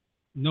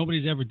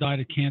 Nobody's ever died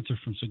of cancer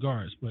from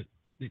cigars, but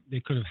they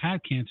could have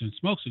had cancer and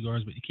smoked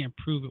cigars, but you can't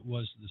prove it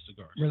was the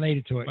cigars.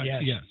 Related to it, But,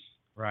 yes. Yes.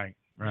 Right.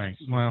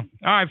 Well,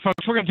 all right,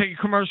 folks, we're going to take a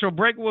commercial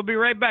break. We'll be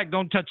right back.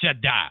 Don't touch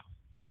that dial.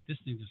 This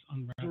thing just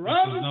unwrapped.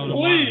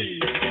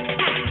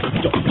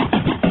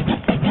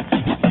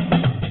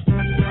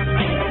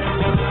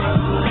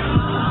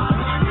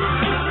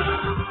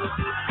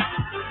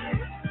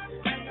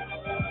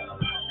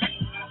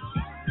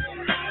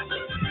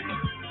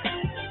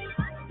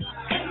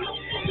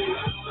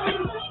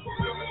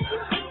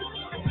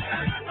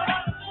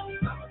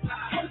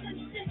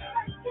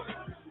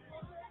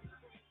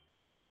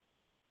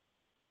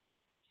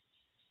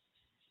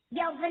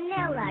 Yo,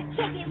 Vanilla,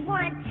 kick it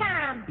one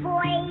time,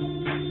 boy.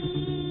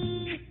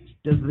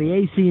 Does the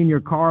AC in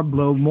your car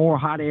blow more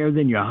hot air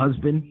than your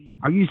husband?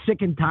 Are you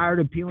sick and tired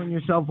of peeling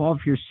yourself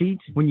off your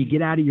seats when you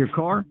get out of your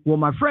car? Well,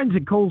 my friends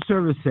at Kohl's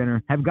Service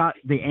Center have got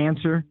the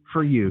answer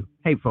for you.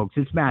 Hey, folks,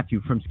 it's Matthew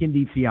from Skin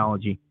Deep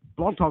Theology,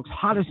 Blog Talk's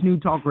hottest new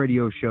talk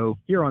radio show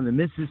here on the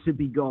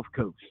Mississippi Gulf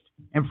Coast.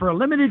 And for a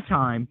limited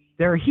time,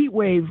 their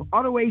Heatwave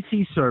Auto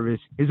AC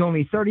service is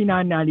only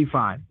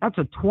 $39.95. That's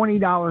a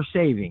 $20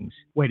 savings.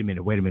 Wait a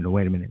minute.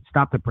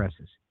 Stop the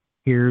presses.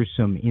 Here's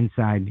some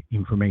inside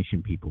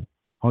information, people.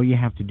 All you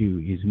have to do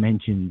is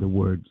mention the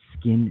word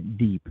Skin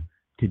Deep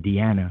to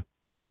Deanna,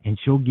 and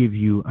she'll give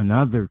you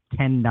another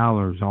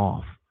 $10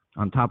 off.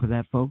 On top of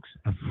that, folks,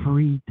 a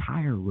free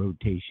tire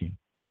rotation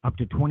up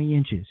to 20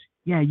 inches.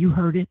 Yeah, you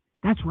heard it.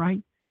 That's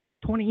right,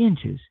 20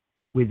 inches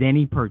with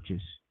any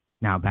purchase.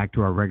 Now back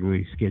to our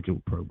regularly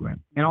scheduled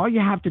program. And all you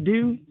have to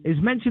do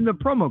is mention the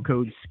promo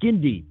code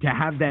SKINDEEP to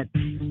have that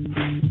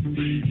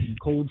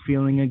cold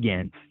feeling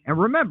again. And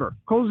remember,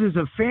 Kohl's is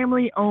a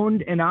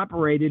family-owned and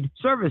operated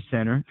service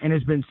center and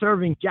has been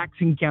serving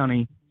Jackson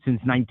County since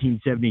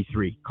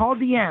 1973. Call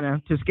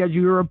Deanna to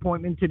schedule your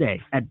appointment today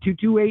at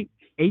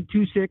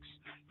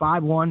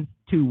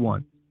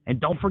 228-826-5121. And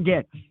don't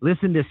forget,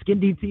 listen to Skin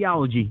Deep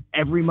Theology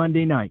every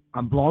Monday night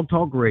on Blog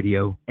Talk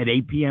Radio at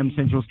 8 p.m.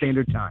 Central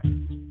Standard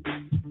Time.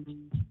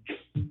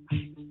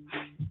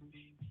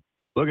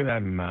 Look at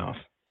that mouth.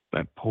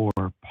 That poor,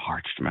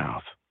 parched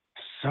mouth.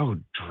 So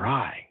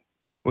dry.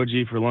 What'd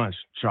you eat for lunch?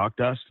 Chalk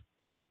dust?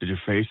 Did your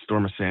face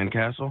storm a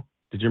sandcastle?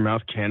 Did your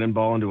mouth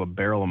cannonball into a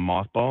barrel of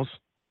mothballs?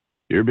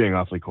 You're being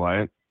awfully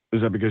quiet.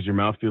 Is that because your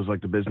mouth feels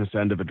like the business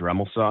end of a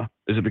Dremel saw?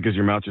 Is it because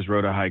your mouth just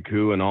wrote a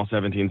haiku and all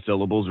 17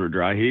 syllables were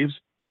dry heaves?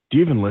 Do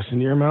you even listen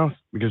to your mouth?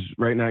 Because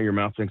right now your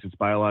mouth thinks its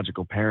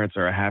biological parents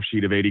are a half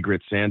sheet of 80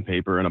 grit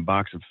sandpaper and a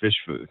box of fish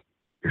food.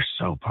 You're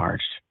so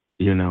parched.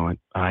 You know it.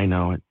 I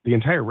know it. The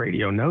entire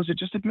radio knows it.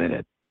 Just admit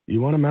it.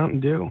 You want a Mountain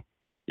Dew.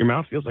 Your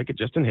mouth feels like it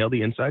just inhaled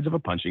the insides of a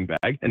punching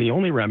bag, and the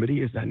only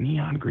remedy is that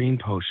neon green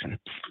potion.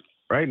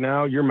 Right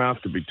now, your mouth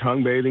could be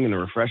tongue bathing in the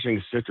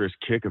refreshing citrus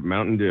kick of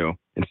Mountain Dew.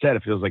 Instead,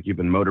 it feels like you've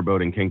been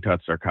motorboating King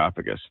Tut's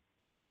sarcophagus.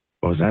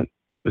 What was that?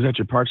 Was that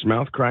your parched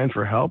mouth crying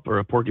for help, or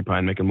a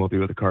porcupine making whoopee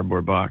with a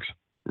cardboard box?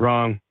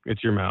 Wrong.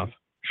 It's your mouth.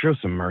 Show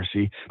some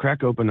mercy.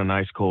 Crack open an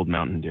ice cold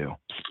Mountain Dew.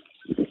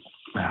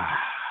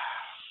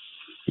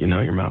 You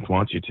know your mouth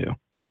wants you to.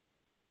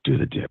 Do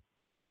the dip.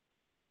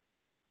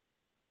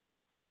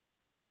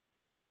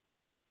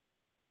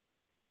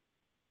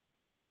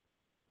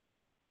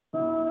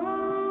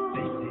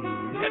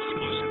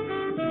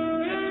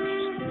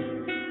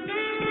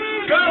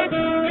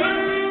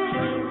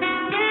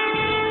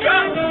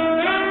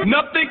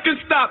 Nothing can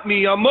stop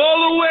me, I'm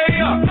all the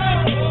way up.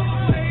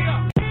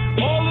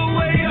 All the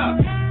way up.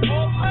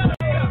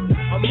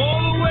 I'm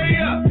all the way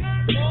up.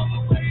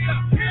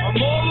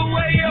 I'm all the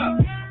way up.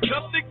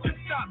 Nothing can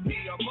stop me,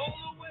 I'm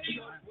all the way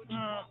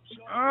up.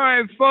 All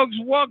right, folks,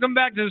 welcome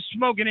back to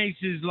Smoking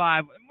Aces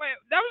Live.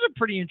 That was a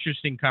pretty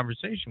interesting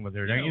conversation with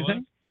her, don't you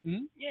think?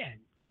 Mm-hmm. Yeah.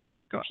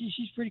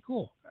 She's pretty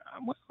cool.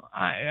 Well,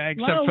 except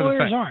a lot of for lawyers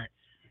the fact,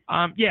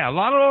 aren't. Yeah, a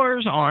lot of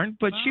lawyers aren't,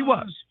 but she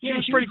was. She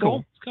was pretty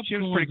cool. She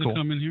was pretty cool.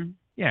 Come in here.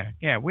 Yeah.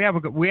 We have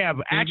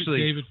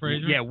David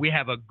Fraser. Yeah, we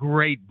have a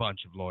great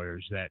bunch of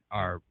lawyers that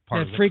are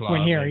part of the frequent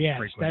club here. and Yes,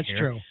 frequent that's here.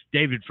 true.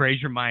 David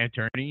Fraser, my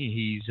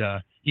attorney,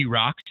 he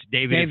rocks.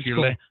 David, David's if you're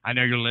cool. I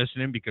know you're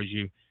listening because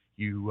you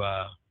just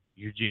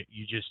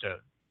You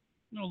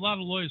know, a lot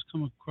of lawyers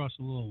come across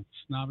a little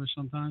snobbish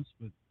sometimes,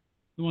 but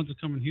the ones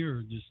that come in here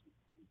are just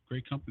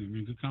great company. I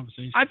mean, good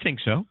conversation. I think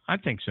so. I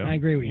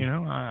agree with you. You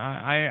know,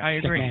 I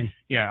agree. Man.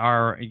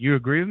 Yeah. You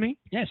agree with me?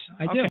 Yes,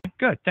 I do. Okay,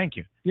 good. Thank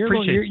you.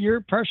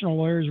 Your personal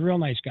lawyer is a real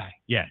nice guy.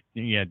 Yeah.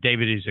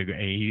 David is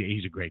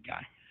he's a great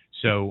guy.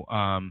 So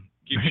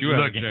keeps you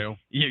out of jail.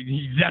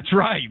 That's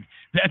right.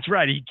 That's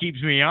right. He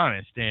keeps me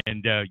honest,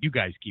 and you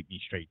guys keep me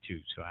straight too.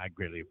 So I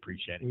greatly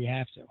appreciate it. We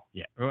have to.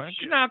 Yeah.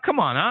 Now, come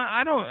on.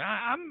 I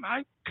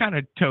kind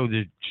of toe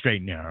the straight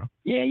and narrow.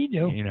 Yeah, you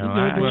do. You know,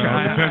 it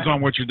depends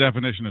on what your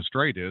definition of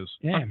straight is.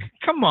 Yeah.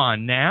 Come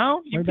on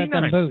now. What about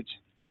them boots?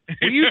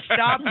 Will you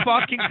stop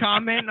fucking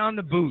commenting on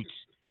the boots?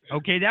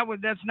 Okay,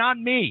 that's not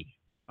me.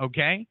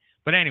 Okay,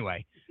 but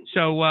anyway,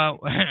 so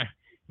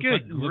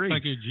good. Looks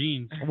like your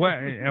jeans.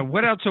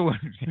 What else?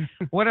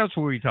 What else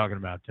were we talking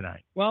about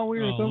tonight? Well, we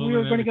were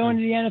going to go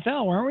into the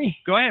NFL, weren't we?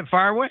 Go ahead,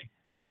 fire away.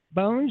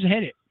 Bones,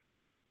 hit it.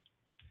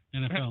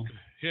 NFL.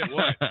 Hit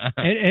what?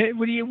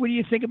 What do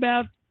you think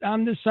about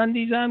this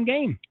Sunday's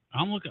game?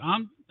 I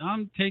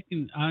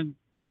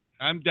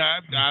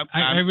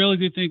really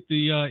do think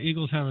the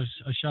Eagles have a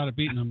shot at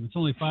beating them. It's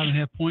only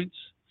 5.5 points.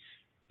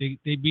 They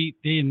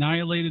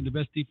annihilated the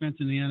best defense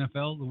in the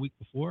NFL the week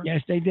before.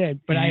 Yes, they did.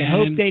 But I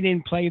hope they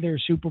didn't play their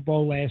Super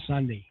Bowl last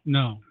Sunday.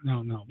 No.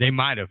 They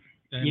might have.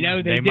 They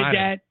did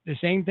that. The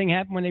same thing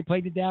happened when they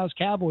played the Dallas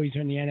Cowboys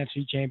in the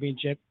NFC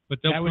Championship.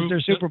 But that was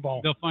their Super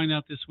Bowl. They'll find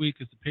out this week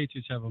because the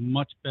Patriots have a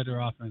much better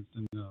offense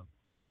than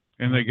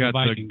and they got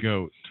the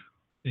GOAT.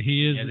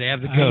 He is. Yeah, they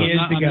have the GOAT.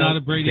 I'm not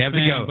a Brady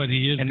fan, but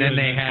he is. And then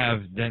they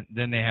have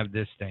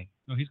this thing.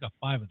 No, he's got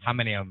 5 of them. How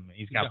many of them?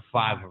 He's got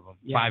 5 of them.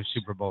 Yes. 5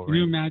 Super Bowl Can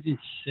you rings. imagine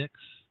 6?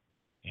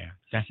 Yeah,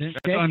 that's That's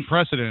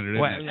unprecedented.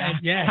 Well, Isn't it?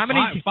 Yeah. How many?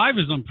 Five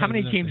is unprecedented. How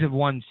many teams have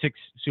won 6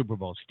 Super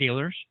Bowls?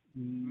 Steelers.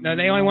 No,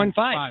 they only won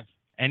 5.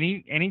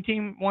 Any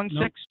team won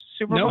Nope. 6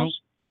 Super Nope. Bowls?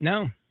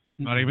 No.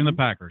 Not even the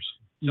Packers.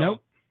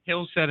 Nope.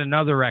 He'll set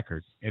another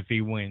record if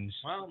he wins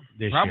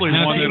this Probably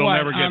year. one I'll tell you that'll what,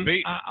 never get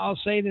beat. I'll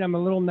say that I'm a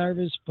little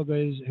nervous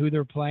because who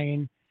they're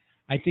playing.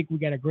 I think we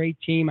got a great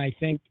team. I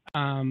think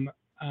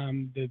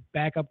the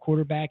backup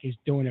quarterback is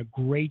doing a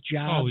great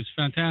job. Oh, he's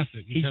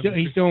fantastic.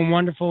 He's doing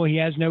wonderful. He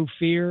has no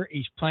fear.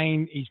 He's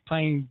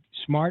playing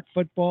smart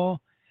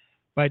football,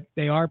 but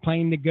they are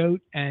playing the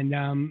GOAT. And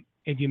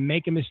if you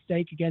make a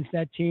mistake against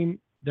that team,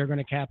 they're going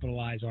to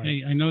capitalize on it.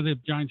 Hey, I know the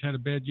Giants had a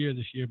bad year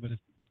this year, but if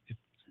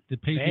the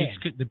Patriots,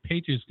 the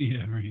Patriots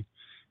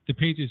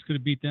could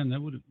have beat them,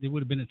 they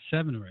would have been at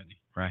 7 already.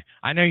 Right.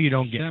 I know you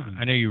don't get. 7.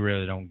 I know you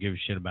really don't give a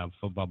shit about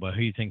football, but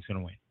who do you think's going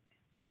to win?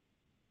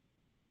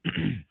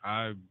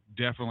 I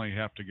definitely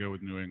have to go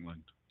with New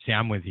England. See,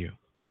 I'm with you.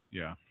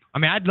 Yeah. I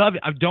mean, I'd love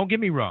it. Don't get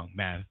me wrong,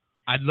 man.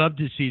 I'd love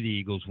to see the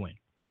Eagles win.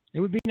 It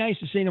would be nice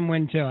to see them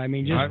win too. I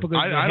mean, just because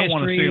I don't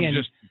want to see them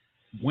just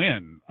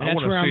win. I that's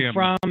want where to see I'm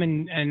them from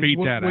and beat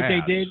what that they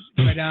ass. did.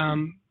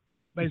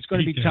 But it's going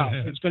to be Beat tough. that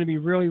ass. It's going to be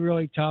really,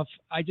 really tough.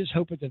 I just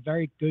hope it's a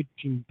very good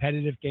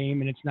competitive game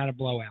and it's not a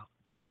blowout.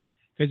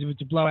 Because if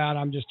it's a blowout,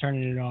 I'm just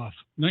turning it off.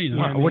 No, you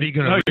know. What are you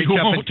going to reach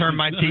up and turn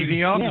my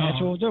TV off? Yeah, that's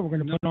what we'll do. We're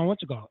going to put on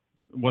what's it called?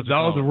 What's it Oh,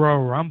 called? the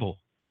Royal Rumble.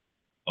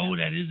 Oh,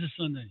 that is a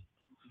Sunday.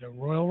 The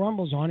Royal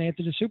Rumble's on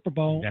after the Super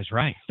Bowl. That's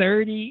right.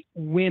 30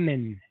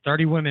 women.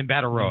 30 women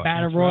battle royal.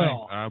 Battle That's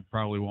Royal. I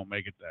probably won't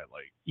make it that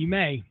late. You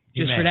may.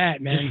 You Just may. for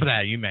that, man. Just for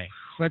that, you may.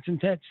 Slits and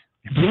tits.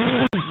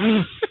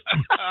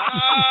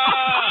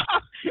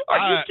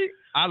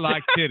 I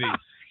like titties.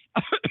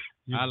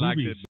 I like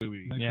boobies. that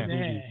movie. Like Yeah. the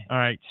boobies. All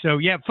right. So,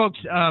 yeah, folks,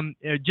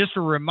 just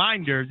a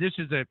reminder, this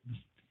is a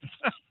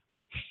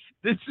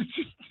this is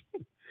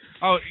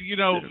Oh, you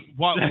know,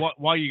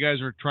 while you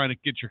guys are trying to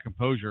get your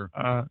composure,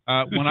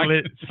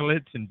 when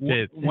slits and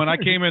tits. when I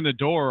came in the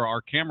door,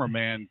 our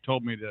cameraman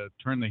told me to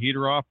turn the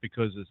heater off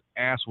because his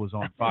ass was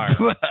on fire.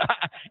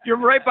 You're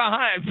right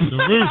behind.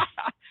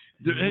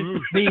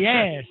 The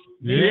ass.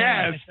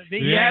 Yes,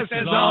 the ass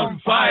is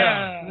on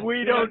fire.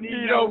 We don't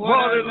need no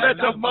water. Let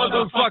the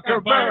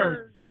motherfucker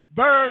burn.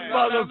 Burn,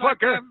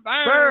 motherfucker,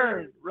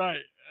 burn. Right.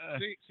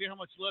 See how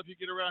much love you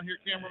get around here,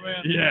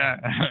 cameraman? Yeah.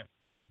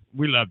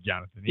 We love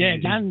Jonathan. Yeah,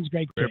 Jonathan's a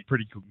great He's kid.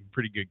 a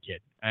pretty good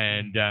kid.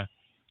 And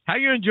how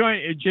you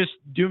enjoying it? Just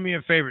do me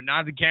a favor,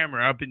 nod the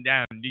camera up and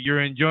down. You're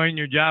enjoying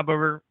your job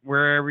over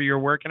wherever you're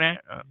working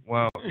at?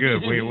 Well, good.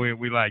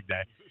 We like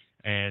that.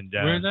 And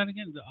Where is that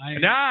again?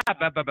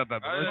 let's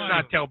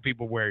not tell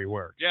people where he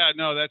works. Yeah,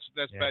 no, that's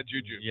bad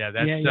juju. Yeah,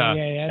 that's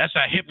Yeah, that's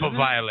a HIPAA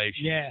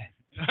violation. Yeah.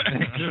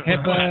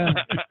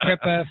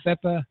 HIPAA,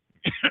 FIPA.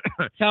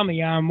 Tell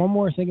me, one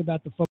more thing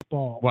about the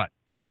football. What?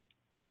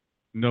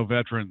 No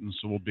veterans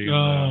will be in the...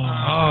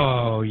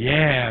 Oh,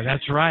 yeah,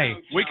 that's right.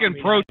 We can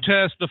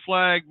protest the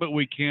flag, but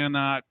we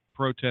cannot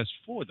protest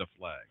for the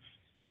flag.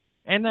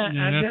 And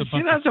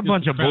that's a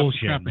bunch of crap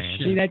bullshit, of man.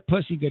 shit. See that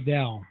pussy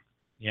Goodell?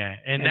 Yeah,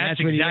 and And that's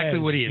that's what he exactly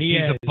is. what he is. He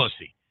He's is. a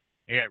pussy.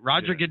 Yeah,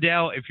 Roger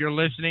Goodell, if you're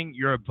listening,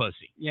 you're a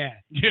pussy. Yeah.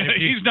 Yeah,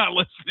 he's not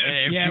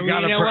listening. If Yeah, you well,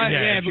 got you know what?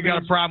 Yeah, if you got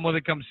a because- problem with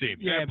it, come see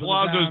me. Yeah,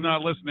 Palazzo's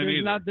not listening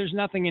either. There's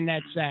nothing in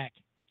that sack.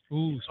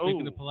 Ooh,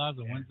 speaking of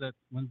Palazzo, when's the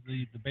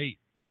debate?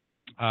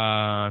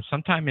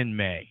 Sometime in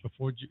May.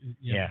 Before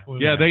Yeah.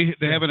 before Yeah, the-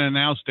 they haven't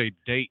announced a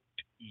date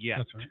yet.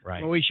 That's right.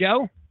 Right. Will we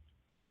show?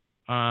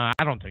 I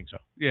don't think so.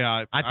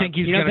 Yeah, I think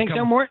he's You don't gonna think come.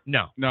 so, Mort?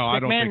 No. No, I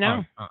don't McMahon, think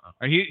no?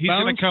 so. He's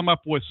going Bones? to come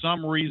up with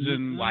some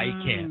reason Why he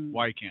can't.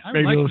 Why he can't. I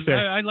Maybe like- he'll say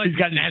I like he's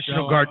got to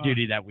National show, Guard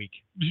duty that week.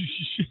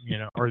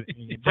 Or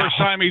First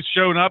time he's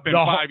shown up in the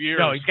whole- 5 years.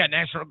 No, he's got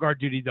National Guard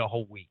duty the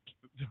whole week.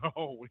 The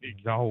whole week.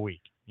 The whole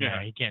week.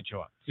 Yeah. He can't show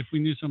up. If we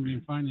knew somebody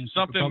in finance, we could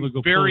Something probably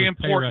go very pull his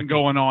pay important record.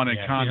 going on in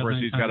Yeah. Congress.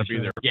 Yeah, He's got to be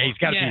there. Yeah, he's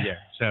got to Yeah. be there.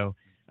 So,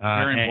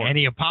 Very important. and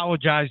he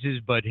apologizes,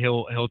 but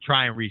he'll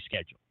try and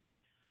reschedule.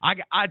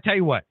 I tell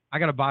you what, I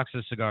got a box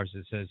of cigars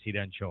that says he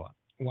doesn't show up.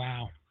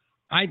 Wow.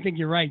 I think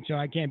you're right, so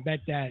I can't bet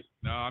that.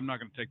 No, I'm not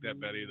going to take that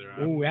bet either.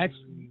 Oh, that's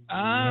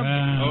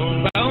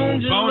Wow.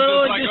 Bones is a Bones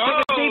little is like, just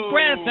took a deep oh.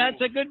 breath.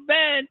 That's a good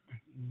bet.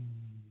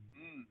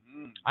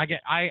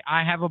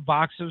 I have a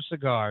box of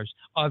cigars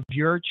of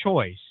your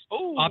choice,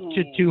 up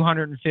to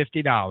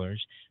 $250,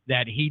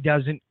 that he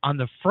doesn't, on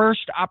the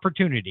first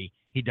opportunity,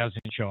 he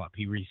doesn't show up.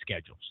 He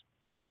reschedules.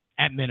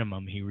 At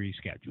minimum, he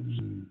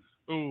reschedules.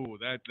 Ooh,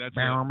 that's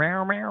Meow, a,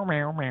 meow, meow,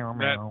 meow, meow,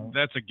 meow.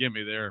 that's a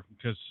gimme there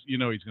because you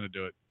know he's going to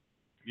do it.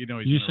 You know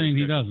he's You're gonna saying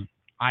he reschedule. doesn't.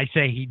 I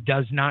say he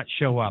does not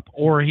show up,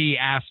 or he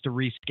asked to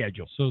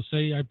reschedule. So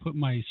say I put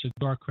my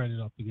cigar credit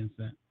up against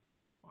that.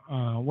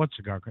 What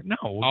cigar credit? No,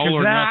 All 'cause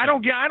or I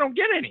nothing. don't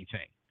get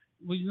anything.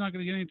 Well, you're not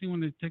going to get anything when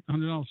they take the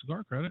 $100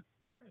 cigar credit.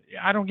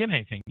 I don't get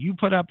anything. You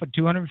put up a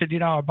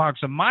 $250 box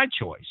of my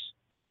choice.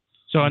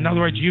 So in other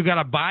words, you got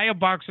to buy a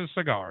box of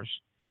cigars,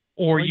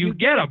 or Or you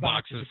get a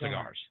box of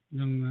cigars.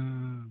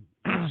 Then,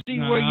 Let's see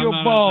No, where I'm your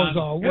not- balls I'm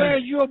are. not-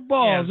 Where's your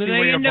balls? see Are where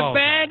they your in the balls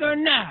bag or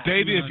not?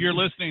 Davey, if you're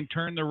listening,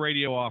 turn the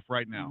radio off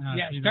right now. No,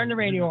 Yes, she turn the doesn't.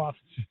 radio off.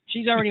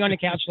 She's already on the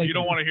couch sleeping. You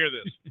don't want to hear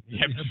this.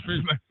 Yeah,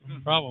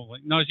 probably.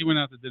 No, she went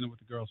out to dinner with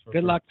the girls. For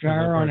Good luck to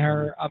her on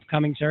her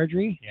upcoming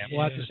surgery. Yeah.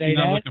 We'll have to she's say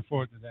not that. looking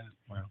forward to that.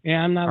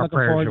 Yeah, I'm not Our looking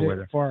prayers forward are to with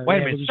it her. for her. Wait a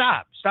Yeah, minute,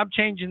 we'll stop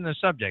changing the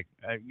subject.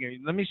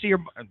 Let me see your.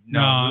 No,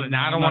 I'm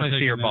I don't not want to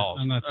see your taking that. balls.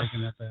 I'm not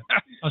taking that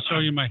back. I'll show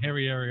you my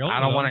hairy area. I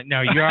don't want to.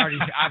 No, you already.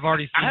 I've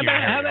already seen How your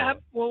about, hair.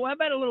 how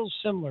about a little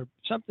similar,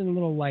 something a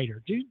little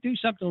lighter? Do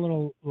something a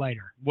little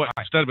lighter. What,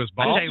 instead of his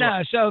balls?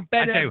 No, so I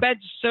tell you what.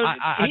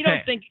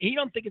 he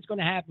don't think it's going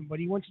to happen, but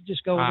he wants to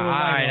just go a little All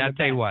lighter. right, on I'll the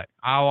tell you back. what.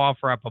 I'll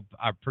offer up a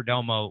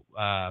Perdomo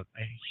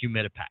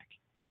humidipack.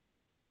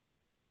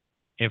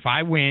 If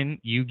I win,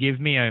 you give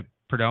me a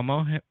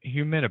Perdomo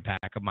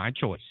humidipack of my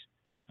choice.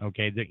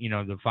 Okay, the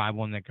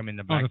 5-1 that come in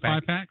the Oh, backpack. the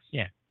 5-packs?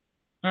 Yeah.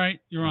 All right,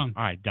 you're on.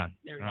 All right, done.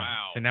 There we All go.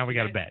 right. So now we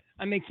got to bet.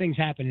 I make things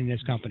happen in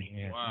this company.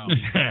 Yeah. Wow.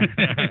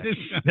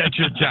 That's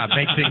your job.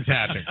 Make things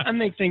happen. I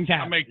make things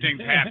happen. I'll make things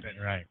happen.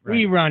 Right.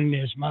 We run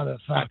this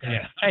motherfucker.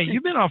 Yeah. Hey,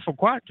 you've been awful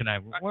quiet tonight.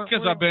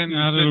 Because I've been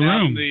Out of the sitting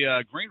out in room.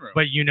 the green room.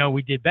 But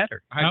we did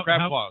better, I had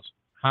crab how- claws.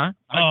 huh? I had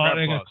Oh, crab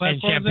they got claws. class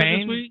And claws there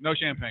champagne? this week? No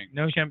champagne.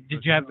 No champagne.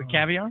 Did you have the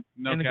caviar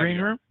No in the caviar.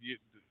 green room?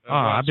 Well,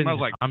 I've it been.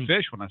 smells like I'm,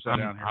 fish when I sat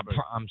down here. but-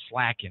 I'm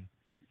slacking.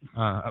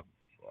 I'm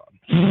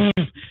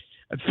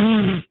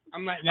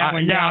letting that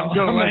one go. I'm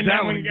going to let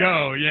that one go.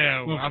 go.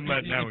 Yeah, Well, I'm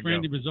letting that if one go.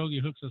 Randy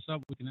Bazzogi hooks us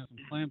up, we can have some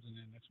clams in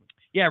there next week.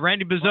 Yeah,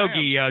 Randy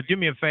Bazzogi, do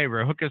me a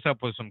favor. Hook us up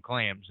with some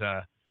clams.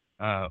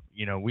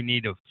 We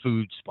need a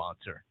food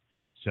sponsor.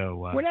 So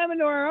What happened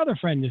to our other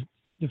friend,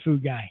 the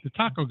food guy? The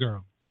taco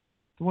girl.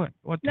 what?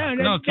 No,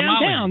 No,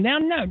 downtown.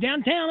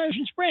 Downtown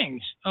Ocean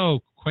Springs. Oh,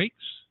 Quakes?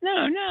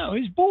 No,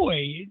 his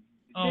boy.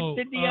 Oh,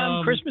 did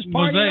the Christmas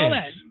party and all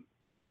that.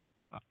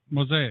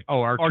 Mosaic.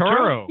 Oh,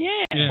 Arturo.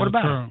 Yeah. What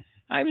about Arturo.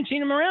 I haven't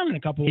seen him around in a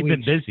couple of He's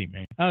weeks. been busy,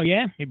 man. Oh,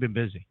 yeah? He's been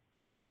busy.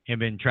 He's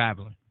been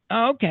traveling.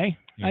 Oh, okay.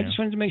 I Yeah. just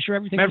wanted to make sure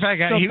everything Matter was of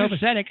fact, still he was-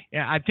 copacetic.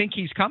 Yeah, I think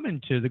he's coming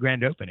to the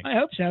grand opening. I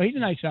hope so. He's a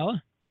nice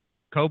fella.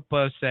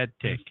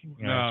 Copacetic.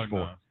 No, it's four.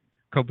 no.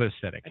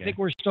 Copacetic. I think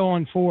we're still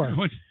on 4.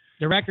 What-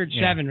 The record's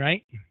Yeah. 7,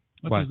 right?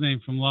 What's What? his name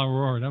from La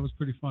Aurora? That was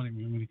pretty funny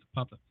when he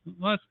popped up.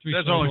 Well, that's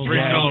That's only 3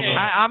 Yeah. syllables.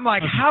 I'm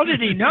like, how did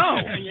he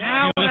know?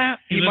 Yeah.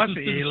 He listens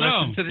to the he show.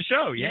 listens to the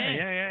show. Yeah.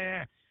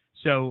 Yeah.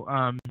 So,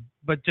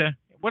 but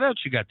what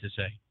else you got to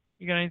say?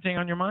 You got anything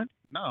on your mind?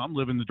 No, I'm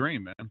living the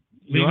dream, man.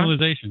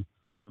 Legalization.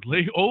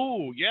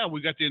 Oh, yeah,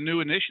 we got the new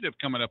initiative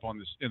coming up on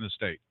this in the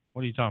state,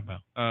 What are you talking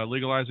about?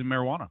 legalizing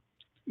marijuana.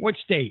 What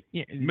state?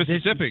 Yeah,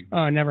 Mississippi.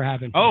 Oh, it never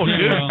happened. Oh, Yeah,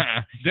 dude,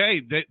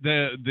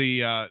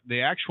 well.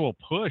 the actual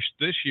push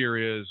this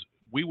year is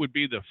we would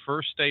be the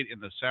first state in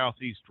the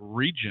southeast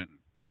region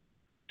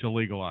to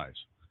legalize.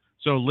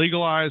 So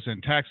legalize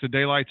and tax the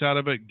daylights out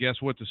of it. Guess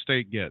what the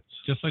state gets?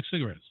 Just like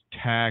cigarettes.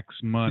 Tax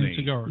money. And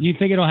cigars. You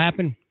think it'll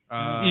happen?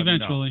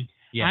 Eventually.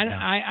 Yeah, no.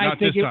 I Not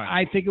think this time.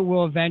 I think it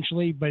will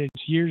eventually, but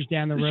it's years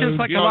down the It's road. just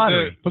like You a know,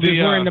 lottery. because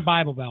the, we're in the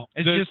Bible Belt.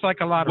 It's the- just like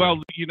a lottery.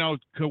 Well,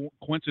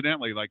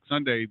 coincidentally, like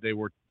Sunday, they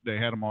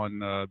had them on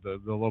the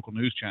local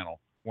news channel.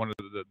 One of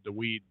the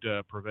weed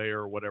purveyor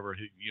or whatever,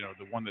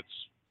 the one that's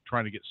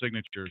trying to get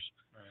signatures.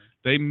 Right.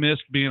 They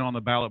missed being on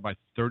the ballot by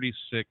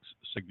 36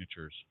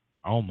 signatures.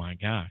 oh my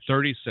gosh.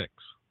 36.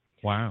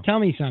 Wow. Tell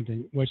me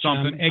something, which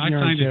I'm Something. I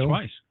ignorant signed it to.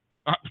 twice.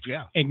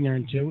 Yeah.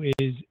 Ignorant to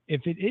is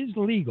if it is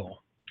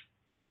legal,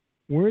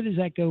 where does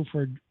that go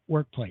for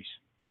workplace?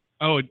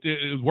 Oh,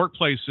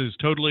 workplace is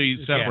totally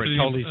separate. Yeah,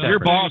 totally Your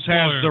separate. boss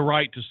has Employer. the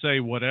right to say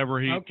whatever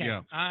he. Okay.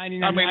 Yeah. I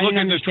mean, I mean, look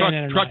at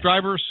the truck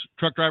drivers.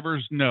 Truck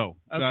drivers, no.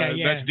 Okay,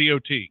 yeah. That's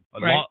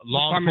DOT. Right.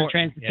 Department of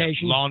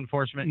Transportation. Law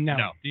enforcement? No.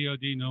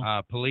 DOD,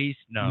 no. Police?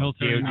 No.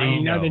 Military, DOD? no.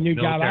 You know the new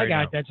job I Military,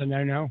 got, no. that's a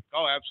no-no.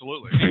 Oh,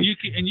 absolutely.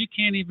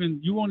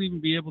 and you won't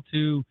even be able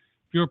to,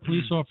 if you're a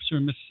police officer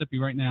in Mississippi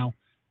right now,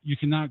 you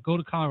cannot go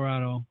to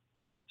Colorado,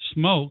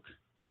 smoke,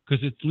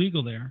 because it's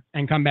legal there,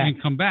 And come back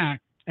and come back.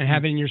 and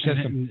have it in your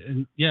system.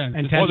 And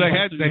test Well, they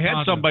positive.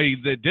 had somebody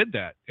that did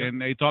that, and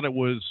they thought it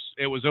was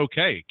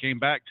okay. Came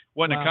back,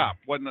 wasn't Wow. a cop,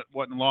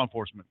 wasn't law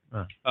enforcement.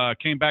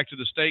 Came back to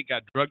the state,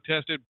 got drug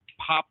tested,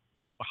 popped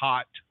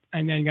hot,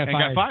 And then got and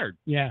fired. got fired.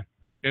 Yeah.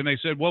 And they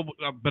said, well,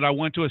 but I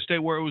went to a state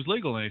where it was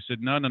legal, and they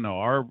said, no,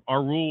 our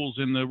rules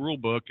in the rule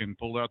book, and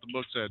pulled out the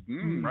book, said,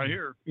 right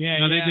here. Yeah,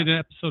 No, yeah. they did an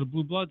episode of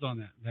Blue Bloods on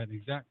that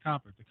exact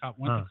topic. The cop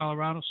went to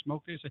Colorado,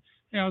 smoked it, said,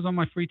 hey, I was on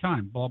my free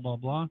time, blah, blah,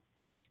 blah.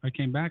 I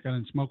came back, I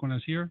didn't smoke when I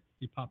was here.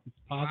 He popped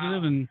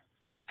positive, and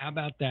How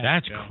about that?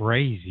 That's Yeah.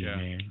 crazy, Yeah.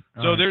 man.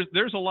 So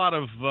there's a lot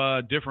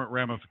of different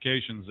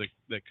ramifications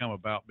that come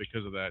about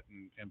because of that,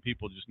 and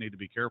people just need to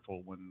be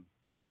careful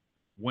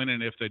when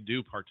and if they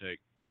do partake.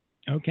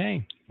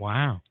 Okay.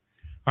 Wow.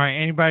 All right.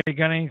 Anybody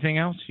got anything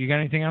else? You got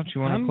anything else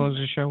you want to close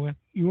the show with?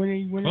 You want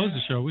to close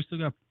the show. We still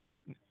got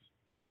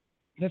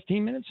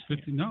 15 minutes?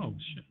 50. No,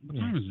 shit. What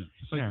time is it?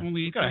 It's like Yeah.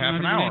 only got half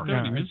an hour. 30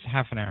 No, minutes. it's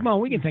half an hour. Come on,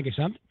 we can think of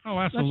something. Oh,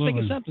 Let's absolutely.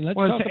 think of something. Let's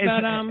Well, talk it's-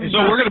 about it's- So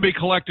we're going to be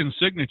collecting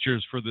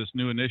signatures for this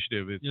new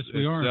initiative. Yes,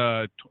 we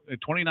are. In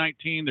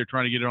 2019, they're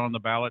trying to get it on the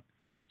ballot.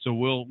 So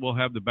we'll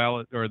have the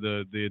ballot or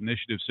the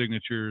initiative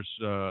signatures,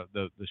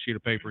 the sheet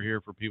of paper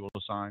here for people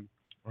to sign.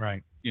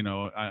 Right. You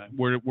know,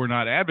 we're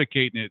not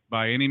advocating it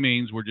by any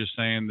means. We're just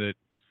saying that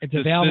it's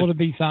available to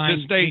be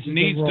signed. The state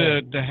needs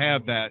to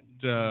have that.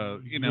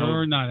 You know,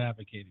 we're not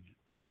advocating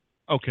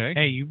it. Okay.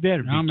 Hey, you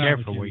better I'm be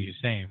careful what advocating you're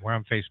saying. We're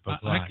on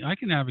Facebook Live. I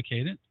can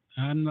advocate it.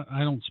 I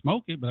don't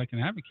smoke it, but I can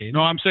advocate it. No,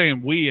 I'm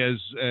saying we as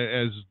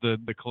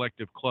the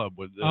collective club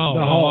with the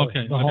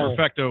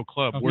Perfecto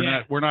Club.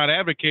 Okay. We're not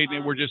advocating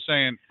it. We're just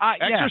saying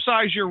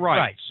exercise your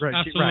rights. Right.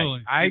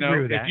 Absolutely. Right. I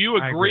agree with that. If you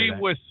agree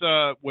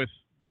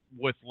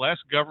with less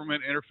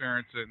government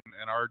interference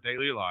in our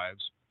daily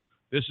lives,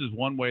 this is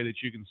one way that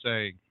you can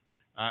say,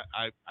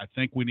 I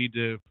think we need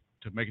to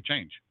make a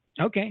change.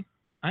 Okay,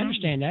 I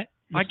understand that.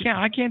 I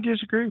can't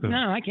disagree with it.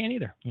 No, I can't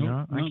either. You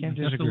know, I can't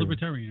disagree. That's the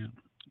libertarian.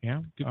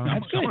 Yeah,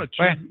 that's good.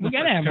 We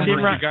gotta have one.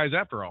 You guys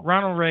after all.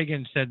 Ronald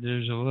Reagan said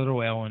there's a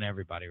little L in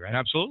everybody, right?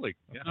 Absolutely.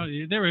 Yeah. Oh,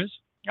 there is.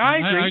 I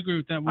agree. I agree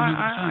with that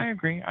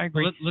 100%. I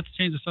agree. Let's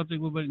change the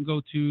subject a little bit and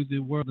go to the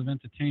world of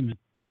entertainment,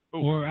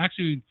 or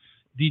actually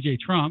DJ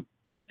Trump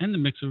and the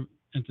mix of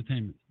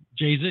entertainment.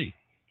 Jay-Z.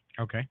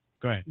 Okay,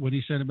 go ahead. What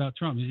he said about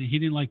Trump. He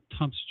didn't like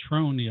Trump's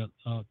tone the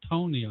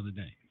other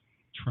day.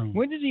 Trump.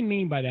 What does he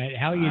mean by that?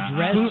 How he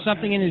addressed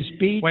something in his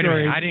speech Wait a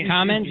minute, or his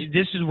comments?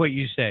 This is what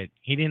you said.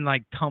 He didn't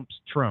like Trump's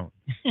tone.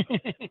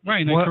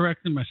 Right, and I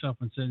corrected myself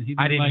and said he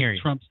didn't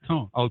like Trump's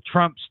tone. Oh,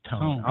 Trump's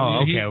tone.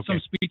 Oh, okay.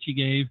 Some speech he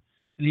gave,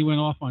 and he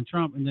went off on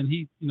Trump, and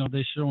then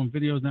they're showing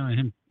videos now of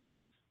him.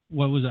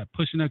 What was that?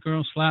 Pushing that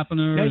girl, slapping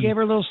her. Yeah, he gave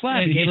her a little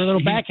slap. He gave her a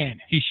little backhand.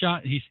 He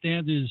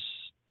stabbed his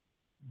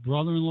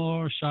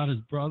brother-in-law, shot his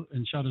brother,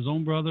 and shot his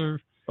own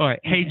brother. All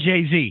right. Hey,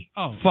 Jay-Z.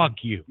 Oh, fuck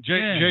you.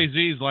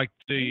 Jay-Z's like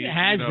the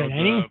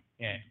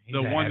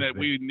the one that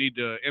we need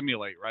to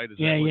emulate, right?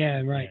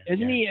 Right.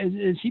 Isn't he?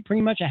 Is he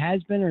pretty much a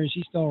has-been, or is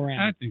he still around?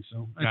 I think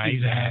so. I think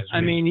he's a has-been.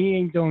 I mean, he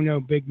ain't doing no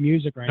big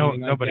music or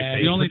anything. Nobody. Like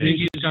that. The only thing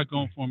he's got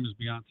going for him is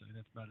Beyonce.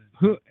 That's about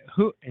it.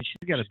 Who? And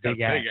she's got a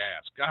big ass.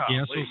 God,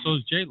 yeah. So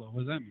is J-Lo.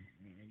 What does that mean?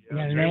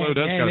 J-Lo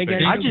does got a big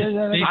ass.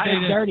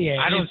 Dirty ass.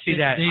 I don't see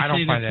that. I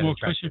don't find that more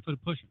attractive. cushion for the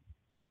pushing.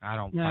 I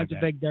don't. No, it's a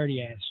big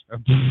dirty ass.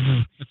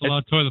 It's a lot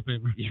of toilet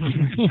paper.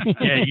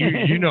 Yeah,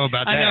 you know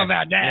about that. I know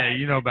about that. Yeah,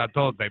 you know about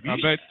toilet paper. I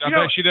bet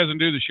she doesn't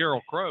do the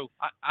Sheryl Crow.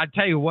 I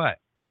tell you what.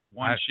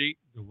 One sheet.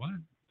 The what?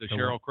 The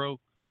Sheryl Crow.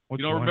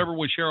 What's remember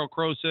when Sheryl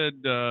Crow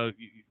said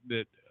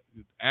that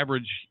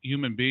average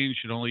human beings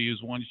should only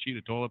use one sheet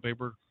of toilet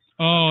paper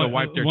to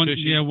wipe their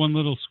tissue? Yeah, one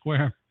little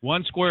square.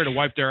 One square to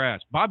wipe their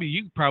ass. Bobby,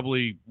 you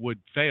probably would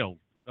fail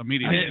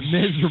immediately.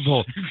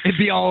 Miserable. It'd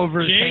be all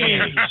over his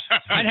hands.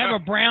 I'd have a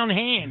brown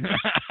hand.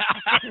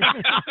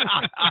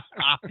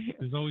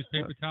 There's always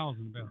paper towels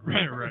in the bed.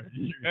 Right.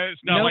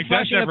 It's not no like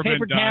that's flushing never of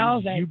paper been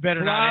towels done. at You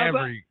better club. not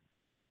ever.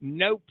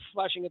 No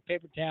flushing of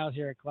paper towels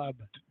here at club.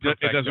 It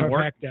doesn't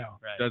work. Perfecto.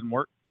 Doesn't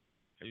work.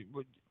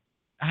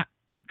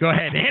 Go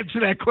ahead, answer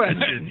that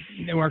question.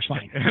 It works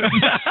fine.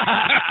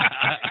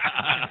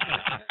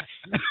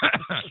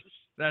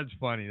 That's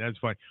funny.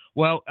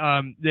 Well,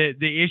 the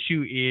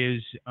issue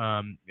is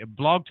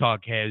Blog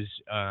Talk has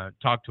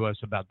talked to us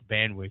about the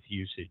bandwidth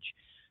usage.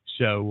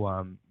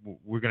 So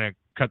we're going to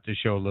cut the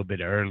show a little bit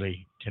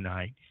early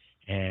tonight,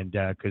 and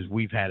because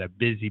we've had a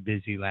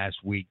busy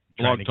last week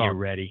trying to get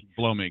ready.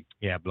 Blow me.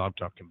 Yeah, Blog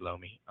Talk can blow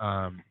me.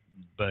 Yeah.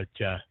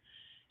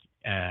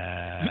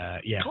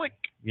 Click.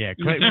 Yeah,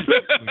 click.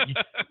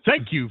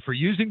 Thank you for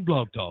using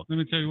Blog Talk. Let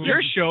me tell you what.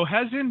 Your show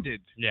has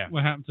ended. Yeah.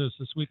 What happened to us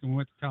this week when we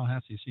went to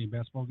Tallahassee to see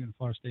basketball game,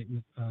 Florida State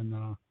and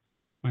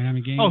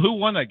Miami game. Oh, who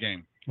won that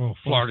game? Well,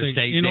 Florida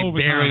State. In They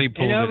overtime. barely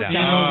pulled it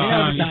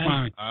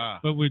out.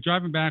 But we're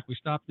driving back. We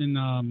stopped in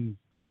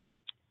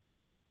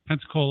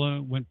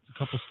Pensacola, went to a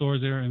couple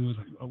stores there, and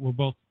we're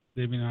both,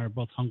 Davey and I are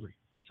both hungry.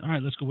 So, all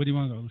right, let's go. Where do you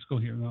want to go? Let's go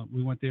here.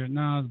 We went there.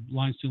 No, the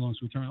line's too long, so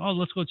we turned. Oh,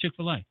 let's go to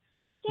Chick-fil-A.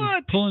 So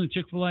What? Pull in the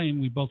Chick-fil-A,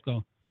 and we both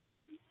go,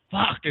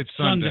 fuck, it's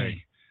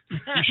Sunday. You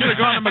should have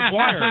gone to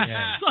McGuire's.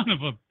 Yeah. Son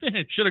of a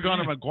bitch. Should have gone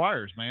to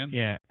McGuire's, man.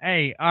 Yeah.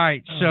 Hey, all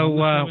right. So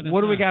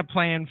what do we got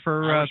planned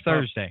for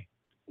Thursday?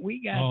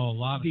 We got a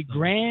lot the of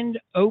grand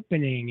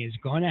opening is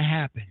going to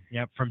happen.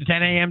 Yep. From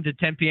 10 a.m. to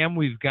 10 p.m.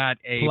 we've got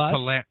a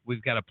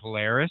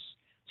Polaris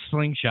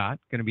slingshot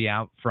going to be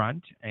out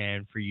front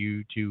and for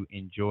you to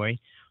enjoy.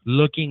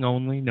 Looking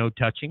only, no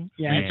touching.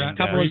 Yeah, and, a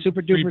couple of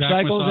super duper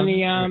cycles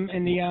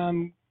in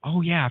the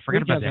Oh yeah, I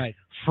forgot about that. Side.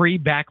 Free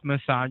back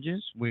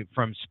massages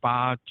from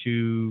spa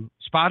to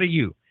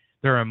you.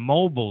 They're a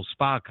mobile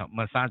spa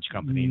massage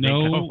company. That's a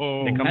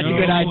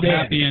good idea.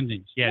 Happy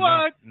endings. Yeah,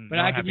 what? But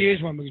I could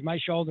use one because my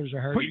shoulders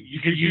are hurting. You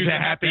could use a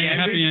happy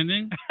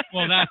ending.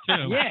 Well, that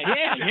too.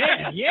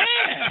 Yeah.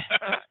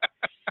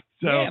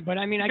 So, yeah, but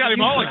I mean, I could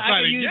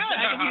use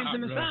the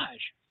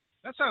massage.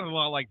 That sounded a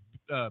lot like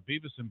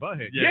Beavis and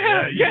Butthead.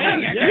 Yeah.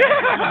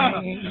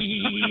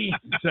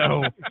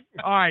 So,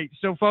 all right.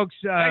 So, folks,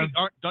 hey,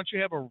 don't you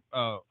have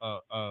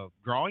a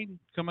drawing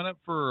coming up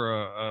for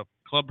a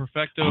Club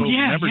Perfecto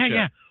membership?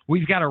 Yeah.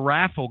 We've got a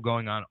raffle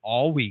going on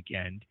all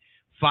weekend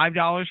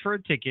 $5 for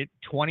a ticket,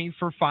 $20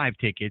 for 5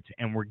 tickets,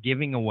 and we're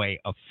giving away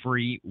a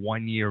free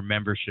 1-year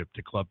membership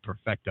to Club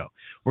Perfecto.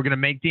 We're going to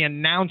make the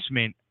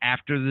announcement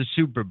after the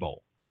Super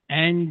Bowl.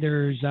 And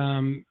there's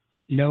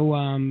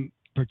no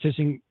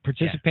participating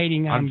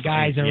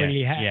guys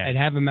already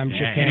have a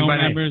membership. Yeah, No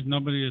members,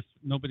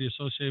 nobody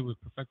associated with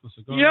Perfecto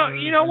Cigars.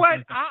 You know what?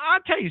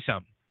 I'll tell you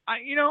something.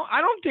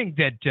 I don't think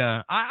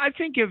that. I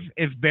think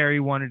if Barry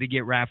wanted to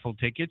get raffle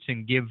tickets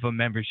and give a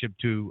membership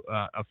to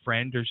a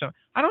friend or something,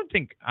 I don't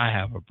think I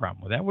have a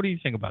problem with that. What do you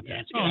think about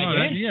that? That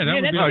would be.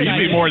 You'd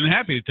be more than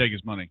happy to take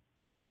his money.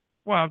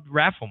 Well,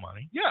 raffle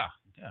money. Yeah.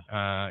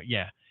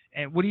 Yeah.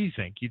 And what do you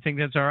think? You think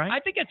that's all right? I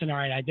think it's an all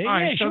right idea. All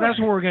right, so sure. that's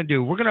what we're going to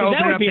do. We're going to open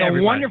that would up be to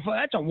everybody.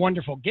 That's a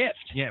wonderful gift.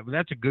 Yeah, well,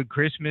 that's a good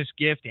Christmas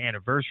gift,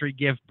 anniversary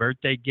gift,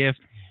 birthday gift,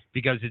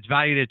 because it's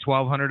valued at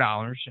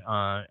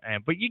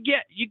 $1,200. But you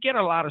get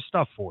a lot of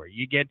stuff for it.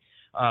 You get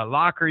a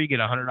locker, you get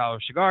a $100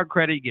 cigar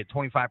credit, you get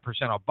 25%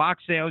 off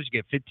box sales,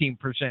 you get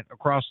 15%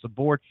 across the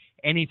board.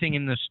 Anything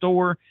in the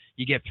store,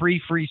 you get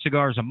 3 free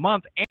cigars a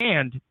month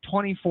and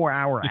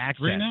 24-hour access.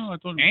 3 now? I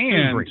thought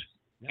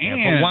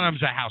but one of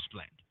them's a house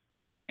blend.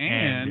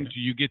 And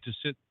you get to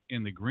sit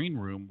in the green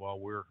room while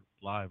we're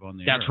live on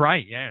the air. That's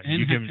right, yeah.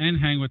 And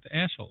hang with the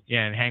assholes.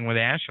 Yeah, and hang with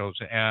the assholes,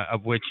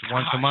 of which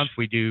once a month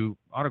we do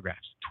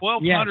autographs.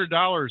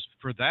 $1,200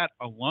 for that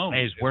alone.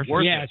 It's worth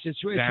it. Yes,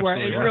 it's worth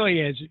it. It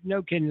really is.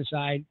 No kidding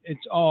aside,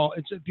 it's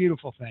a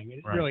beautiful thing.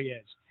 It really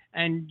is.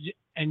 And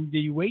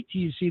you wait till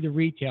you see the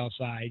retail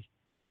side.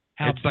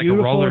 How it's like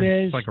beautiful it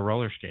is. It's like a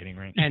roller skating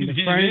rink. And the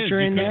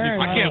furniture in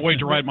there. I can't wait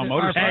to ride my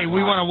motorcycle. Hey,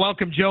 we want to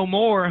welcome Joe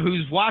Moore,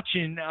 who's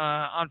watching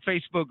on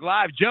Facebook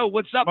Live. Joe,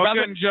 what's up,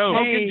 brother?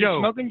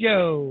 Smoking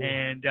Joe.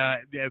 And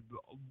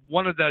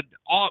one of the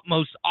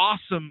most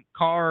awesome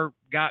car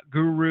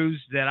gurus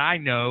that I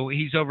know.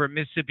 He's over at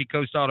Mississippi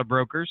Coast Auto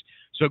Brokers.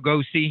 So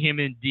go see him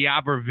in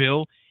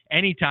D'Iberville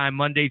anytime,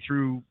 Monday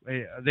through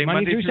Saturday.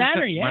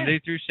 Monday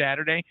through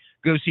Saturday.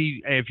 Go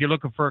see, if you're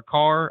looking for a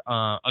car,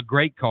 a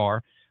great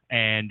car,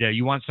 and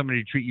you want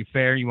somebody to treat you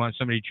fair, you want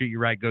somebody to treat you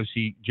right, go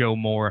see Joe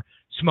Moore,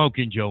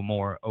 Smoking Joe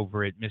Moore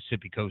over at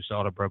Mississippi Coast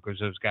Auto Brokers.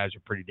 Those guys are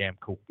pretty damn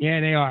cool. Yeah,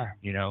 they are.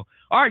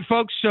 All right,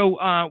 folks. So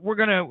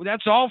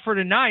that's all for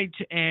tonight,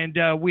 and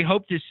we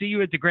hope to see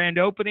you at the grand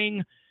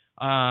opening,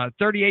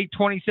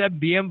 3827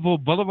 Bienville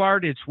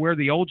Boulevard. It's where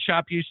the old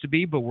shop used to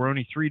be, but we're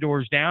only 3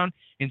 doors down.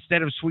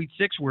 Instead of Suite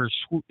 6, we're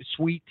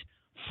Suite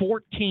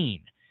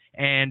 14.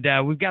 And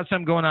we've got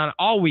something going on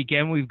all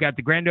weekend. We've got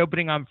the grand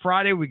opening on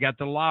Friday. We got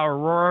the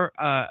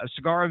Aurora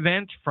cigar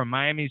event from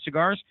Miami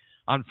Cigars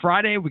on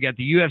Friday. We got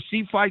the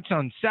UFC fights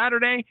on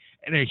Saturday,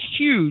 and a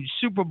huge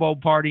Super Bowl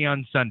party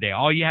on Sunday.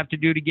 All you have to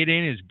do to get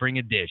in is bring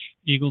a dish.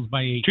 Eagles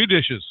by 8. 2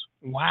 dishes.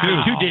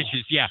 Wow. 2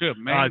 dishes, yeah.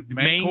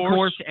 Main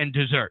course and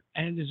dessert.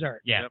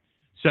 Yeah. Yep.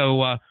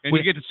 So and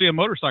you get to see a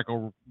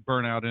motorcycle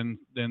burn out in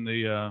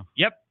the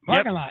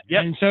parking lot.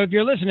 Yep. And so if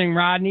you're listening,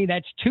 Rodney,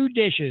 that's 2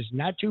 dishes,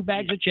 not 2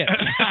 bags of chips.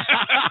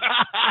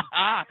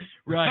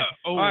 Right.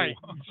 All right.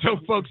 So,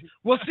 folks,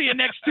 we'll see you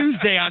next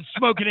Tuesday on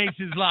Smoking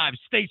Aces Live.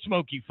 Stay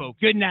smoky, folks.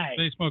 Good night.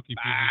 Stay smoky,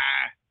 people.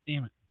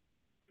 Damn it.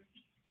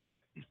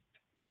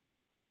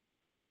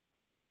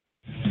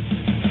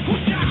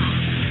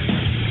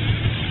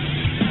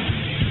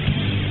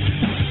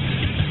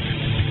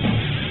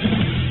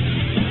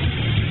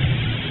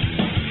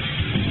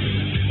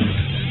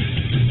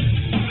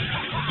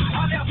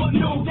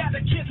 Knew that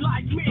a kid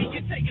like me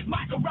can take his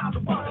mic around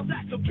the world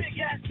like a big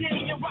ass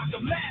Danny and rock the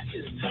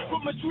masses.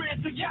 From Madrid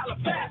to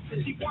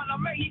Calabasas,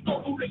 Tijuana, Mexico,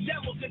 through the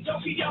devils in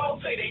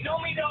Tokyo. Say they know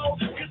me though,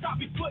 cause I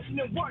be putting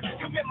in work.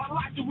 Commit my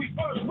life to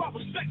reverse. Well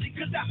respected,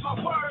 cause that's my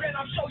word, and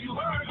I'm sure you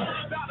heard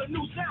about a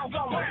new sound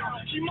go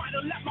round. She might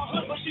have left my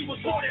hood, but she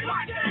was born in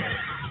my town.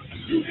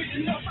 You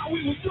didn't know how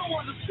we was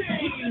doing the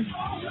scene. It's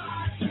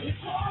alright.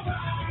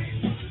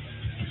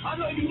 I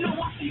know you know,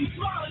 I see you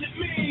smiling at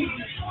me.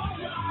 It's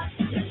alright.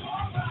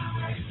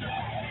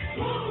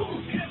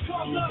 Here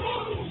comes the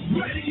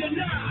ready or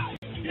not.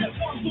 Here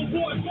comes the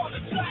boy for the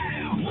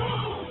sound.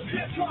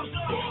 Here comes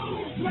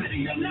the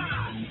ready or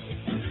not.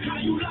 How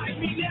you like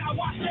me now?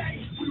 I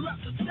say we rep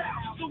the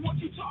South. So what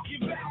you talking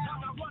about?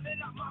 I'm not running.